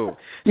right, cool.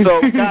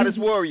 So, Goddess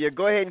Warrior,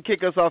 go ahead and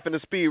kick us off in the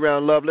speed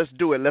round, love. Let's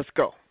do it. Let's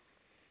go.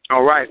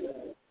 All right.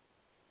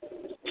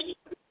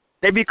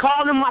 They be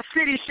calling my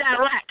city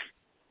Chirac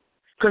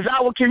because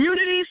our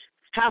communities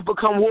have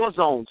become war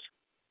zones.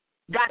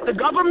 Got the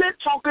government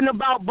talking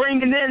about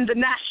bringing in the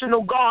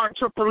National Guard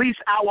to police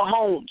our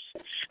homes.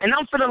 And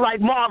I'm feeling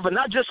like Marvin.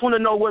 I just want to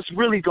know what's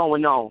really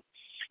going on.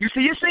 You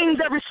see, it seems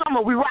every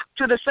summer we rock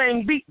to the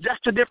same beat,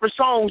 just to different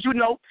songs. You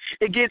know,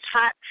 it gets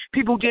hot,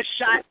 people get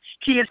shot,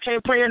 kids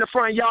can't play in the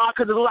front yard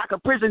because it's like a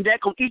prison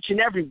deck on each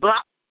and every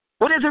block.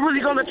 What is it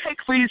really going to take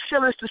for these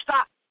killings to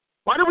stop?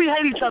 Why do we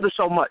hate each other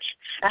so much?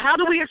 And how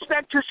do we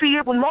expect to see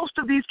it when most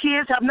of these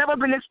kids have never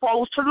been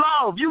exposed to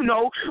love? You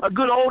know, a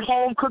good old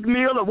home-cooked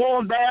meal, a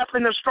warm bath,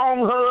 and a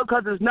strong hug,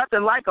 because there's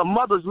nothing like a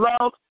mother's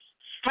love.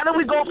 How do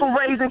we go from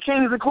raising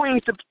kings and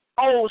queens to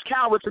old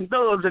cowards and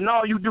thugs, and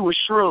all you do is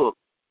shrug?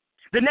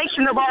 The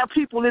nation of our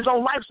people is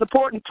on life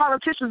support, and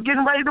politicians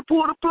getting ready to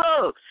pull the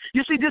plug.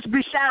 You see, this be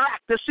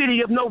Chirac, the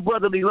city of no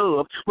brotherly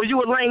love, where you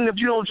a lame if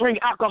you don't drink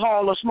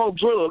alcohol or smoke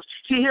drugs.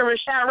 See, here in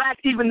Chirac,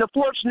 even the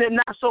fortunate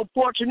not so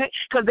fortunate,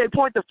 because they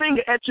point the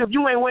finger at you if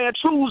you ain't wearing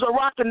shoes or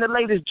rocking the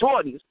latest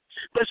Jordans.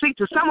 But see,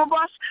 to some of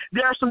us,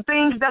 there are some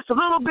things that's a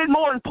little bit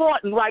more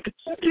important, like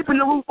keeping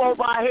the roof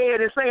over our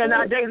head and saying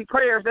our daily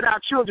prayers that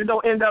our children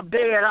don't end up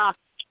dead. Our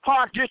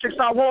park districts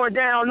are worn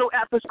down, no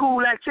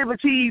after-school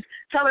activities,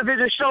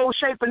 television shows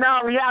shaping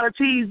our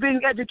realities, being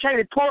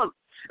educated poorly.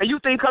 And you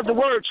think of the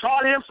word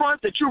Charlie in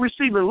front that you're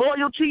receiving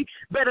loyalty?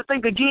 Better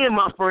think again,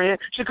 my friend.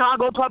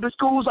 Chicago public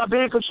schools are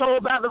being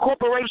controlled by the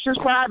corporations,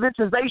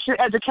 privatization,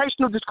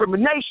 educational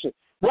discrimination.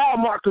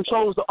 Walmart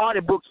controls the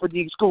audit books for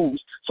these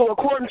schools. So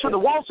according to the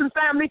Walton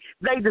family,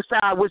 they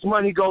decide which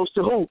money goes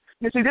to who.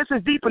 You see, this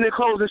is deeper than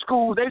closing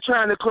schools. They're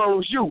trying to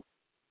close you.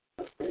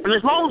 And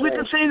as long as we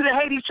continue to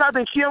hate each other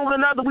and kill one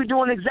another, we're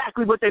doing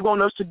exactly what they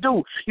want us to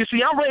do. You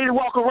see, I'm ready to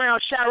walk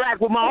around Chirac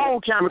with my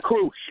own camera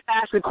crew,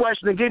 asking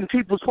questions and getting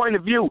people's point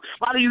of view.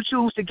 Why do you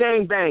choose to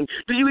gangbang?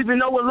 Do you even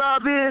know what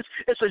love is?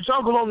 It's a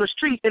jungle on the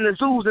street and the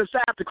zoos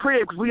inside the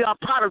crib because we are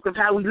products of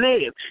how we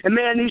live. And,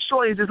 man, these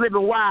shorties is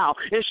living wild.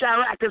 In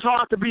Chirac, it's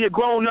hard to be a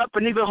grown-up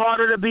and even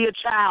harder to be a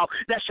child.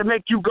 That should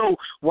make you go,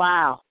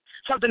 wow.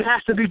 Something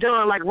has to be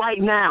done, like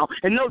right now.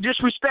 And no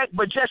disrespect,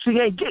 but Jesse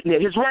ain't getting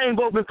it. His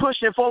rainbow been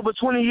pushing for over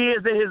 20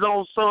 years, and his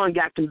own son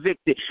got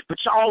convicted. But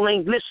y'all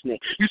ain't listening.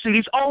 You see,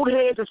 these old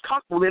heads is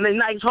comfortable in their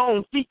nice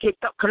home, feet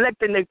kicked up,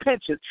 collecting their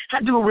pensions.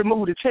 How do we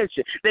remove the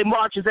tension? Their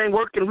marches ain't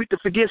working. We can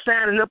forget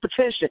signing up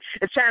petition.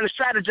 It's time to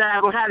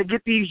strategize on how to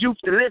get these youth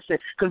to listen,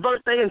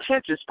 convert their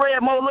intentions,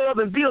 spread more love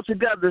and build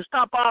together,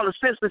 stop all the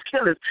senseless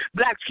killers.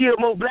 Blacks kill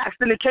more blacks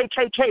than the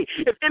KKK.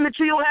 If Emmett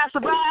Till has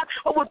survived,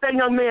 what would that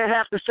young man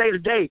have to say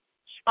today?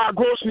 Our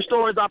grocery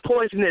stores are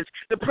poisonous.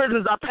 The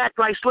prisons are packed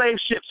like slave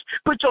ships.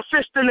 Put your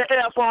fist in the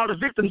air for all the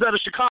victims of the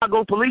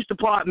Chicago Police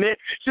Department.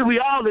 See, we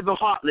all living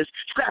heartless,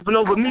 scrapping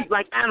over meat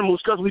like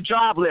animals because we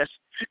jobless.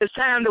 It's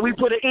time that we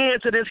put an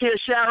end to this here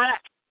Chirac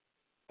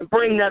and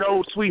bring that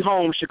old sweet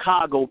home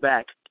Chicago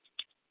back.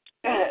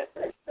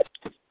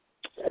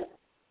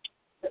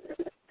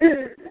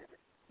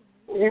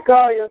 You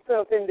call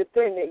yourself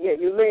independent,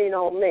 yet you lean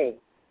on me.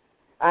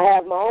 I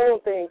have my own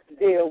things to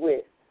deal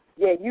with.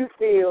 Yet you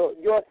feel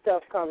your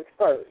stuff comes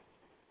first.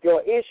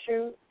 Your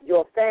issues,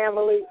 your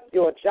family,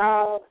 your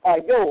job are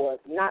yours,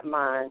 not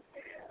mine.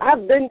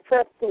 I've been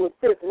pressed to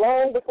assist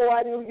long before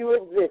I knew you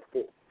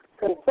existed.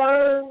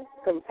 Concern,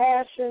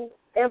 compassion,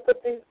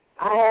 empathy,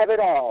 I have it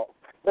all.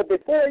 But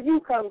before you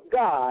comes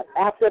God,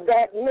 after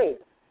that me.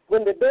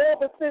 When the door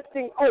of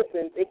assisting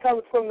opens, it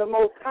comes from the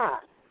Most High.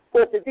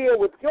 For to deal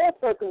with your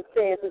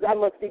circumstances, I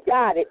must be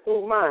guided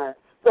through mine.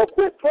 So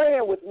quit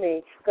playing with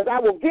me, because I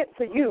will get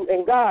to you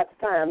in God's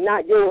time,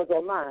 not yours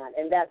or mine,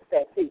 and that's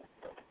that peace.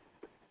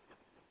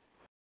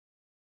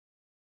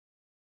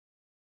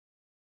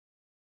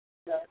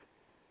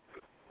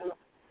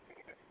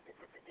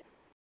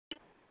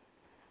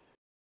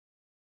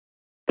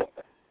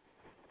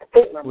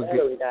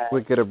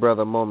 We'll get a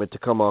brother a moment to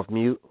come off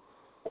mute.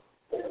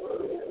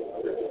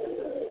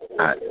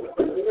 I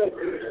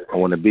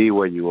want to be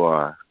where you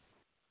are.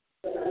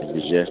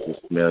 It's just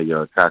to smell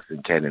your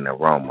intoxicating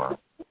aroma.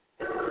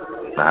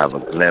 I have a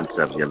glimpse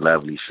of your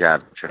lovely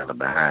shadow trailing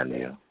behind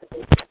you.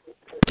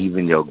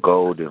 Even your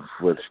golden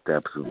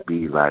footsteps will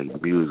be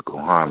like musical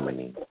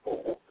harmony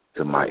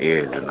to my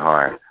ears and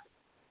heart.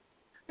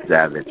 To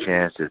have the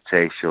chance to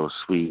taste your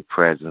sweet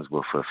presence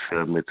will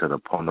fulfill me to the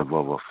point of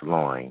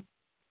overflowing.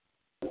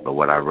 But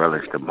what I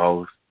relish the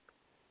most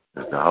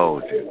is to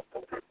hold you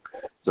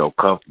so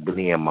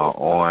comfortably in my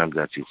arms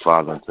that you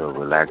fall into a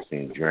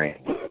relaxing dream.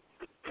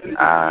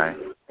 I,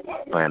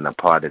 playing the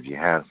part of your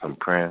handsome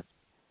prince,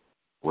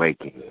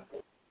 waking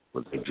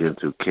with a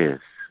gentle kiss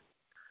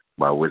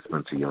by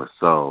whispering to your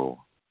soul,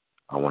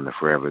 I want to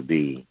forever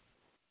be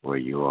where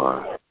you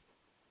are.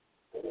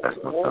 That's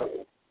my thought.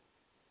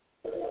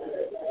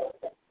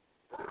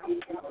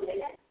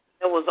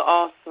 That was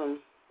awesome.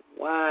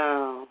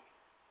 Wow.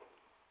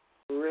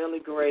 Really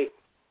great.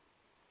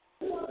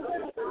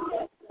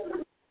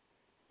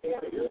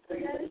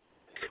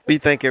 We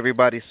thank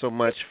everybody so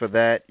much for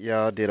that.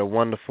 Y'all did a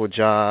wonderful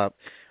job.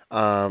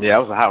 Yeah, that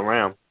was a hot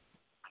round.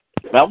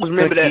 I always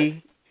remember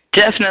that.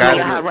 Definitely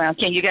a hot round.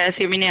 Can you guys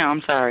hear me now?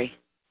 I'm sorry.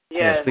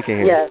 Yes, we can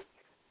hear you.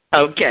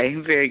 Okay,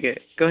 very good.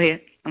 Go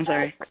ahead. I'm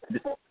sorry.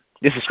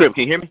 This is Script.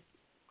 Can you hear me?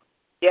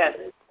 Yes.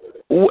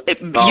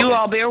 You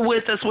all bear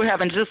with us. We're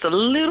having just a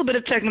little bit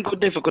of technical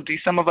difficulty.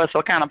 Some of us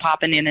are kind of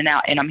popping in and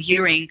out, and I'm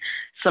hearing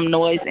some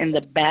noise in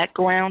the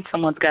background.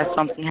 Someone's got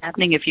something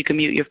happening. If you can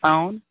mute your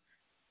phone.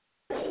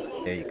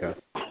 There you go.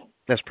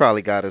 That's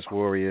probably Goddess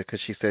Warrior because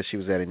she said she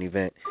was at an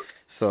event.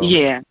 So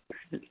yeah.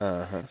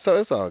 So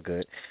it's all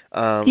good.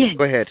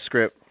 Go ahead,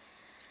 Script.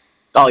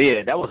 Oh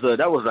yeah, that was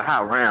a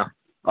hot round.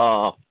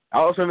 I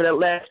also remember that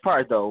last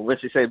part though, when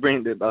she said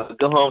bring the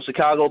go home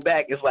Chicago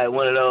back. It's like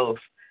one of those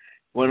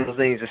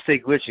things that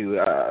stick with you.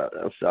 I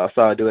saw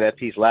her do that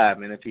piece live,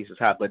 man. That piece was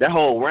hot. But that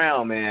whole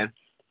round, man,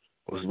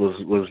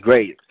 was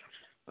great.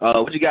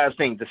 What do you guys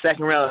think? The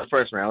second round or the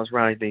first round? Which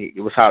round do you think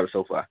it was hotter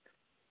so far?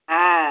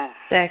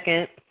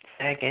 Second.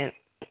 Yeah.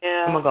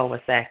 I'm gonna go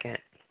with second.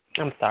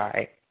 I'm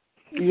sorry.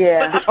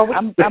 Yeah.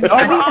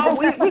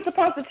 We're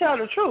supposed to tell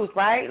the truth,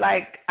 right?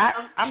 Like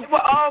we're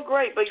all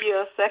great, but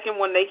yeah, second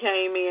when they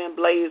came in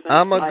blazing.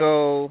 I'm gonna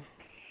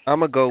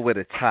go with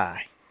a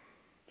tie.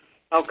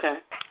 Okay.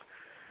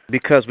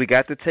 Because we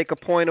got to take a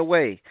point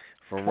away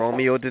from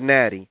Romeo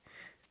Donati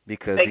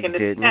because he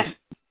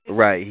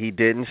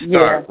didn't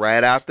start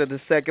right after the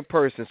second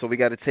person, so we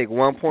got to take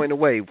 1 point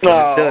away from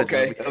the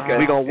judges. Okay.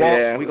 We're gonna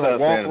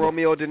walk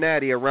Romeo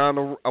Donati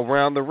around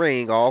the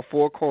ring, all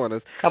four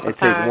corners, and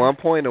take 1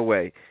 point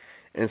away.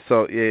 And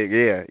so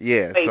yeah.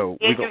 Wait, so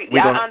I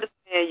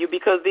understand you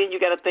because then you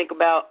got to think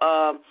about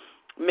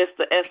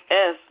Mr.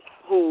 SS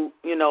who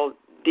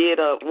did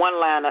a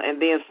one-liner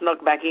and then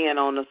snuck back in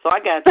on us. So I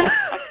got you.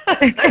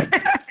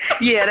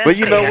 Yeah, that's but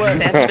you know fair. what?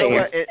 That's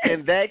fair.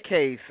 In that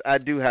case, I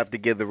do have to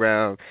give the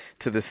round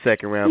to the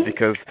second round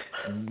because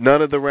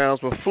none of the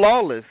rounds were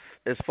flawless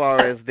as far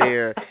as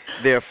their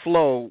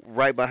flow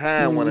right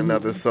behind one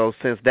another. So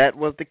since that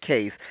was the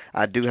case,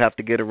 I do have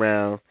to get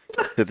around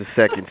to the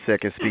second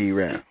speed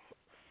round.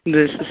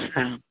 This is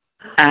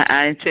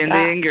I tend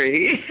to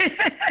agree.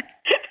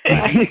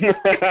 I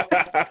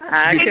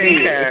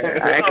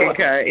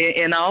concur.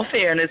 In all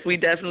fairness, we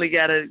definitely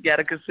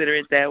gotta consider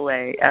it that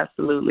way.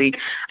 Absolutely.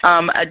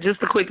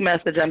 Just a quick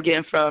message I'm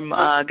getting from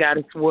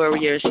Goddess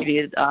Warrior. She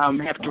did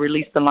have to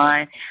release the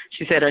line.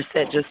 She said her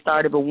set just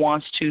started, but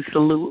wants to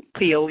salute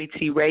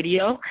P.O.E.T.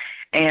 Radio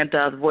and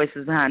the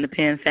voices behind the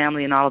Penn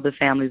family and all of the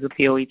families of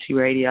P.O.E.T.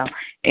 Radio,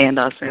 and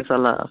sends her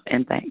love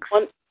and thanks.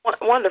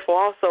 Wonderful.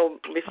 Also,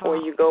 before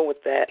you go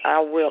with that,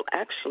 I will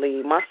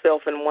actually,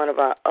 myself and one of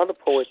our other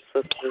poet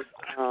sisters,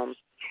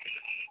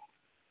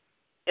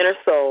 Inner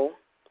Soul,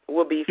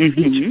 will be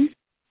featured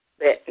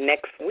that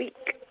next week.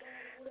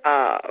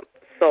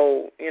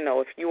 So,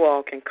 if you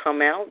all can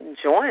come out and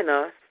join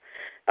us,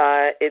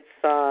 it's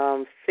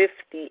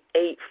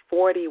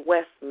 5840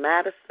 West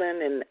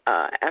Madison in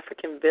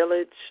African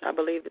Village, I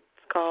believe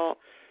it's called.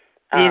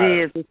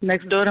 It is. It's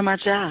next door to my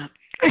job.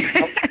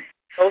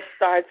 Show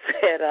starts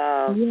at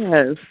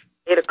 8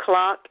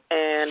 o'clock,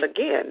 and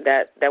again,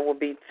 that will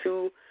be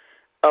two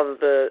of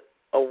the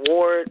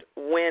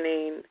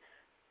award-winning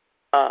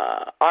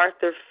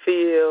Arthur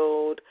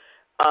Field.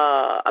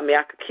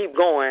 I could keep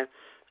going.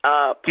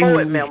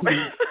 Poet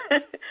members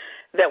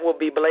that will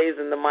be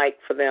blazing the mic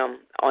for them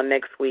on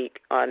next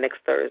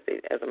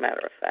Thursday, as a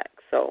matter of fact.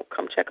 So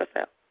come check us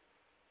out.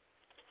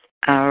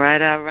 All right.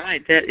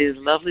 That is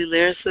Lovely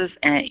Lyricist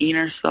and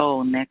Inner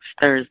Soul next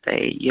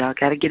Thursday. Y'all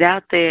got to get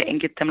out there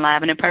and get them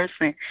live and in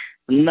person.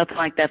 Nothing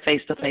like that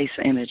face-to-face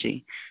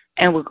energy.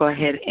 And we'll go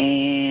ahead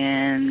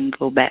and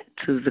go back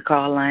to the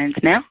call lines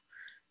now.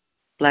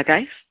 Black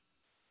Ice?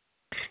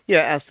 Yeah,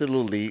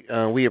 absolutely.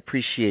 We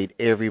appreciate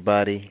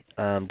everybody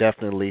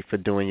definitely for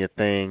doing your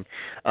thing.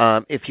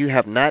 If you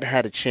have not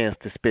had a chance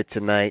to spit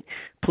tonight,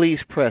 please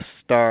press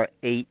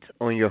 *8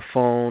 on your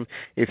phone.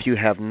 If you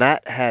have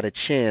not had a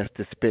chance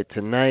to spit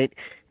tonight,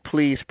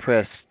 please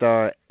press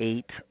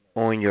 *8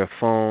 on your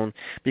phone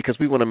because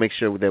we want to make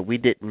sure that we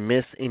didn't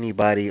miss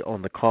anybody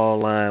on the call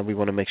line. We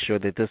want to make sure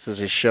that this is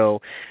a show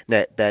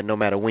that no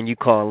matter when you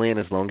call in,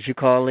 as long as you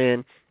call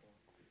in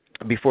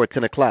before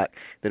 10 o'clock,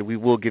 that we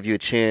will give you a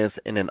chance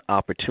and an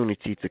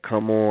opportunity to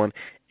come on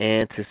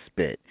and to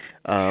spit.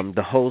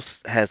 The host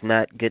has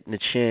not gotten a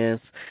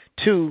chance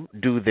to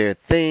do their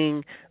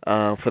thing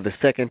for the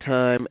second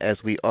time, as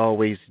we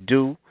always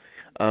do.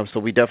 So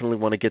we definitely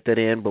want to get that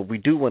in. But we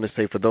do want to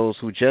say, for those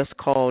who just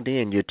called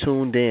in, you're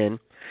tuned in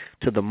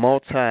to the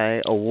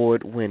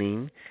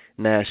multi-award-winning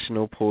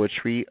National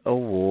Poetry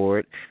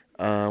Award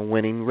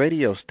winning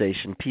radio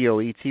station,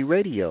 P.O.E.T.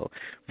 Radio,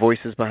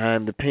 Voices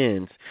Behind the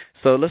Pens.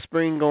 So let's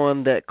bring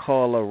on that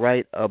caller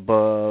right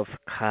above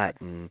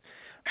Cotton.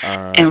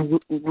 And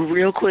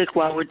real quick,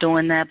 while we're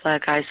doing that,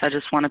 Black Ice, I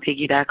just want to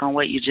piggyback on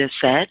what you just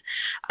said,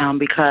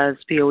 because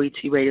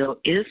P.O.E.T. Radio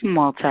is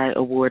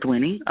multi-award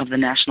winning of the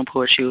National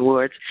Poetry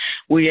Awards.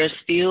 We are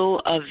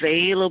still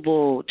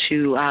available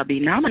to be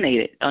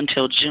nominated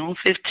until June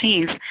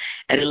 15th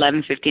at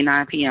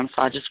 11:59 p.m.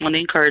 So I just want to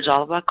encourage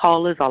all of our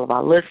callers, all of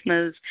our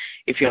listeners,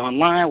 if you're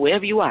online,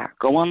 wherever you are,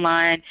 go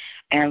online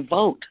and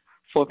vote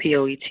for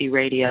P.O.E.T.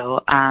 Radio.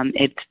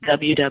 It's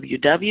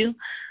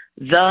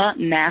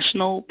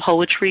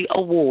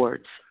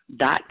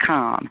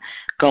www.thenationalpoetryawards.com.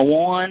 Go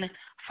on,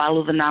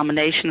 follow the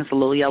nomination. It's a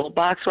little yellow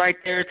box right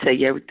there. Tell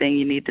you everything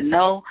you need to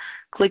know.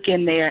 Click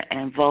in there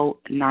and vote,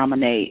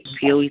 nominate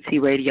P.O.E.T.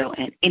 Radio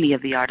and any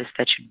of the artists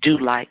that you do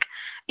like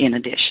in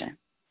addition.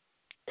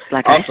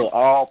 Also,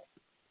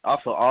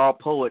 all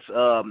poets,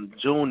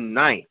 June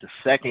 9th,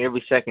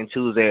 every second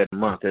Tuesday of the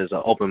month, there's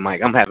an open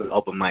mic. I'm having an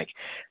open mic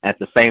at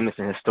the famous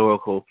and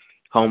historical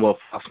home of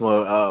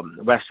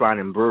restaurant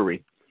and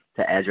brewery.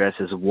 The address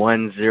is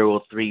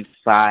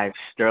 1035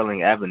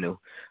 Sterling Avenue.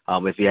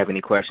 If you have any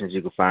questions,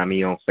 you can find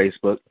me on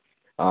Facebook.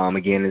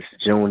 Again, it's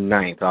June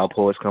 9th. All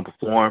poets come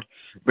perform.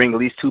 Bring at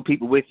least 2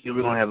 people with you.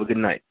 We're going to have a good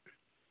night.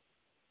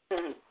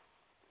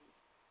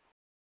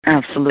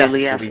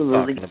 Absolutely. That's what we're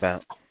talking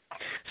about.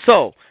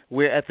 So,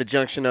 we're at the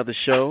junction of the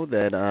show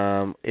that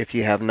if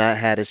you have not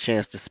had a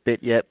chance to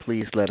spit yet,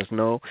 please let us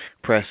know.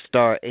 Press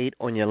 *8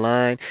 on your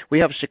line. We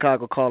have a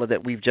Chicago caller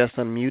that we've just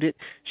unmuted.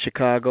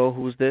 Chicago,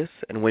 who's this?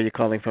 And where you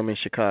calling from in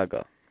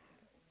Chicago?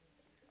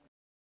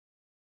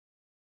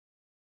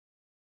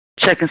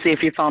 Check and see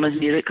if your phone is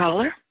muted,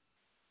 caller.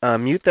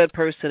 Mute that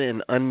person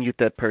and unmute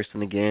that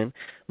person again,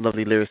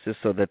 lovely lyricists,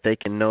 so that they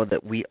can know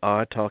that we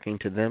are talking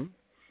to them.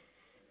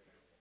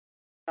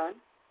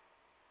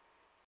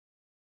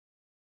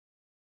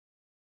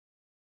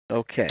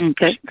 Okay.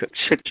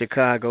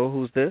 Chicago,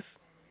 who's this?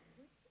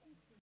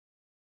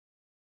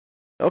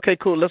 Okay,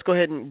 cool. Let's go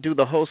ahead and do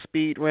the whole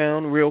speed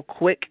round real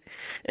quick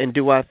and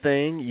do our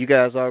thing. You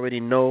guys already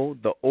know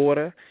the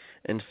order,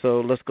 and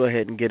so let's go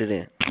ahead and get it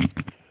in.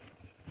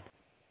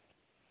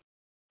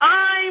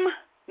 I'm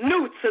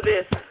new to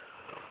this,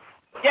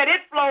 yet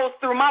it flows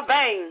through my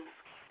veins.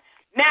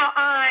 Now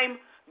I'm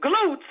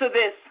glued to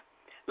this,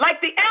 like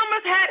the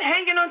Elmer's hat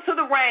hanging onto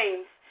the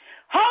reins,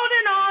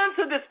 holding on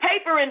to this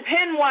paper and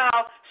pen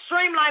while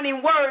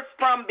streamlining words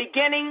from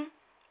beginning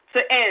to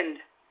end.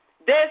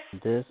 This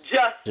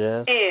just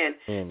in.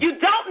 You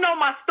don't know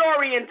my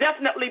story and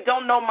definitely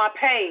don't know my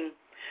pain.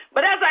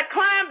 But as I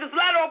climb this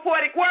ladder of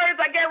poetic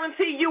words, I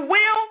guarantee you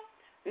will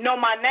know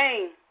my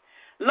name.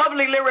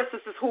 Lovely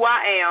lyricist is who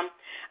I am.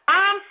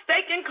 I'm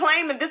staking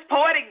claim in this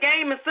poetic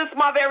game, and since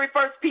my very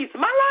first piece,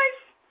 my life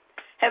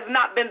has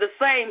not been the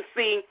same.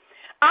 See,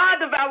 I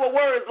devour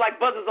words like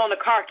buzzards on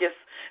the carcass,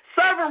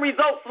 serving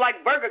results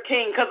like Burger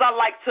King because I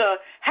like to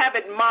have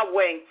it my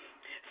way.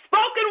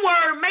 Spoken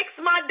word makes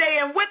my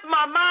day, and with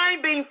my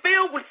mind being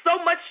filled with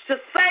so much to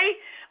say,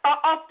 I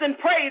often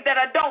pray that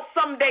I don't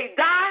someday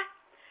die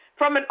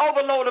from an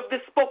overload of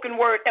this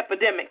spoken word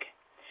epidemic.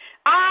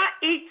 I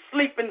eat,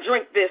 sleep, and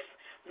drink this,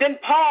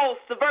 then pause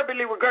to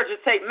verbally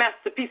regurgitate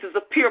masterpieces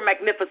of pure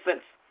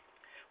magnificence.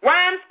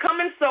 Rhymes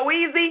coming so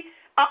easy,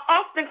 I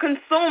often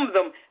consume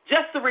them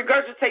just to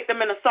regurgitate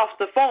them in a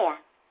softer form,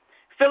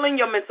 filling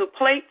your mental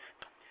plate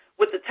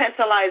with the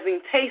tantalizing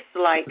taste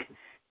like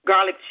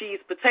garlic cheese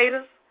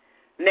potatoes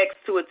next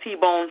to a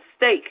T-bone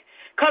steak.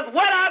 Because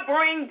what I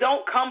bring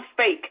don't come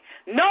fake.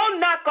 No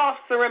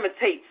knockoffs or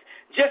imitates.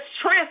 Just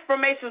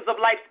transformations of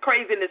life's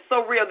craziness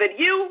so real that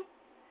you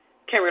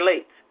can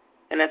relate.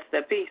 And that's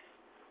that piece.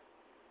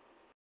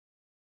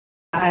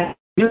 I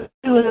do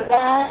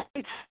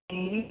like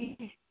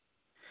me.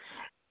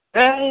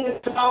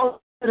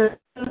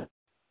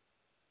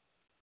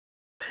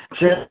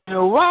 Just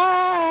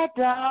why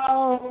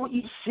don't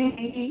you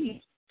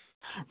see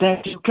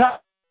that you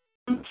got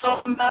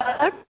so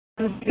much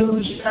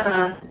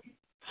confusion?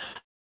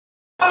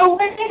 Oh,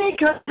 when it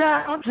comes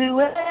down to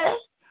it,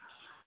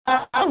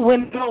 I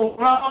wouldn't go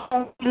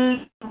wrong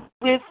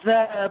with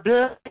the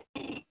blood,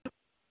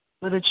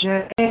 with a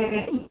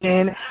change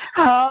in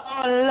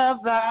all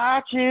of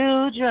our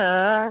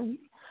children.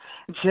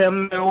 Tell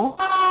me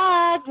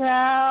why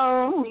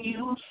don't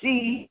you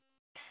see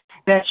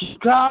that you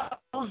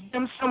cause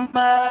them so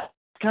much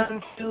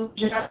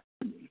confusion?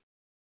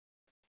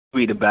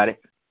 Read about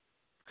it.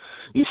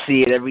 You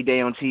see it every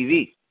day on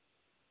TV.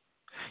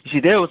 You see,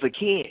 there was a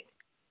kid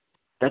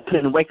that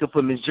couldn't wake up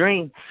from his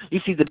dream. You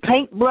see, the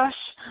paintbrush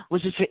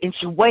was just an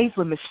inch away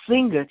from his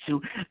finger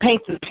to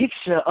paint the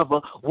picture of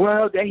a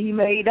world that he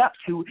made up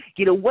to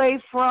get away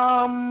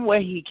from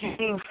where he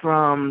came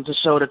from, to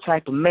show the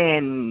type of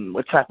man,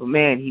 what type of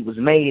man he was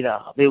made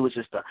of. It was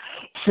just a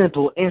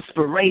simple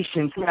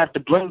inspiration to have to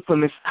blink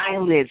from his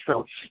eyelids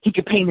so he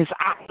could paint his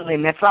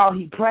island. That's all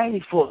he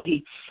prayed for.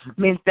 He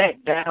meant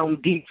that down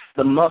deep,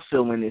 the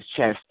muscle in his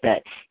chest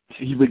that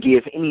He would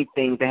give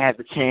anything to have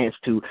the chance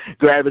to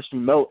grab his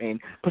remote and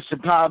push the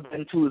power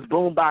button to his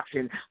boombox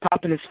and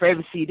pop in his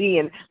favorite CD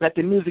and let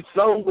the music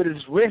flow with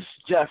his wrist,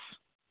 just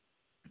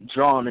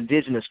drawing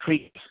indigenous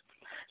creatures.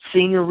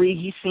 Scenery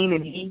he seen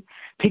in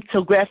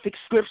pictographic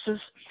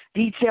scriptures,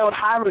 detailed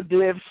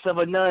hieroglyphs of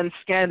a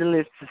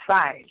non-scandalous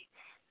society.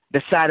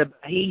 Decided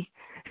by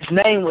his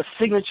name was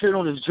signatured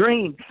on his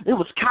dream. It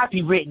was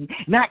copywritten,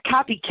 not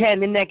copycat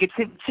the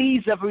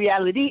negativities of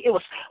reality. It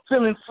was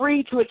feeling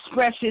free to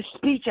express his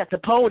speech at the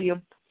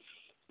podium,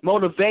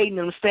 motivating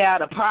him to stay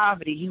out of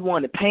poverty. He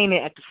wanted to paint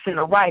it at the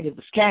center right of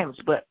his canvas,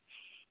 but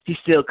he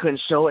still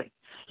couldn't show it.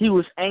 He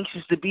was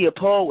anxious to be a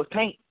poet with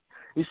paint.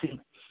 You see,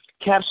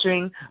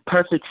 capturing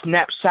perfect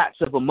snapshots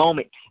of a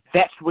moment.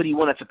 That's what he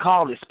wanted to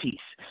call this piece.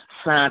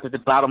 Signed at the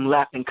bottom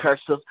left in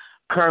cursive,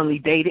 currently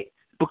dated.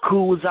 But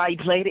cool was how he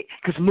played it,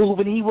 because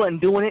moving he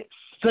wasn't doing it.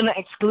 Feeling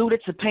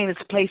excluded to paint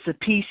his place of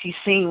peace he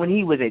seen when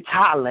he was a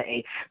toddler.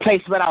 A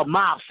place without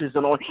mob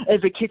sizzle on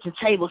every kitchen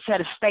table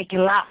set a steak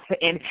and lobster.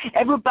 And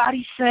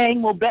everybody sang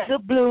more better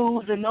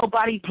blues, and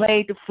nobody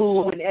played the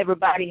fool, and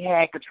everybody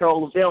had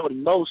control of their own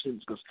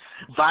emotions, because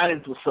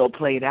violence was so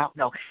played out.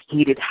 No,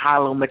 heated,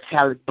 hollow,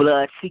 metallic,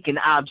 blood-seeking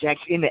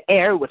objects in the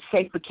air was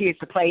safe for kids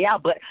to play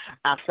out, but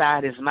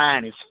outside his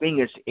mind, his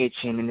fingers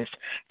itching, and his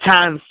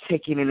time's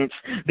ticking, and it's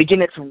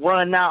beginning to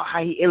run out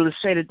how he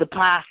illustrated the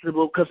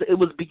possible, because it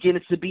was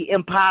beginning to be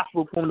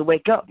impossible for him to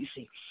wake up, you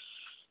see.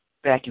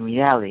 Back in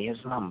reality, his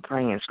mama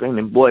praying,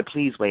 screaming, boy,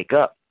 please wake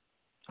up.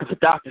 Because the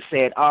doctor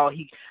said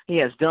he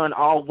has done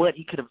all what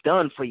he could have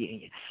done for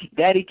you.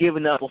 Daddy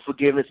giving up on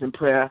forgiveness and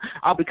prayer,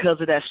 all because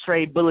of that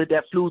stray bullet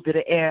that flew through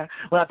the air.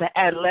 Well, the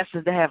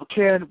adolescents that have a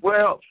care in the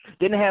world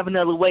didn't have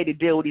another way to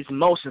deal with these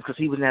emotions because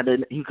he was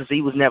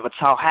never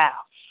taught how.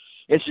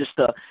 It's just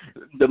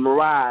the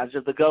mirage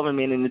of the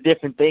government and the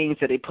different things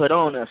that they put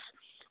on us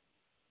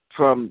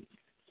from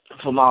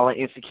all our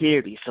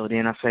insecurities. So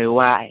then I say,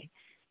 why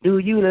do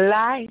you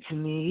lie to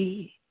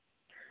me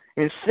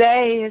and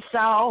say it's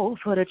all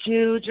for the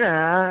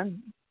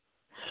children?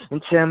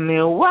 And tell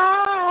me,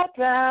 why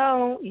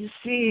don't you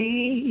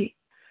see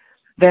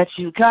that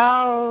you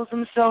cause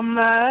them so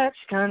much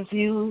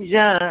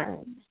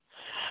confusion?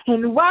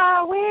 And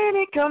why,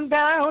 when it come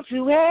down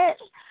to it,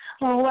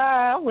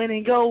 why, when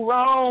it go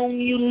wrong,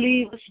 you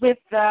leave us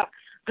without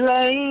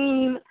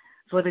blame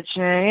for the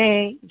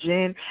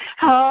changing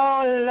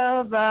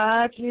all of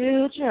our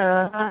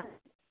children?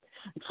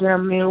 Tell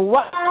me,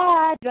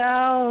 why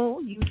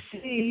don't you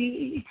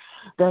see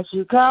that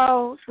you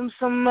cause them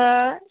so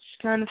much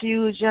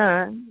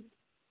confusion?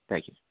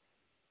 Thank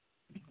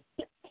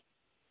you.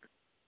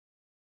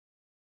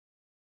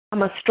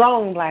 I'm a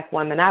strong black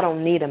woman. I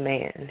don't need a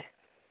man.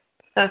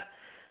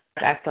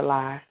 That's a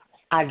lie.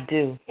 I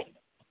do.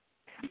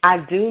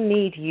 I do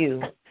need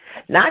you.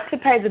 Not to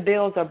pay the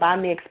bills or buy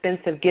me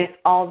expensive gifts,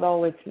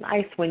 although it's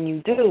nice when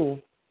you do.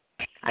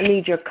 I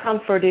need your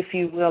comfort, if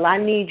you will. I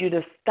need you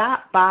to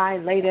stop by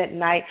late at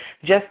night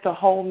just to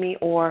hold me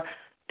or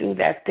do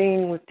that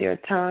thing with your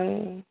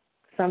tongue.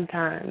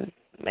 Sometimes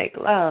make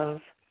love.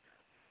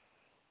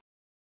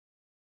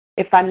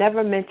 If I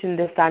never mention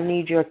this, I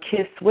need your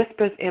kiss,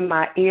 whispers in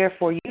my ear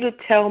for you to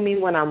tell me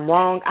when I'm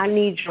wrong. I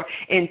need your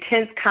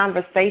intense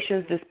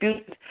conversations,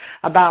 disputes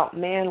about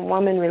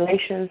man-woman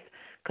relations,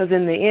 because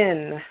in the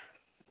end,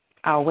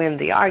 I'll win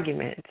the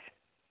argument.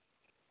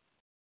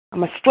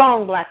 I'm a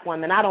strong black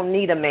woman. I don't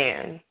need a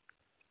man,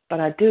 but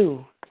I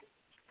do.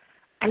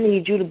 I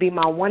need you to be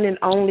my one and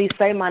only.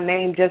 Say my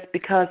name just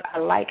because I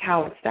like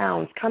how it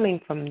sounds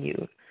coming from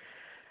you.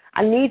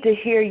 I need to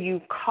hear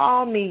you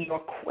call me your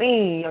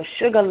queen, your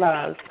sugar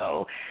love.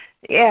 So,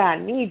 yeah, I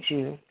need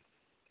you.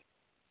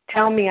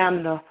 Tell me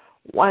I'm the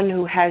one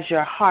who has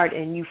your heart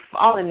and you've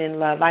fallen in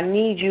love. I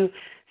need you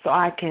so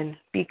I can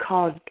be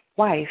called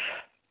wife.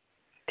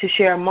 To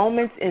share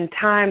moments in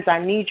times I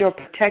need your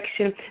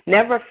protection,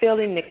 never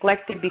feeling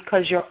neglected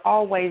because you're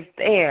always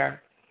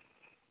there.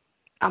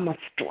 I'm a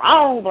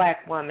strong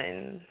black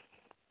woman.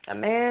 A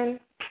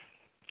man,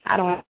 I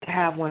don't have to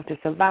have one to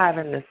survive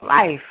in this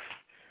life,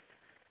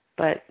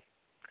 but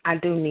I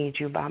do need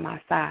you by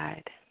my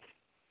side.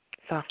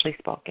 Softly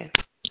spoken.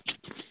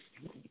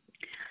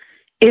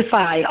 If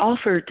I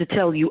offered to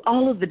tell you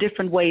all of the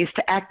different ways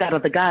to act out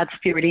of the God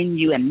spirit in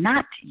you and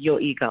not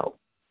your ego,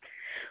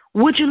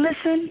 would you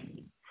listen?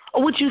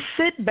 Or would you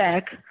sit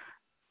back,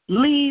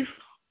 leave,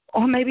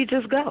 or maybe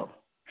just go?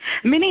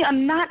 Many are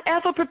not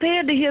ever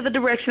prepared to hear the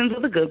directions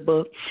of the good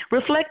book,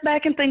 reflect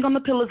back and think on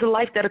the pillars of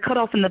life that are cut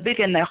off in the big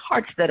and their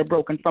hearts that are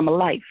broken from a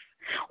life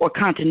or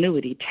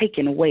continuity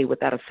taken away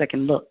without a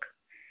second look.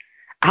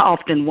 I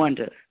often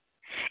wonder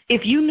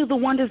if you knew the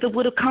wonders that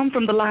would have come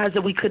from the lives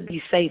that we could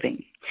be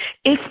saving,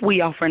 if we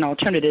offer an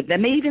alternative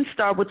that may even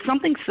start with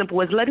something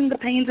simple as letting the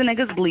pains and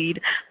niggas bleed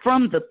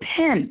from the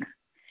pen,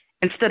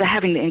 instead of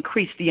having to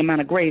increase the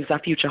amount of graves our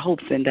future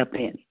hopes end up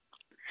in.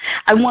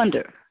 I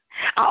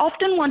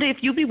often wonder if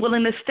you'd be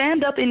willing to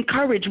stand up in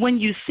courage when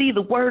you see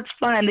the words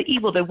fly and the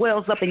evil that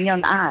wells up in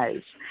young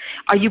eyes.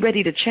 Are you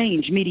ready to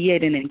change,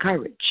 mediate, and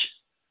encourage?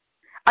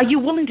 Are you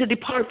willing to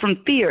depart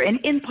from fear and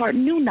impart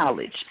new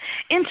knowledge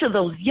into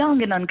those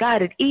young and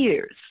unguided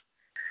ears?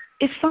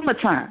 It's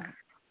summertime.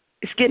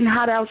 It's getting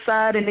hot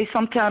outside, and they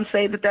sometimes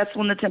say that that's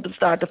when the temperatures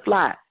start to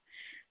fly.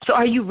 So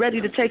are you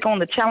ready to take on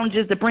the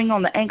challenges that bring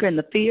on the anger and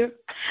the fear?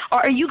 Or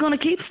are you going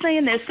to keep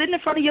staying there, sitting in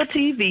front of your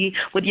TV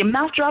with your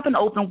mouth dropping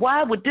open,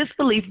 wide with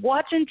disbelief,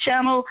 watching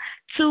channel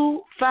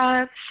 2,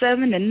 5,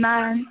 7, and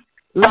 9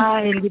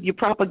 lie and give you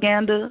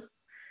propaganda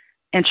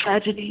and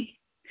tragedy?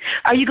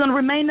 Are you going to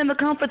remain in the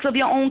comforts of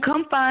your own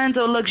confines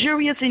or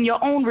luxurious in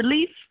your own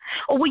relief?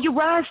 Or will you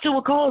rise to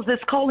a cause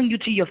that's calling you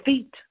to your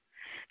feet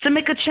to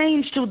make a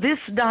change to this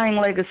dying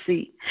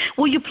legacy?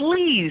 Will you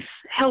please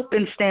help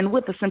and stand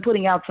with us in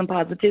putting out some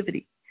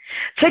positivity?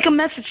 Take a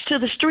message to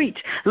the street.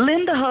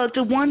 Lend a hug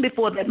to one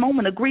before that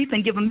moment of grief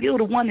and give a meal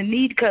to one in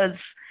need, because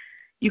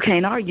you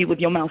can't argue with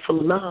your mouth full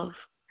of love.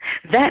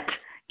 That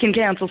can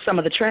cancel some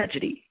of the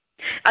tragedy.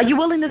 Are you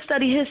willing to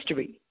study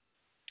history?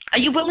 Are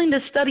you willing to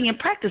study and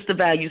practice the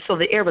values so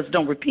the errors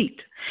don't repeat?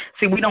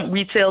 See, we don't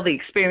retell the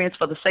experience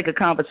for the sake of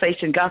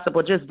conversation, gossip,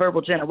 or just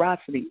verbal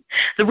generosity.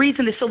 The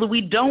reason is so that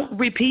we don't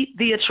repeat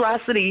the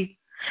atrocity.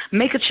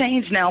 Make a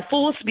change now,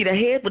 full speed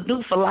ahead with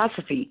new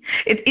philosophy.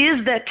 It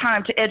is that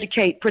time to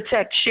educate,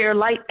 protect, share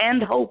light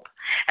and hope.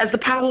 As the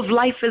power of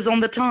life is on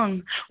the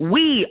tongue,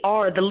 we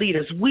are the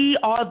leaders. We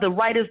are the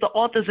writers, the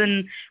authors,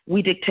 and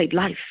we dictate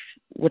life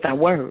with our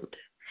word.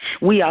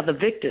 We are the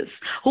victors.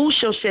 Who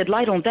shall shed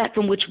light on that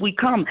from which we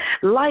come?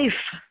 Life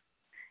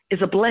is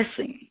a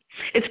blessing.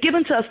 It's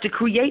given to us to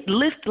create,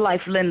 lift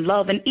life, lend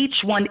love, and each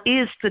one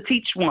is to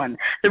teach one.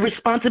 The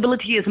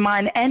responsibility is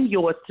mine and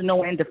yours to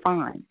know and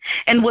define.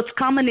 And what's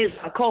common is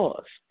our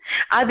cause.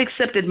 I've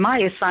accepted my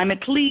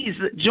assignment. Please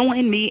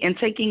join me in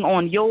taking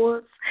on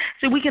yours,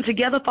 so we can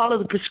together follow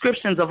the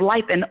prescriptions of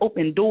life and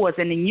open doors,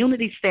 and in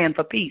unity stand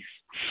for peace.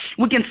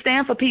 We can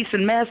stand for peace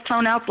in mass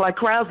turnouts like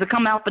crowds that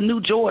come out for new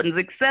Jordans,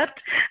 except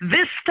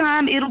this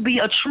time it'll be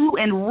a true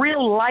and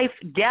real life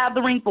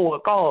gathering for a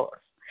cause.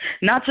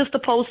 Not just a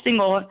posting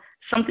or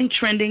something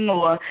trending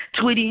or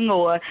tweeting,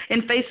 or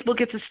in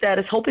Facebook it's a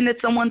status, hoping that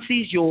someone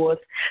sees yours.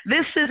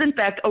 This is, in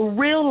fact, a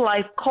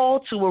real-life call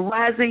to a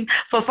rising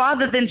for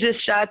farther than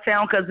just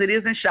Chi-Town, because it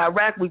isn't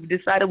Chirac. We've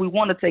decided we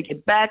want to take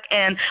it back,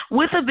 and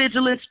with a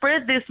vigilance,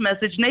 spread this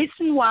message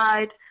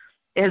nationwide,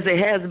 as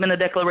there has been a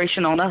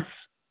declaration on us.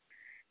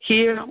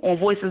 Here on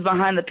Voices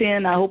Behind the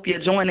Pen, I hope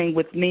you're joining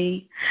with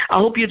me. I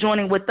hope you're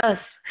joining with us,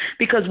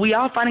 because we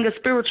are fighting a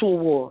spiritual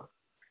war.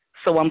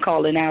 So I'm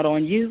calling out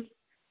on you.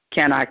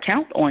 Can I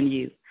count on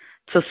you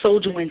to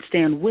soldier and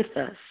stand with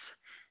us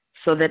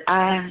so that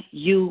I,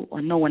 you,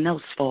 or no one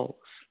else falls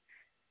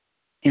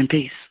in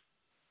peace?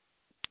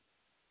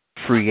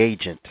 Free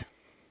agent.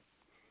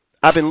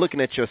 I've been looking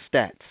at your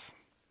stats,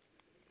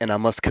 and I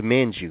must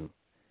commend you.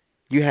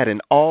 You had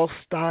an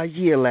all-star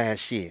year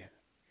last year.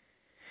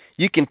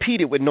 You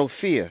competed with no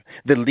fear.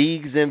 The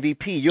league's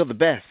MVP, you're the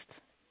best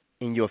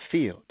in your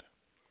field.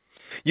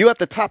 You're at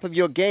the top of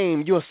your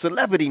game. You're a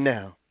celebrity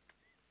now.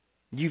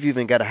 You've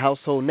even got a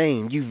household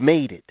name. You've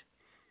made it.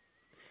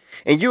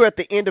 And you're at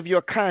the end of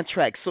your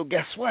contract, so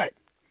guess what?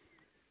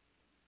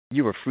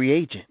 You're a free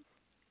agent.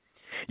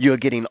 You're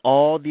getting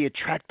all the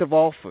attractive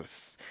offers,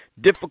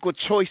 difficult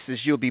choices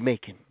you'll be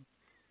making.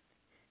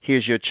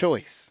 Here's your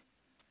choice.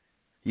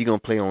 You're going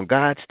to play on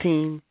God's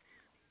team,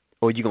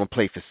 or you're going to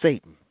play for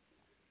Satan.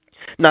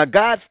 Now,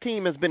 God's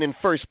team has been in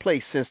first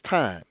place since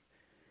time,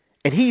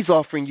 and he's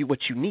offering you what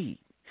you need.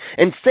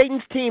 And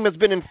Satan's team has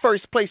been in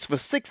first place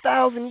for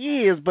 6,000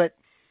 years, but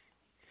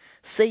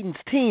Satan's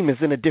team is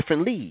in a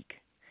different league.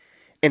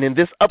 And in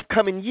this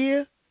upcoming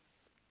year,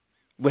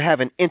 we'll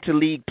have an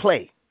interleague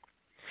play.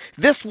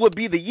 This will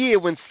be the year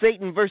when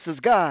Satan versus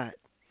God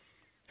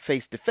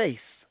face to face.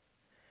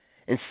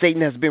 And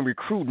Satan has been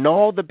recruiting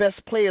all the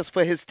best players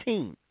for his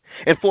team.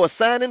 And for a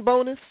signing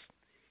bonus,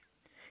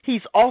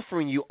 he's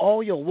offering you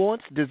all your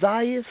wants,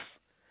 desires,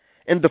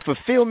 and the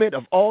fulfillment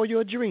of all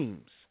your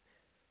dreams.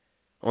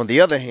 On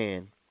the other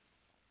hand,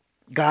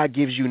 God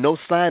gives you no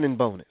signing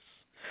bonus,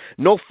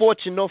 no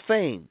fortune, no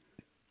fame.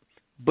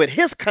 But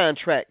his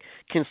contract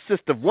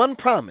consists of one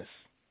promise: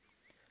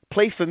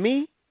 play for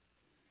me,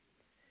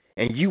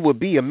 and you will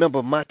be a member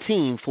of my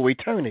team for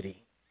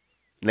eternity.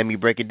 Let me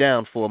break it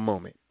down for a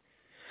moment,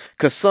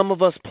 because some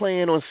of us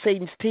playing on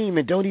Satan's team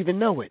and don't even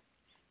know it.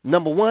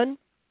 Number one,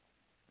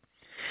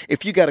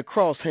 if you got a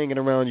cross hanging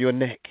around your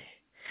neck,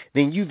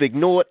 then you've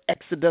ignored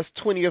Exodus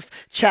 20th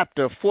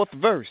chapter, 4th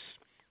verse,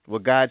 where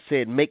God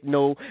said, make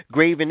no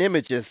graven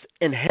images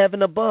in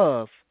heaven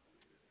above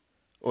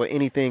or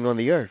anything on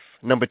the earth.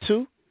 Number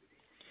two,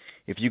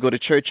 if you go to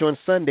church on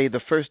Sunday,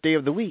 the first day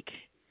of the week,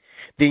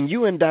 then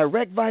you're in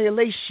direct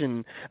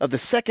violation of the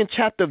 2nd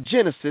chapter of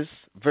Genesis,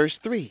 verse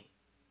 3,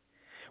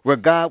 where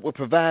God will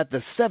provide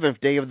the 7th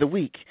day of the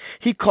week.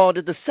 He called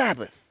it the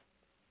Sabbath,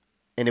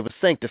 and it was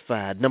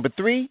sanctified. Number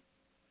three,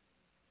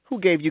 who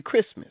gave you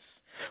Christmas?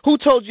 Who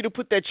told you to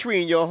put that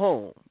tree in your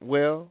home?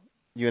 Well,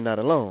 you're not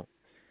alone.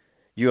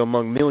 You're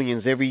among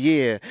millions every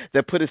year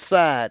that put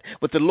aside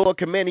what the Lord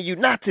commanded you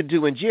not to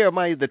do in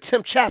Jeremiah, the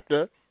 10th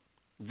chapter,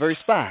 verse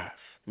 5.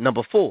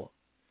 Number four,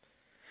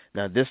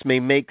 Now, this may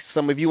make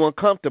some of you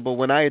uncomfortable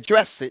when I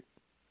address it,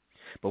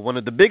 but one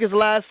of the biggest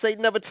lies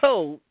Satan ever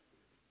told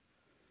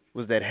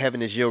was that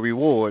heaven is your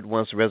reward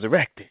once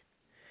resurrected.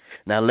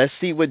 Now, let's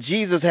see what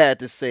Jesus had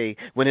to say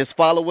when his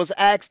followers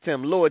asked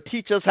him, Lord,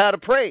 teach us how to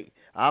pray.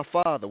 Our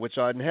Father, which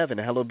art in heaven,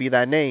 hallowed be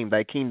thy name,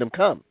 thy kingdom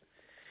come.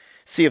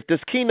 See, if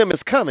this kingdom is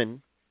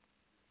coming,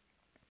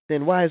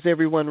 then why is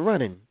everyone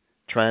running,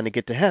 trying to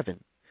get to heaven?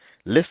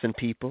 Listen,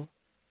 people,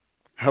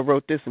 I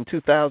wrote this in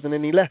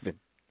 2011.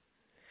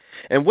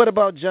 And what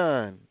about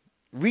John?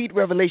 Read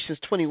Revelations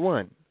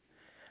 21.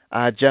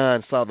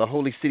 John saw the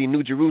holy city,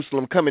 New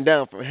Jerusalem, coming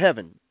down from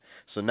heaven.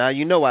 So now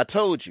you know I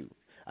told you.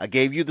 I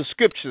gave you the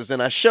scriptures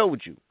and I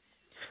showed you.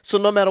 So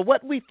no matter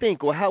what we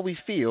think or how we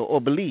feel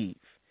or believe,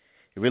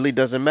 it really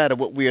doesn't matter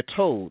what we are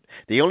told.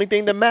 The only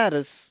thing that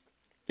matters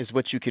is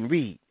what you can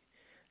read.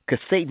 Because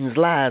Satan's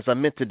lies are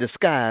meant to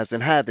disguise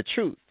and hide the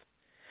truth.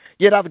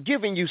 Yet I've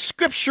given you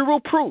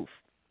scriptural proof.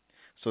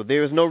 So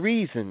there is no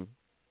reason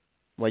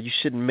why you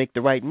shouldn't make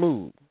the right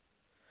move.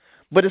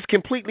 But it's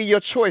completely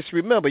your choice.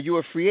 Remember,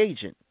 you're a free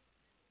agent.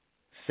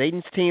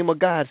 Satan's team or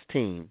God's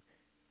team?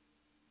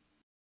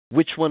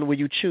 Which one will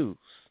you choose?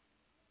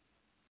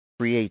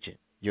 Free agent,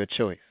 your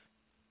choice.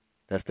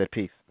 That's that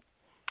piece.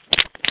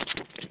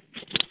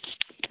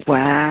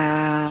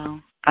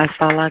 Wow. That's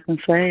all I can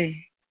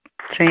say.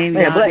 Team,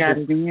 y'all got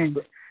it in.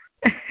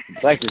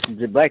 Black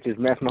just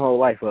messed my whole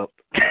life up.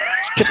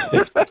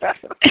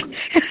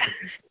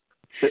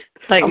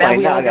 Like, now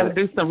we all got to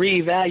do some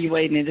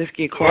reevaluating and just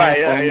get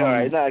quiet.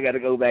 Right. Now I got to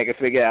go back and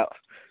figure out.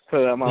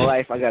 So my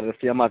life, I'm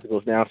about to go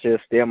downstairs,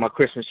 stare at my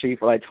Christmas tree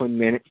for like 20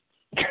 minutes.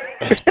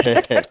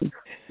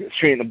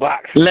 Tree in the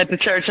box. Let the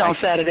church on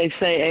Saturday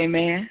say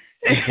amen.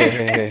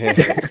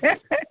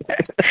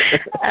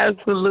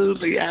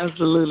 Absolutely.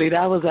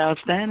 That was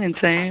outstanding,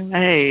 Sam.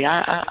 Hey,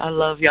 I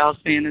love y'all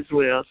singing as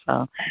well,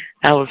 so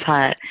that was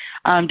hot.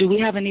 Do we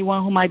have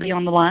anyone who might be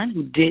on the line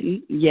who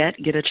didn't yet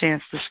get a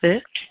chance to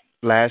spit?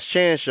 Last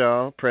chance,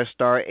 y'all. Press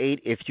 *8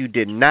 if you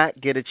did not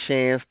get a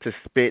chance to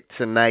spit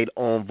tonight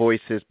on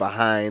Voices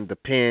Behind the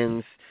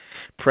Pens.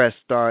 Press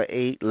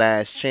 *8,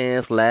 last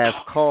chance, last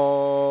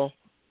call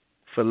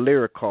for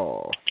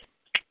lyrical.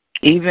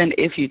 Even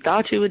if you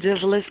thought you were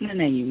just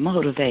listening and you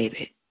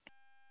motivated.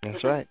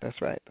 That's right.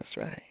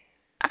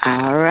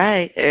 All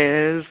right.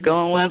 It's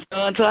going once,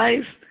 going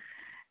twice.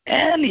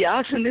 And the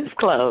auction is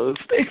closed.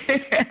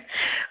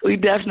 We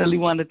definitely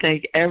want to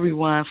thank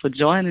everyone for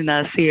joining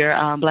us here.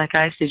 Black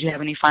Ice, did you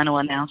have any final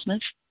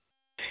announcements?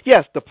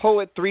 Yes, the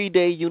Poet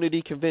 3-Day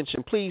Unity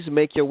Convention. Please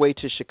make your way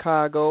to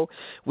Chicago.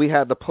 We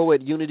have the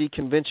Poet Unity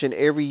Convention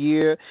every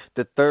year,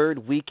 the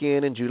third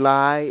weekend in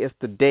July. It's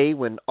the day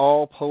when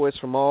all poets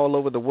from all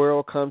over the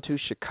world come to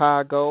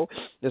Chicago.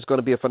 It's going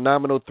to be a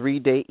phenomenal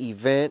 3-day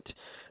event.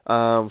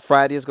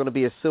 Friday is going to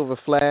be a Silver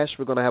Flash.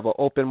 We're going to have an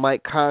open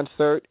mic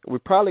concert. We're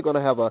probably going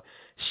to have a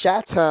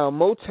Chi-Town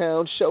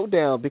Motown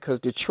showdown because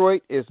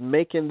Detroit is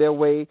making their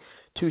way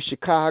to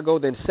Chicago.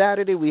 Then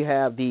Saturday we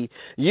have the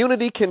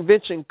Unity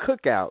Convention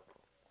Cookout.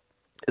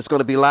 It's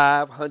going to be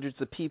live, hundreds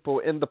of people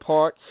in the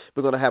park.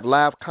 We're going to have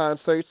live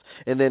concerts.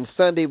 And then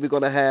Sunday we're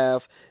going to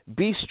have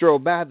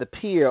Bistro by the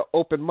Pier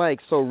open mic.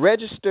 So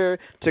register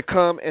to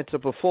come and to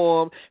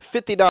perform.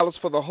 $50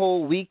 for the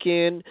whole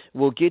weekend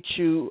will get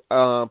you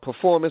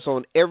performance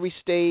on every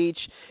stage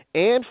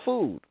and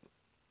food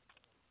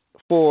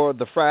for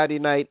the Friday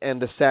night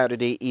and the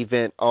Saturday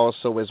event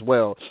also as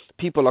well.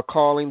 People are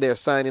calling. They're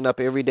signing up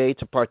every day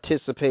to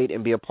participate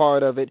and be a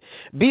part of it.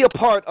 Be a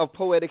part of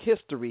poetic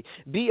history.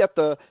 Be at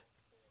the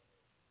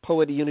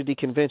Poet Unity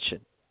Convention,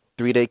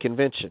 3-day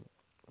convention,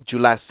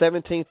 July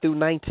 17th through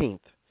 19th.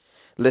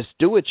 Let's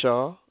do it,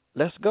 y'all.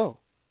 Let's go.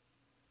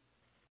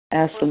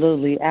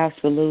 Absolutely.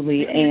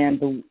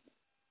 And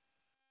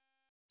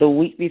the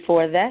week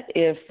before that,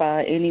 if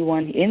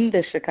anyone in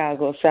the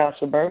Chicago South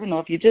Suburban,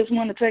 or if you just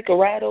want to take a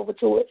ride over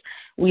to us,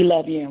 we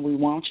love you and we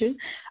want you.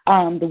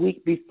 The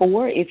week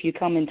before, if you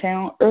come in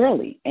town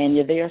early and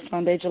you're there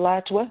Sunday,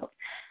 July 12th,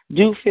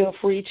 do feel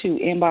free to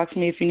inbox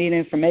me if you need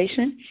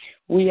information.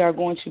 We are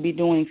going to be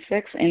doing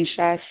Sex in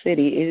Shy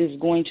City. It is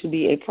going to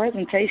be a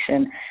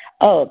presentation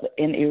of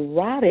an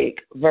erotic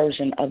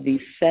version of the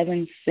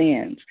 7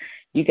 sins.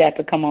 You got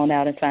to come on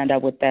out and find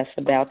out what that's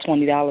about.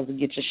 $20 to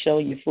get your show,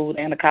 your food,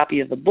 and a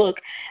copy of the book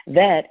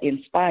that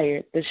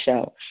inspired the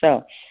show.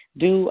 So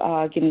do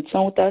get in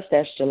tune with us.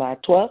 That's July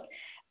 12th.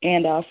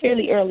 And a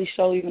fairly early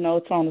show, even though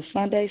it's on a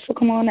Sunday. So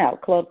come on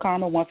out. Club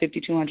Karma,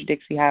 15200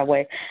 Dixie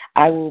Highway.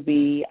 I will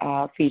be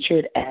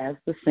featured as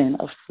the sin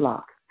of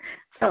sloth.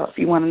 So if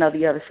you want to know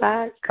the other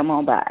side, come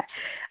on by.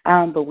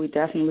 But we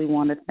definitely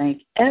want to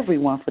thank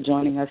everyone for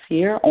joining us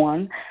here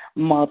on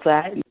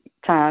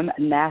multi-time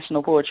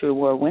National Poetry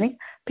Award-winning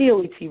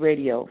P.O.E.T.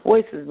 Radio,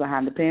 Voices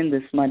Behind the Pen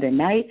this Monday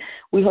night.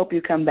 We hope you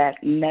come back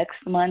next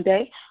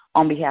Monday.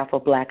 On behalf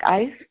of Black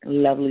Ice,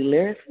 Lovely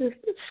Lyricist,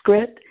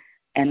 Script,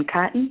 and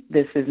Cotton,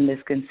 this is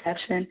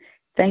Misconception.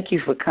 Thank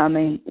you for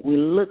coming. We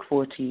look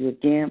forward to you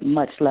again.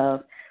 Much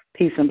love.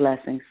 Peace and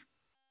blessings.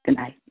 Good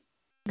night.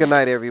 Good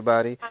night,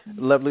 everybody.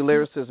 Lovely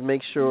Lyricists,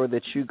 make sure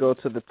that you go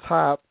to the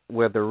top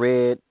where the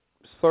red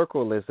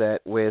circle is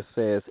at where it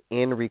says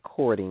 "in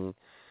recording,"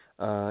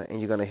 and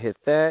you're going to hit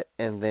that,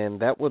 and then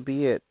that will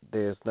be it.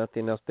 There's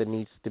nothing else that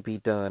needs to be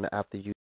done after you